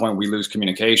 At some point, we lose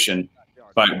communication.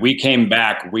 But we came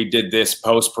back, we did this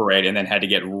post parade, and then had to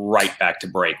get right back to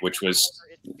break, which was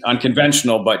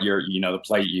unconventional. But you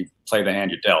play the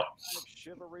hand you're dealt.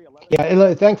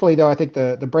 Yeah, thankfully though, I think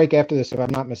the break after this, if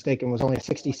I'm not mistaken, was only a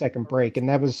 60-second break, and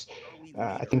that was,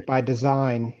 I think, by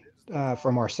design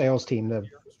from our sales team,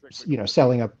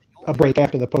 selling a break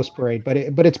after the post parade, but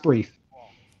it's brief.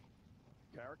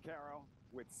 Caro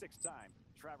with 6-time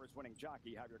Travers winning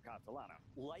jockey Javier Castellano.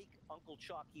 Like Uncle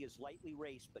Chuck, he is lightly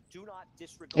raced, but do not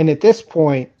disregard. And at this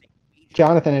point,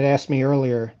 Jonathan had asked me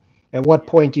earlier, at what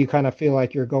point do you kind of feel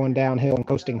like you're going downhill and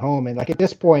coasting home? And like at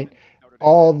this point,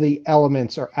 all the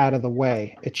elements are out of the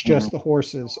way. It's just the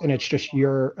horses, and it's just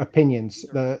your opinions,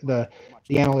 the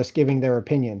analysts giving their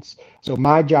opinions. So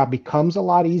my job becomes a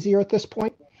lot easier at this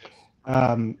point.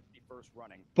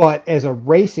 But as a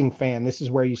racing fan, this is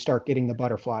where you start getting the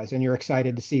butterflies, and you're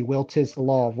excited to see, will Tiz the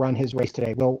Law run his race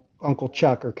today? Will Uncle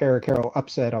Chuck or Caro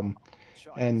upset him?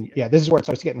 And yeah, this is where it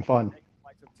starts getting fun.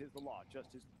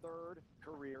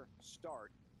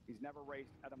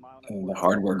 And the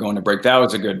hardware going to break. That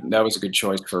was a good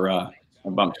choice for a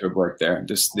bump to a break there.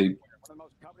 Just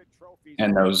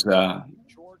those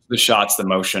the shots, the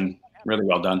motion, really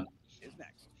well done.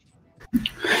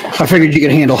 I figured you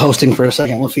could handle hosting for a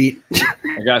second, Lafitte.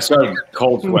 I got started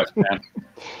cold sweat, man.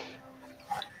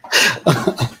 Look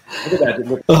at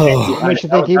that. I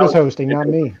should think he was hosting, not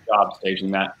me. Job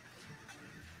staging that.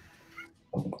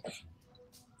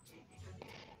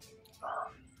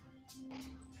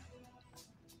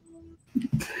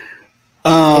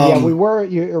 Yeah,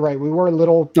 you're right. We were a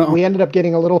little, we ended up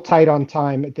getting a little tight on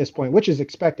time at this point, which is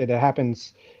expected. It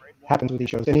happens with these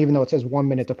shows. And even though it says 1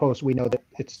 minute to post, we know that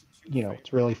it's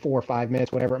really 4 or 5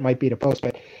 minutes, whatever it might be to post.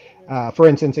 But for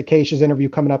instance, Acacia's interview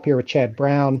coming up here with Chad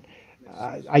Brown,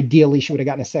 ideally she would have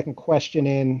gotten a second question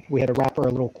in. We had to wrap her a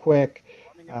little quick.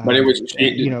 But it was,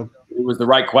 it was the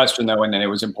right question though. And then it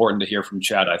was important to hear from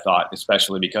Chad, I thought,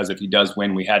 especially because if he does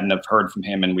win, we hadn't have heard from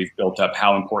him, and we've built up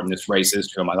how important this race is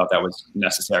to him. I thought that was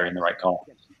necessary and the right call.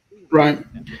 Right.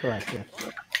 Correct.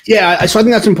 Yeah. So I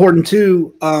think that's important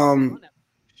too.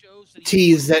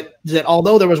 Tease that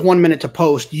although there was 1 minute to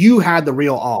post, you had the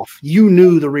reel off. You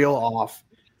knew the reel off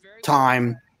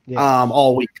time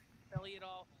all week.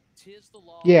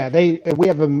 Yeah, we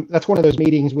have that's one of those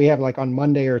meetings we have like on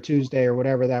Monday or Tuesday or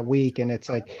whatever that week, and it's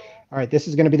like, all right, this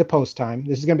is going to be the post time,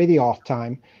 this is going to be the off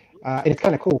time, and it's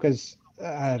kind of cool because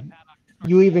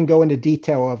you even go into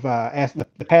detail of ask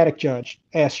the paddock judge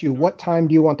asks you what time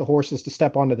do you want the horses to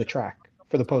step onto the track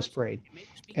for the post parade,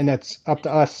 and that's up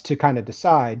to us to kind of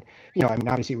decide.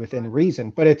 Obviously within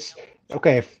reason, but it's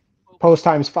okay if post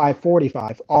time's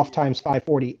 5:45, off time's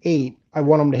 5:48. I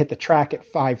want them to hit the track at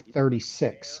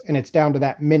 5:36, and it's down to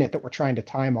that minute that we're trying to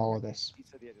time all of this.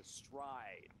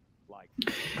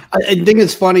 I think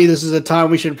it's funny. This is a time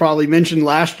we should probably mention.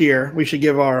 Last year, we should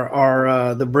give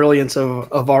our the brilliance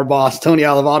of our boss Tony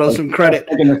Alivato some credit.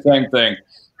 Thinking the same thing.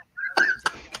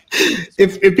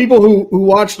 If people who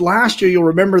watched last year, you'll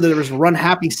remember that there was run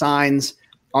happy signs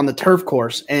on the turf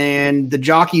course, and the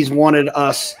jockeys wanted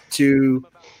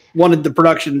the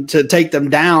production to take them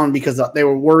down because they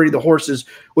were worried the horses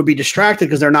would be distracted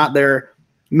because they're not there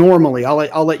normally.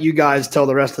 I'll let you guys tell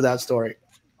the rest of that story.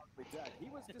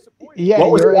 Yeah,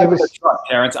 what was it like in the truck,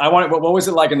 Terrence? What was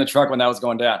it like in the truck when that was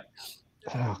going down?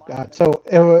 Oh God! So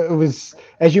it was,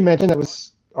 as you mentioned, that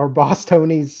was our boss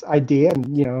Tony's idea,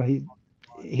 and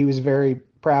he was very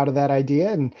proud of that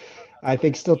idea, and I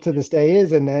think still to this day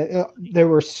is. And they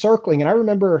were circling, and I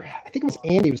remember, I think it was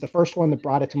Andy was the first one that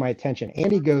brought it to my attention.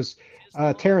 Andy goes,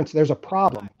 Terrence, there's a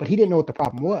problem, but he didn't know what the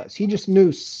problem was. He just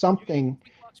knew something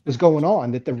was going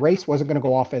on, that the race wasn't going to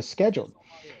go off as scheduled.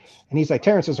 And he's like,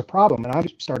 Terrence, there's a problem. And I'm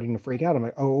starting to freak out. I'm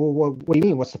like, oh, what do you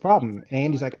mean? What's the problem? And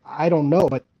Andy's like, I don't know,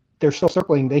 but they're still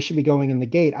circling. They should be going in the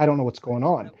gate. I don't know what's going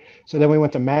on. So then we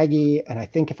went to Maggie. And I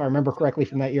think if I remember correctly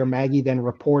from that year, Maggie then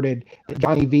reported that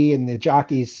Johnny V and the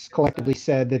jockeys collectively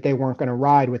said that they weren't going to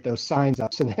ride with those signs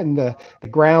up. So then the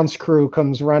grounds crew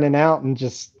comes running out and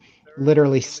just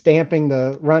literally stamping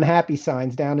the run happy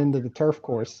signs down into the turf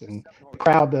course. And the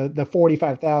crowd, the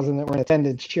 45,000 that were in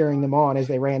attendance cheering them on as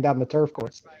they ran down the turf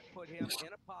course. It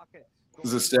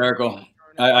was hysterical.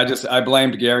 I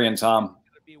blamed Gary and Tom.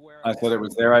 I said it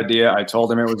was their idea. I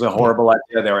told them it was a horrible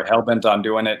idea. They were hell bent on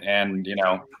doing it, and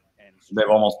they've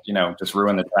almost just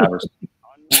ruined the Travers.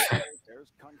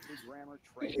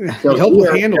 It helped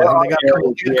with handle. They got a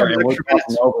couple extra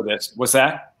minutes. Over this. What's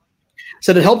that?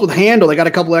 Said it helped with handle. They got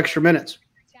a couple extra minutes.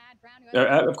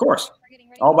 Of course,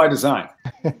 all by design.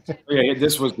 Yeah,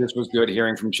 this was good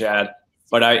hearing from Chad.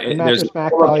 But there's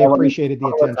probably appreciated the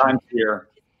attention here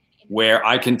where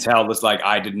I can tell this, like,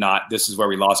 I did not, this is where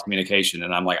we lost communication.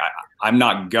 And I'm like, I'm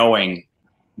not going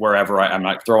wherever I'm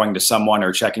not throwing to someone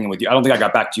or checking in with you. I don't think I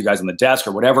got back to you guys on the desk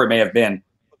or whatever it may have been,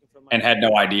 and had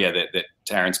no idea that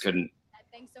Terrence couldn't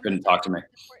talk to me.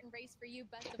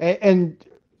 And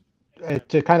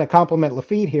to kind of compliment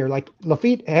Lafitte here, like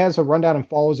Lafitte has a rundown and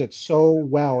follows it so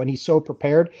well, and he's so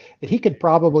prepared that he could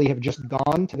probably have just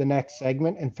gone to the next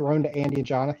segment and thrown to Andy and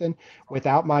Jonathan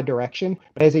without my direction.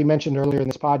 But as he mentioned earlier in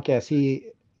this podcast,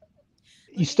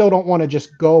 you still don't want to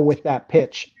just go with that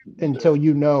pitch until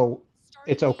you know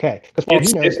it's okay. Because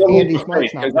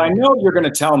I know you're going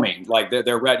to tell me, like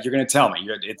they're red. You're going to tell me.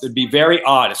 It would be very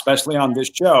odd, especially on this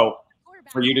show,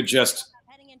 for you to just,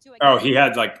 he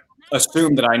had like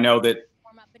assumed that I know that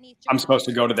I'm supposed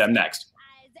to go to them next.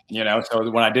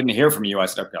 So when I didn't hear from you, I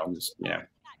said, okay, I'm just,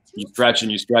 you stretch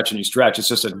and you stretch and you stretch. It's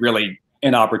just a really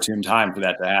inopportune time for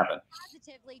that to happen.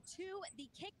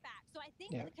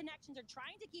 The connections are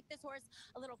trying to keep this horse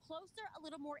a little closer, a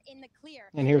little more in the clear.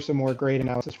 And here's some more great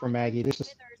analysis from Maggie. This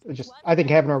is just I think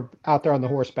having her out there on the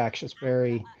horseback is just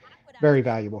very, very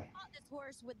valuable.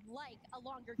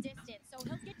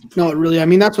 No, it really. I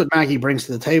mean, that's what Maggie brings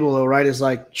to the table, though, right? Is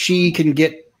like she can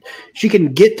get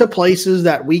to places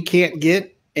that we can't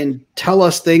get and tell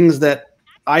us things that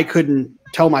I couldn't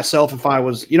tell myself if I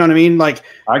was. You know what I mean? Like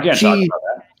I can't talk about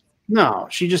that. No,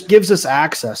 she just gives us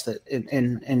access that,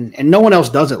 and no one else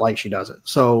does it like she does it.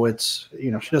 So it's,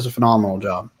 she does a phenomenal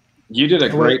job. You did a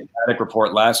great paddock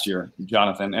report last year,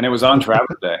 Jonathan, and it was on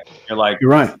Travis Day. You're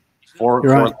right. Four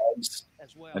legs,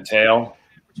 a tail,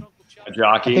 a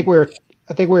jockey. I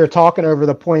think we were talking over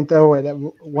the point though. That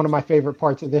one of my favorite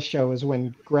parts of this show is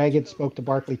when Greg had spoke to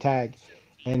Barkley Tagg,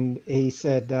 and he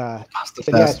said, "Yeah,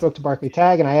 I spoke to Barkley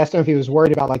Tagg, and I asked him if he was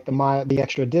worried about like the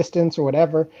extra distance or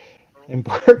whatever." And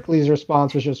Barkley's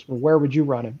response was just, well, where would you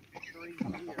run him?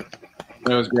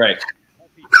 It was great.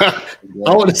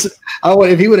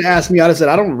 If he would have asked me, I'd have said,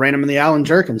 I don't run him in the Allen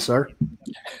Jerkins, sir.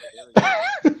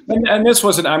 and this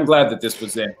wasn't, I'm glad that this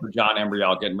was in for John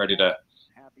Embrial getting ready to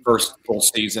first full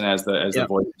season as the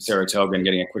voice of Saratoga and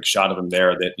getting a quick shot of him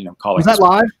there that, calling. Was that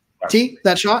live? T,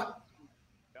 that shot?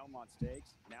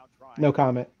 No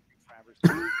comment.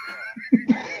 I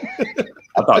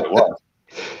thought it was.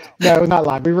 No, it was not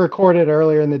live. We recorded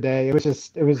earlier in the day. It was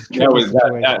that was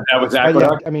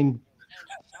Aqueduct? Yeah, I mean,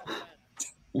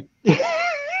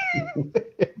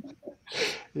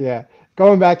 yeah.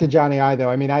 Going back to Johnny I,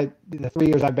 though, I mean, the 3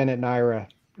 years I've been at NYRA,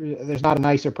 there's not a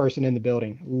nicer person in the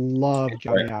building. Love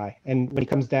Johnny I. And when he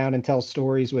comes down and tells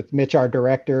stories with Mitch, our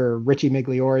director, or Richie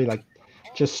Migliori, like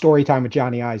just story time with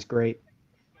Johnny I is great.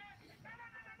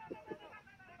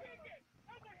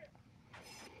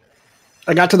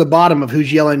 I got to the bottom of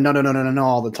who's yelling no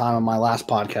all the time on my last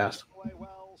podcast.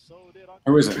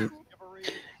 Who is it?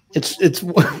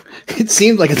 It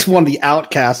seems like it's one of the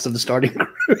outcasts of the starting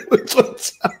crew. That's what it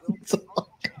sounds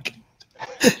like.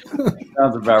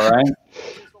 Sounds about right.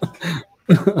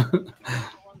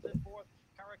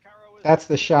 That's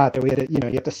the shot that we had to, you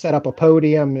have to set up a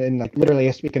podium and like literally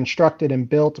has to be constructed and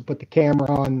built to put the camera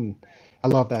on. I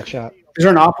love that shot. Is there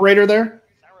an operator there?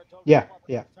 Yeah.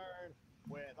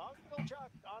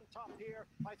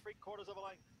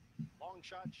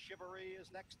 Shot Chivalry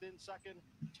is next in second.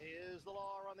 Tiz the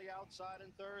Law on the outside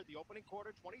in third. The opening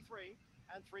quarter 23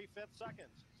 and 3/5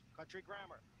 seconds. Country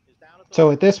Grammar is down at the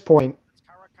So at this point,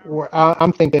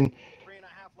 I'm thinking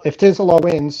if Tiz the Law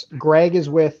wins, Greg is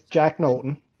with Jack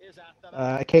Knowlton.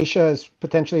 Acacia is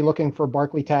potentially looking for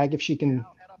Barkley Tagg if she can,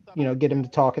 get him to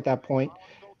talk at that point.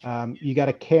 You got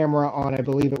a camera on, I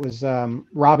believe it was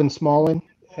Robin Smallin,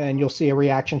 and you'll see a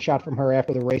reaction shot from her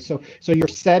after the race. So you're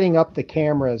setting up the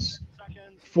cameras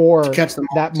for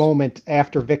that moment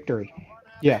after victory.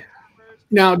 Yeah.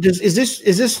 Now, is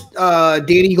this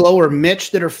Danny Glow or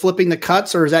Mitch that are flipping the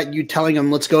cuts, or is that you telling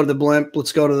them, let's go to the blimp,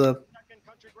 let's go to the?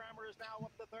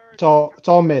 It's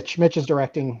all Mitch. Mitch is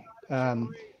directing. When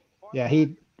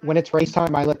it's race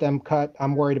time, I let them cut.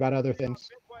 I'm worried about other things.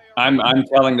 I'm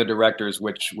telling the directors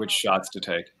which shots to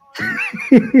take.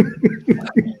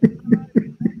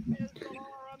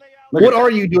 What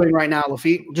are you doing right now,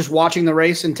 Lafitte? Just watching the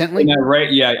race intently?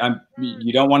 Yeah,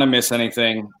 you don't want to miss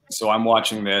anything, so I'm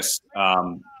watching this.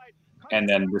 And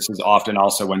then this is often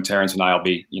also when Terrence and I will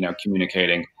be,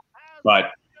 communicating.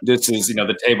 But this is,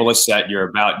 the table is set.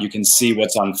 You can see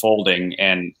what's unfolding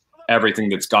and everything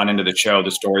that's gone into the show,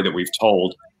 the story that we've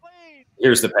told.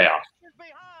 Here's the payoff.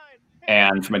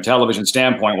 And from a television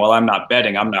standpoint, while I'm not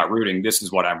betting, I'm not rooting. This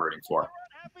is what I'm rooting for.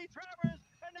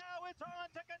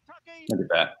 Look at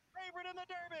that.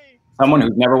 Someone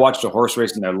who's never watched a horse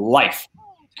race in their life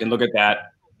can look at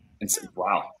that and say,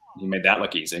 wow, you made that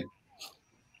look easy.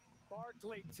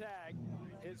 Barkley Tagg,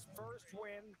 his first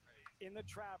win in the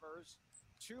Travers.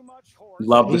 Too much horse.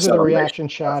 Love These are the reaction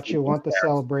shots. You want the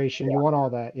celebration. You want all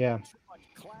that. Yeah.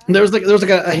 There's like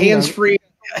a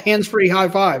hands-free high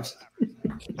fives.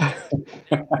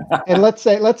 And let's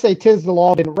say Tiz the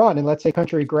Law didn't run, and let's say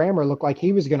Country Grammar looked like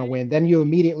he was going to win. Then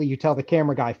you tell the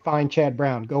camera guy, find Chad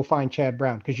Brown, go find Chad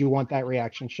Brown, because you want that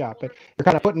reaction shot. But you're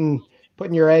kind of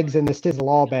putting your eggs in this Tiz the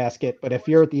Law basket. But if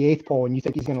you're at the 8th pole and you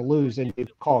think he's going to lose, then you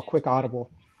call a quick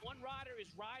audible.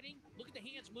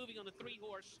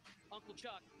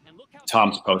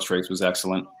 Tom's post race was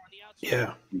excellent.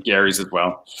 Yeah. Gary's as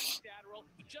well.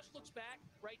 He just looks back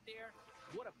right there.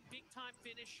 What a big time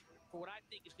finish for what I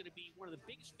think is going to be one of the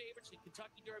biggest favorites in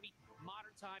Kentucky Derby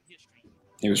modern time history.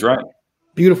 He was right.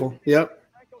 Beautiful. Yep.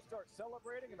 Start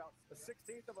celebrating about the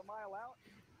 16th of a mile out.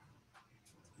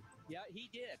 Yeah, he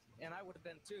did, and I would have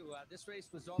been too. This race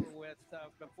was over with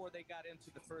before they got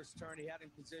into the first turn. He had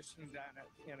him positioned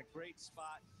in a great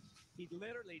spot. He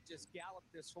literally just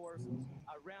galloped this horse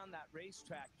around that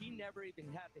racetrack. He never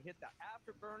even had to hit the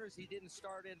afterburners. He didn't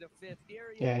start into 5th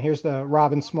gear. Yeah, here's the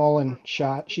Robin Smolin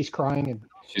shot. She's crying.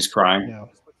 She's crying. You know,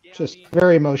 just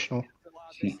very emotional.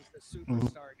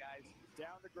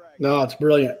 No, it's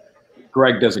brilliant.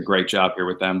 Greg does a great job here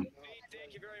with them.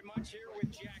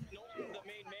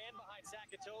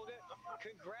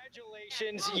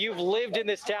 You've lived in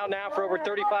this town now for over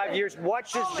 35 years. What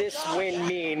does this win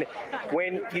mean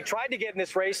when you tried to get in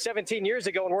this race 17 years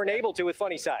ago and weren't able to with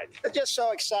Funny Side? It's just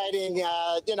so exciting,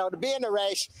 to be in the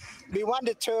race, be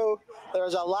 1-2. There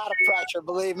was a lot of pressure,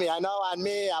 believe me. I know on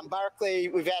me, on Barkley,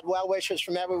 we've had well wishers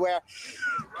from everywhere.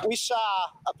 We saw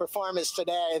a performance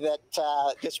today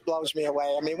that just blows me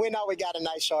away. I mean, we know we got a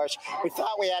nice horse. We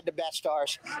thought we had the best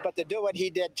horse, but to do what he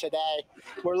did today,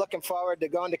 we're looking forward to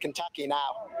going to Kentucky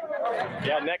now.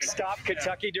 Yeah, next stop,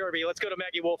 Kentucky Derby. Let's go to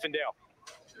Maggie Wolfendale.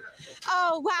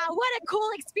 Oh, wow. What a cool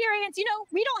experience. You know,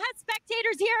 we don't have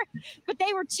spectators here, but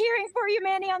they were cheering for you,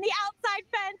 Manny, on the outside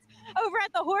fence over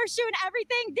at the horseshoe and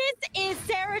everything. This is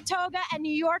Saratoga and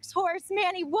New York's horse.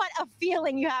 Manny, what a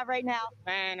feeling you have right now.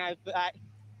 Man,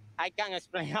 I can't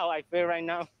explain how I feel right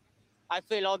now. I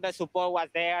feel all the support was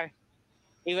there,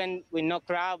 even with no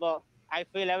crowd, but I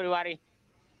feel everybody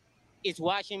is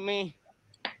watching me.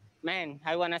 Man,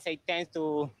 I want to say thanks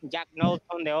to Jack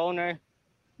Knowlton, the owner,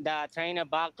 the trainer,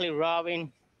 Barkley,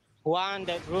 Robin, Juan,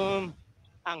 the groom,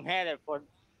 and Heather for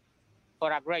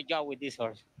a great job with this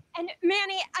horse. And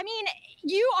Manny, I mean,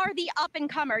 you are the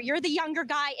up-and-comer. You're the younger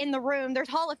guy in the room. There's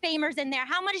Hall of Famers in there.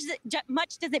 How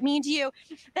much does it mean to you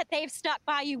that they've stuck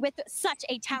by you with such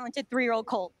a talented 3-year-old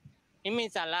colt? It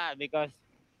means a lot because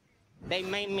they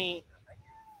made me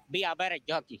be a better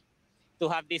jockey to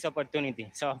have this opportunity.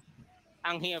 So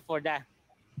I'm here for that.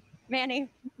 Manny,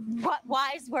 what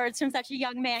wise words from such a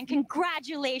young man.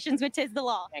 Congratulations with Tiz the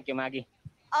Law. Thank you, Maggie.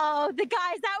 Oh, the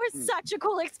guys, that was such a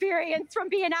cool experience from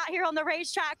being out here on the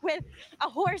racetrack with a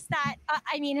horse that,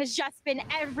 has just been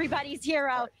everybody's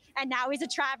hero. And now he's a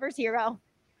Travers hero.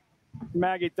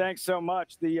 Maggie, thanks so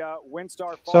much. The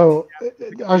WinStar. So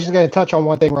I was just going to touch on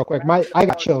one thing real quick. I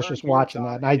got chills just watching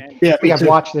that. And I think I've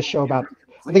watched this show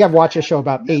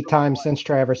about 8 times since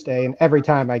Travers Day, and every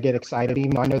time I get excited,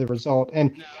 even though I know the result.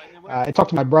 And I talked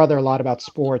to my brother a lot about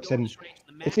sports, and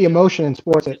it's the emotion in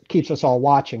sports that keeps us all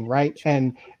watching, right?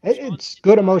 And it's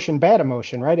good emotion, bad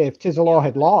emotion, right? If Tiz the Law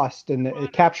had lost,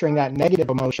 and capturing that negative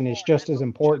emotion is just as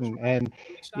important. And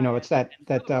it's that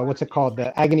what's it called,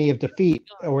 the agony of defeat,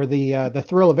 or the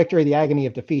thrill of victory, the agony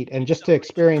of defeat. And just to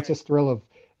experience this thrill of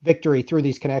victory through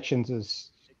these connections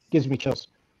gives me chills.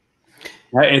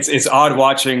 It's odd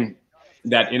watching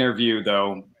that interview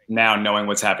though, now knowing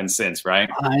what's happened since, right?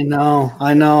 I know.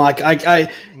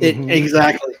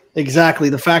 Exactly.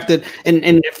 The fact that, and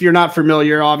if you're not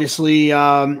familiar, obviously,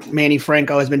 Manny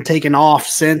Franco has been taken off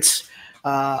since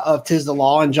of Tiz the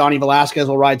Law, and Johnny Velasquez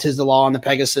will ride Tiz the Law on the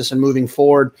Pegasus and moving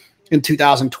forward in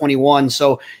 2021.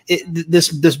 So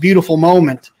this beautiful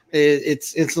moment,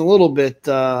 it's a little bit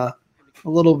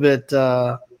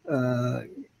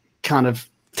kind of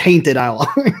tainted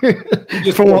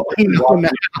from what we know now.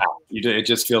 It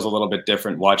just feels a little bit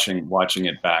different watching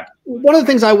it back. One of the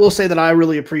things I will say that I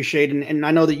really appreciate, and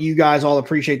I know that you guys all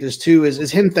appreciate this too,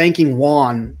 is him thanking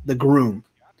Juan, the groom.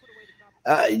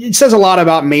 It says a lot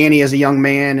about Manny as a young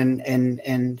man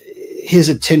and his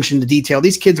attention to detail.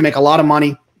 These kids make a lot of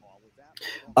money.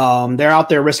 They're out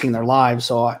there risking their lives,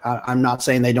 so I'm not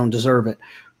saying they don't deserve it.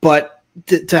 But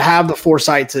to have the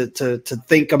foresight to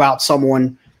think about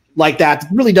someone like that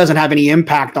really doesn't have any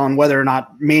impact on whether or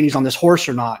not Manny's on this horse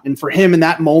or not. And for him in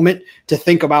that moment to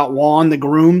think about Juan, the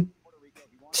groom,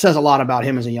 says a lot about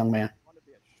him as a young man.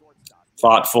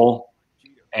 Thoughtful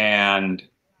and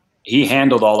he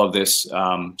handled all of this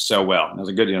so well. It was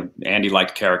a good, Andy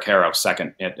liked Caracaro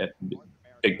second at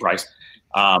big price.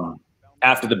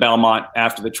 After the Belmont,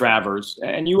 after the Travers,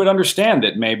 and you would understand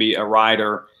that maybe a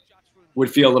rider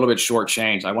would feel a little bit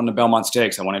shortchanged. I won the Belmont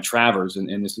Stakes, I won a Travers,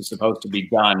 and this is supposed to be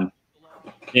done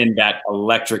in that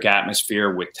electric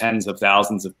atmosphere with tens of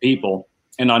thousands of people.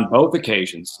 And on both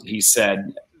occasions, he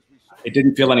said, it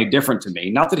didn't feel any different to me.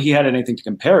 Not that he had anything to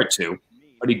compare it to,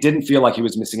 but he didn't feel like he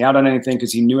was missing out on anything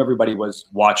because he knew everybody was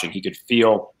watching. He could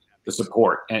feel the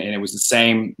support. And it was the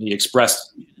same. He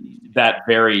expressed that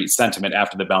very sentiment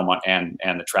after the Belmont and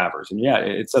the Travers. And yeah,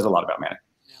 it says a lot about Manny.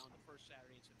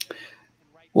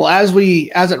 Well, as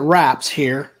it wraps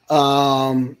here,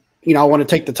 I want to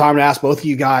take the time to ask both of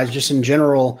you guys just in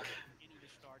general.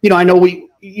 I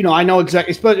know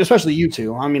exactly, especially you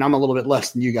two. I mean, I'm a little bit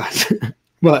less than you guys,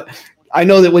 but I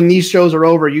know that when these shows are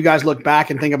over, you guys look back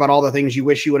and think about all the things you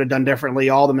wish you would have done differently,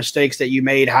 all the mistakes that you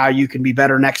made, how you can be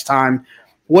better next time.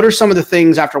 What are some of the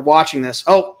things after watching this?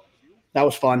 Oh, that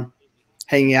was fun.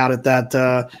 Hanging out at that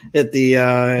at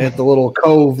the little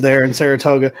cove there in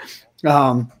Saratoga.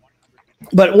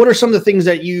 But what are some of the things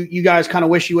that you guys kind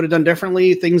of wish you would have done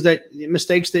differently?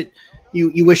 Mistakes that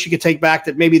you wish you could take back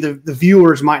that maybe the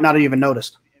viewers might not have even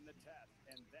noticed?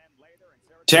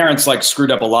 Terrence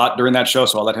screwed up a lot during that show,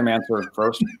 so I'll let him answer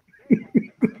first.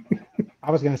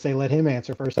 I was going to say let him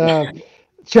answer first.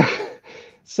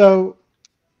 So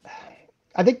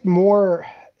I think more.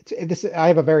 I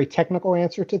have a very technical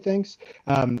answer to things.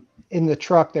 In the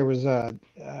truck, there was a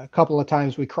couple of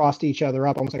times we crossed each other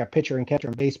up, almost like a pitcher and catcher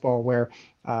in baseball, where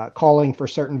calling for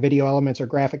certain video elements or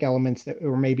graphic elements that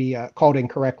were maybe called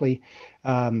incorrectly.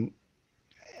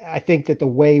 I think that the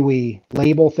way we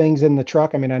label things in the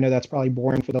truck, I mean, I know that's probably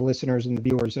boring for the listeners and the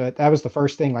viewers. That was the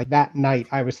first thing, that night,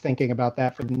 I was thinking about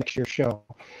that for the next year's show,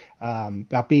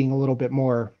 about being a little bit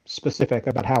more specific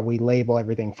about how we label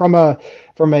everything. From a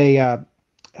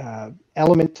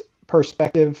element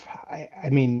perspective, I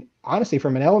mean, honestly,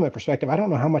 from an element perspective, I don't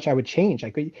know how much I would change.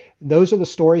 Those are the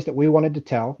stories that we wanted to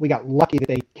tell. We got lucky that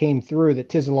they came through, that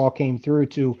Tiz the Law came through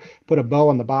to put a bow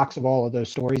on the box of all of those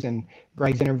stories. And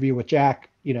Greg's interview with Jack,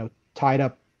 tied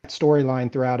up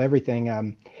storyline throughout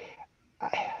everything.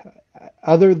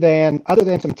 Other than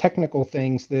some technical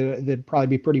things that'd probably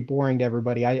be pretty boring to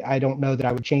everybody, I don't know that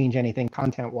I would change anything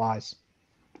content wise.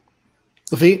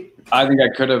 Lafitte? I think I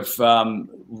could have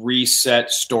reset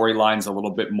storylines a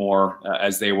little bit more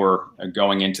as they were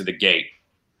going into the gate.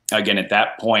 Again, at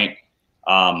that point,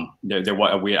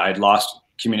 I'd lost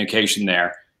communication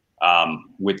there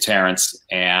with Terrence,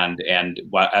 and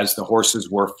as the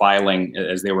horses were filing,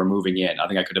 as they were moving in, I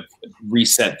think I could have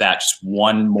reset that just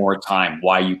one more time.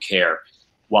 Why you care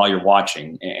while you're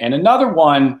watching. And another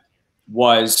one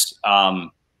was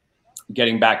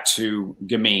getting back to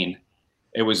Gamine.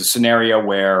 It was a scenario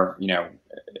where,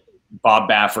 Bob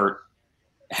Baffert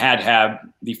had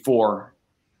the 4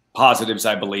 positives,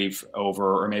 I believe,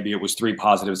 or maybe it was 3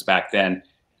 positives back then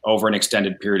over an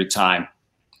extended period of time.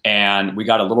 And we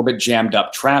got a little bit jammed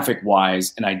up traffic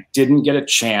wise, and I didn't get a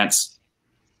chance.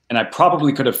 And I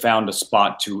probably could have found a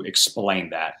spot to explain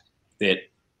that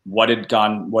what had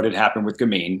happened with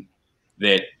Gamine,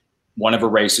 that one of her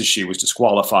races, she was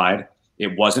disqualified.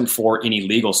 It wasn't for any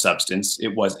legal substance.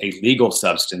 It was a legal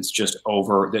substance, just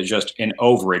an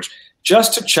overage,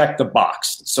 just to check the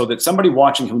box so that somebody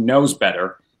watching who knows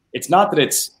better, it's not that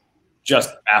it's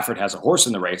just Baffert has a horse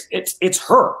in the race. It's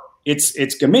her. It's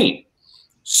Gamine.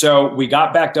 So we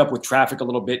got backed up with traffic a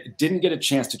little bit, didn't get a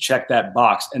chance to check that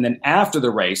box. And then after the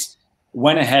race,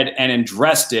 went ahead and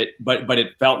addressed it, but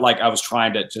it felt like I was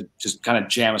trying to just kind of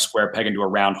jam a square peg into a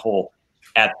round hole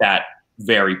at that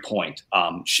very point.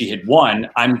 She had won.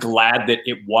 I'm glad that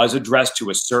it was addressed to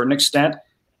a certain extent,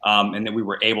 and that we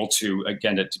were able to,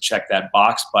 again, to check that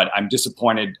box. But I'm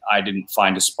disappointed I didn't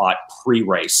find a spot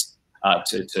pre-race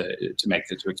to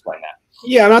explain that.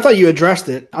 Yeah, and I thought you addressed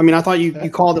it. I mean, I thought you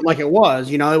called it like it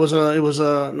was. It was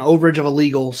an overage of a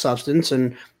legal substance,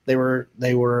 and they were.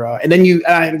 And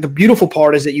then the beautiful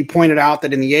part is that you pointed out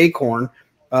that in the Acorn,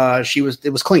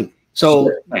 it was clean.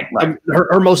 So right.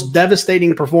 Her most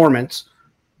devastating performance,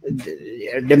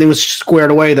 everything was squared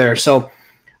away there. So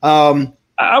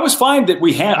I was fine that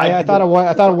we had. I thought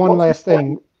of one last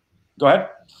thing. Go ahead.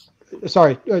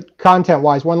 Sorry, content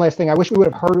wise, one last thing. I wish we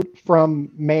would have heard from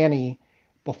Manny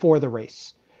before the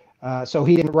race. So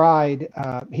he didn't ride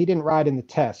in the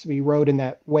test. He rode in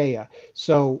that Weah.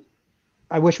 So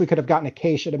I wish we could have gotten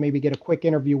Acacia to maybe get a quick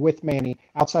interview with Manny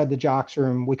outside the jocks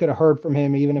room. We could have heard from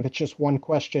him, even if it's just one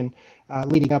question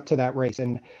leading up to that race.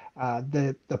 And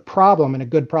the problem, and a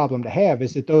good problem to have,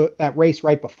 is that that race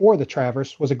right before the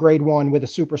Traverse was a Grade 1 with a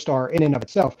superstar in and of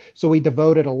itself. So we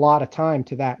devoted a lot of time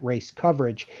to that race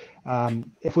coverage.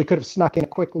 If we could have snuck in a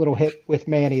quick little hit with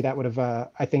Manny, that would have,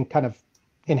 I think, kind of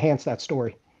enhanced that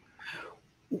story.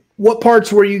 What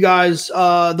parts were you guys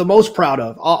the most proud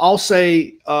of? I'll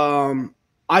say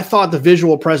I thought the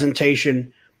visual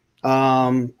presentation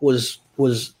was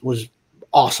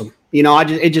awesome. You know,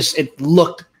 it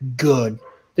looked good.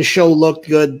 The show looked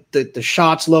good. The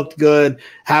shots looked good.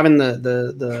 Having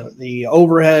the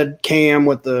overhead cam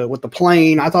with the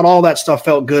plane, I thought all that stuff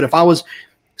felt good. If I was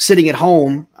sitting at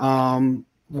home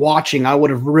watching, I would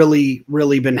have really,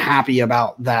 really been happy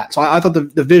about that. So I thought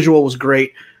the visual was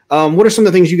great. What are some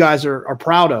of the things you guys are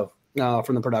proud of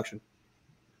from the production?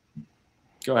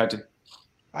 Go ahead, Tim.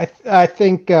 I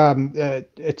think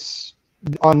it's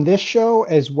on this show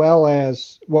as well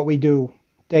as what we do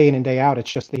day in and day out.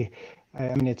 It's just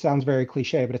I mean, it sounds very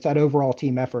cliche, but it's that overall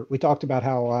team effort. We talked about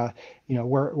how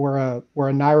we're a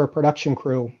NYRA production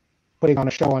crew putting on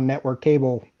a show on network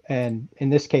cable, and in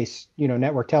this case,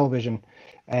 network television,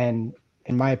 and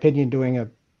in my opinion, doing a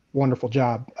wonderful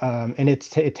job. And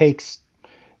it takes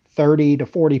 30 to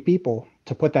 40 people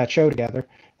to put that show together.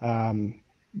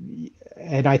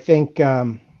 And I think,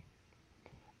 I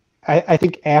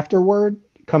think afterward,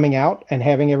 coming out and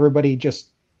having everybody just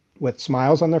with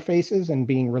smiles on their faces and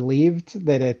being relieved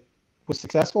that it was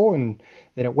successful and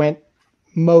that it went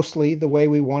mostly the way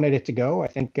we wanted it to go. I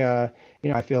think, I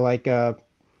feel like a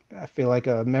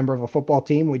member of a football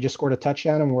team. We just scored a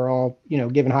touchdown and we're all,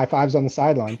 giving high fives on the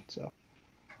sideline. So.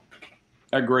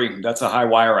 I agree. That's a high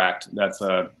wire act. That's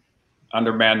a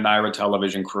undermanned NYRA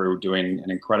television crew doing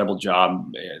an incredible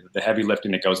job. The heavy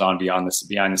lifting that goes on behind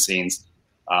the scenes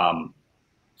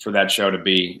for that show to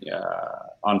be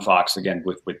on Fox again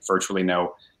with virtually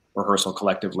no rehearsal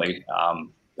collectively.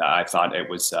 I thought it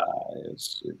was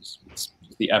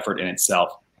the effort in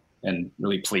itself, and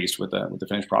really pleased with the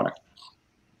finished product.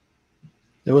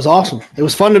 It was awesome. It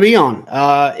was fun to be on.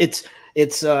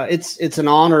 It's an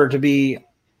honor to be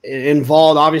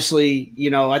involved. Obviously,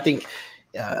 I think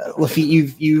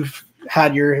Lafitte, you've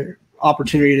had your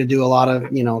opportunity to do a lot of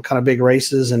kind of big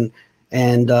races, and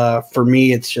for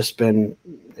me, it's just been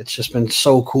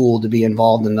so cool to be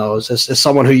involved in those. As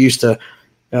someone who used to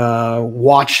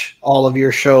watch all of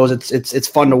your shows, it's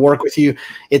fun to work with you.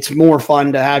 It's more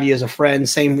fun to have you as a friend.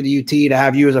 Same with UT, to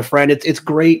have you as a friend. It's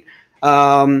great.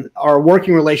 Our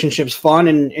working relationship's fun,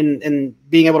 and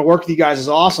being able to work with you guys is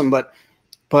awesome.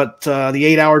 But the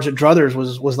 8 hours at Druthers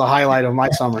was the highlight of my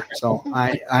summer. So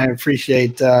I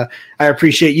appreciate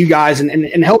you guys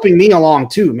and helping me along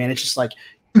too, man. It's just like,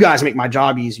 you guys make my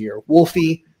job easier.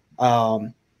 Wolfie,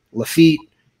 Lafitte,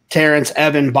 Terrence,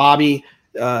 Evan, Bobby,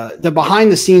 the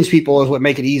behind the scenes people is what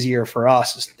make it easier for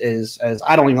us. Is as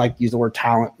I don't even like to use the word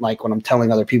talent, like when I'm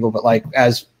telling other people, but like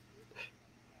as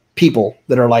people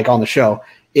that are like on the show,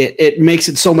 it makes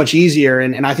it so much easier.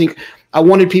 And I think I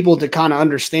wanted people to kind of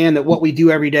understand that what we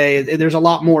do every day, there's a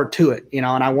lot more to it, and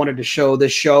I wanted to show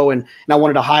this show, and I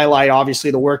wanted to highlight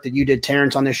obviously the work that you did,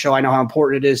 Terrence, on this show. I know how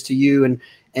important it is to you,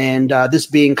 and this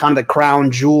being kind of the crown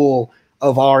jewel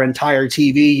of our entire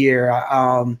TV year.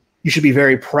 You should be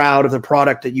very proud of the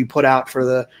product that you put out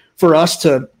for us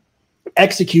to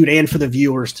execute and for the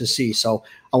viewers to see. So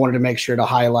I wanted to make sure to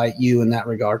highlight you in that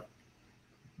regard.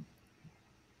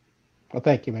 Well,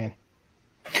 thank you, man.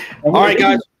 All right,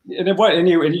 guys. And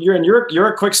you're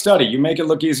a quick study. You make it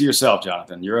look easy yourself,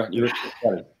 Jonathan. You're a quick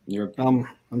study.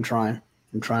 I'm trying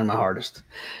my hardest.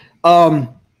 I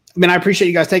appreciate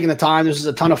you guys taking the time. This is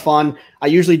a ton of fun. I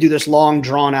usually do this long,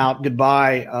 drawn out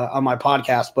goodbye on my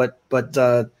podcast, but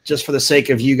just for the sake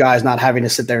of you guys not having to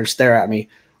sit there and stare at me,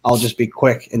 I'll just be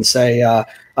quick and say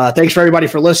thanks for everybody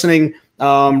for listening.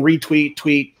 Retweet,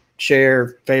 tweet,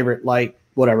 share, favorite, like,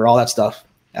 whatever, all that stuff.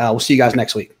 We'll see you guys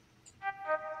next week.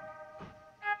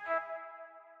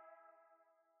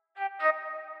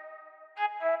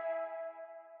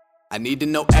 I need to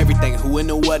know everything, who and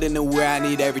the what and the where, I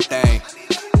need everything.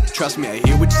 Trust me, I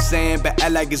hear what you're saying, but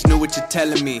act like it's new what you're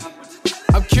telling me.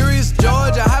 I'm curious,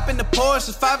 George, I hop in the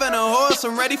Porsche, 5 and a horse,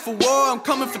 I'm ready for war, I'm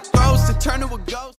coming for throats to turn to a ghost.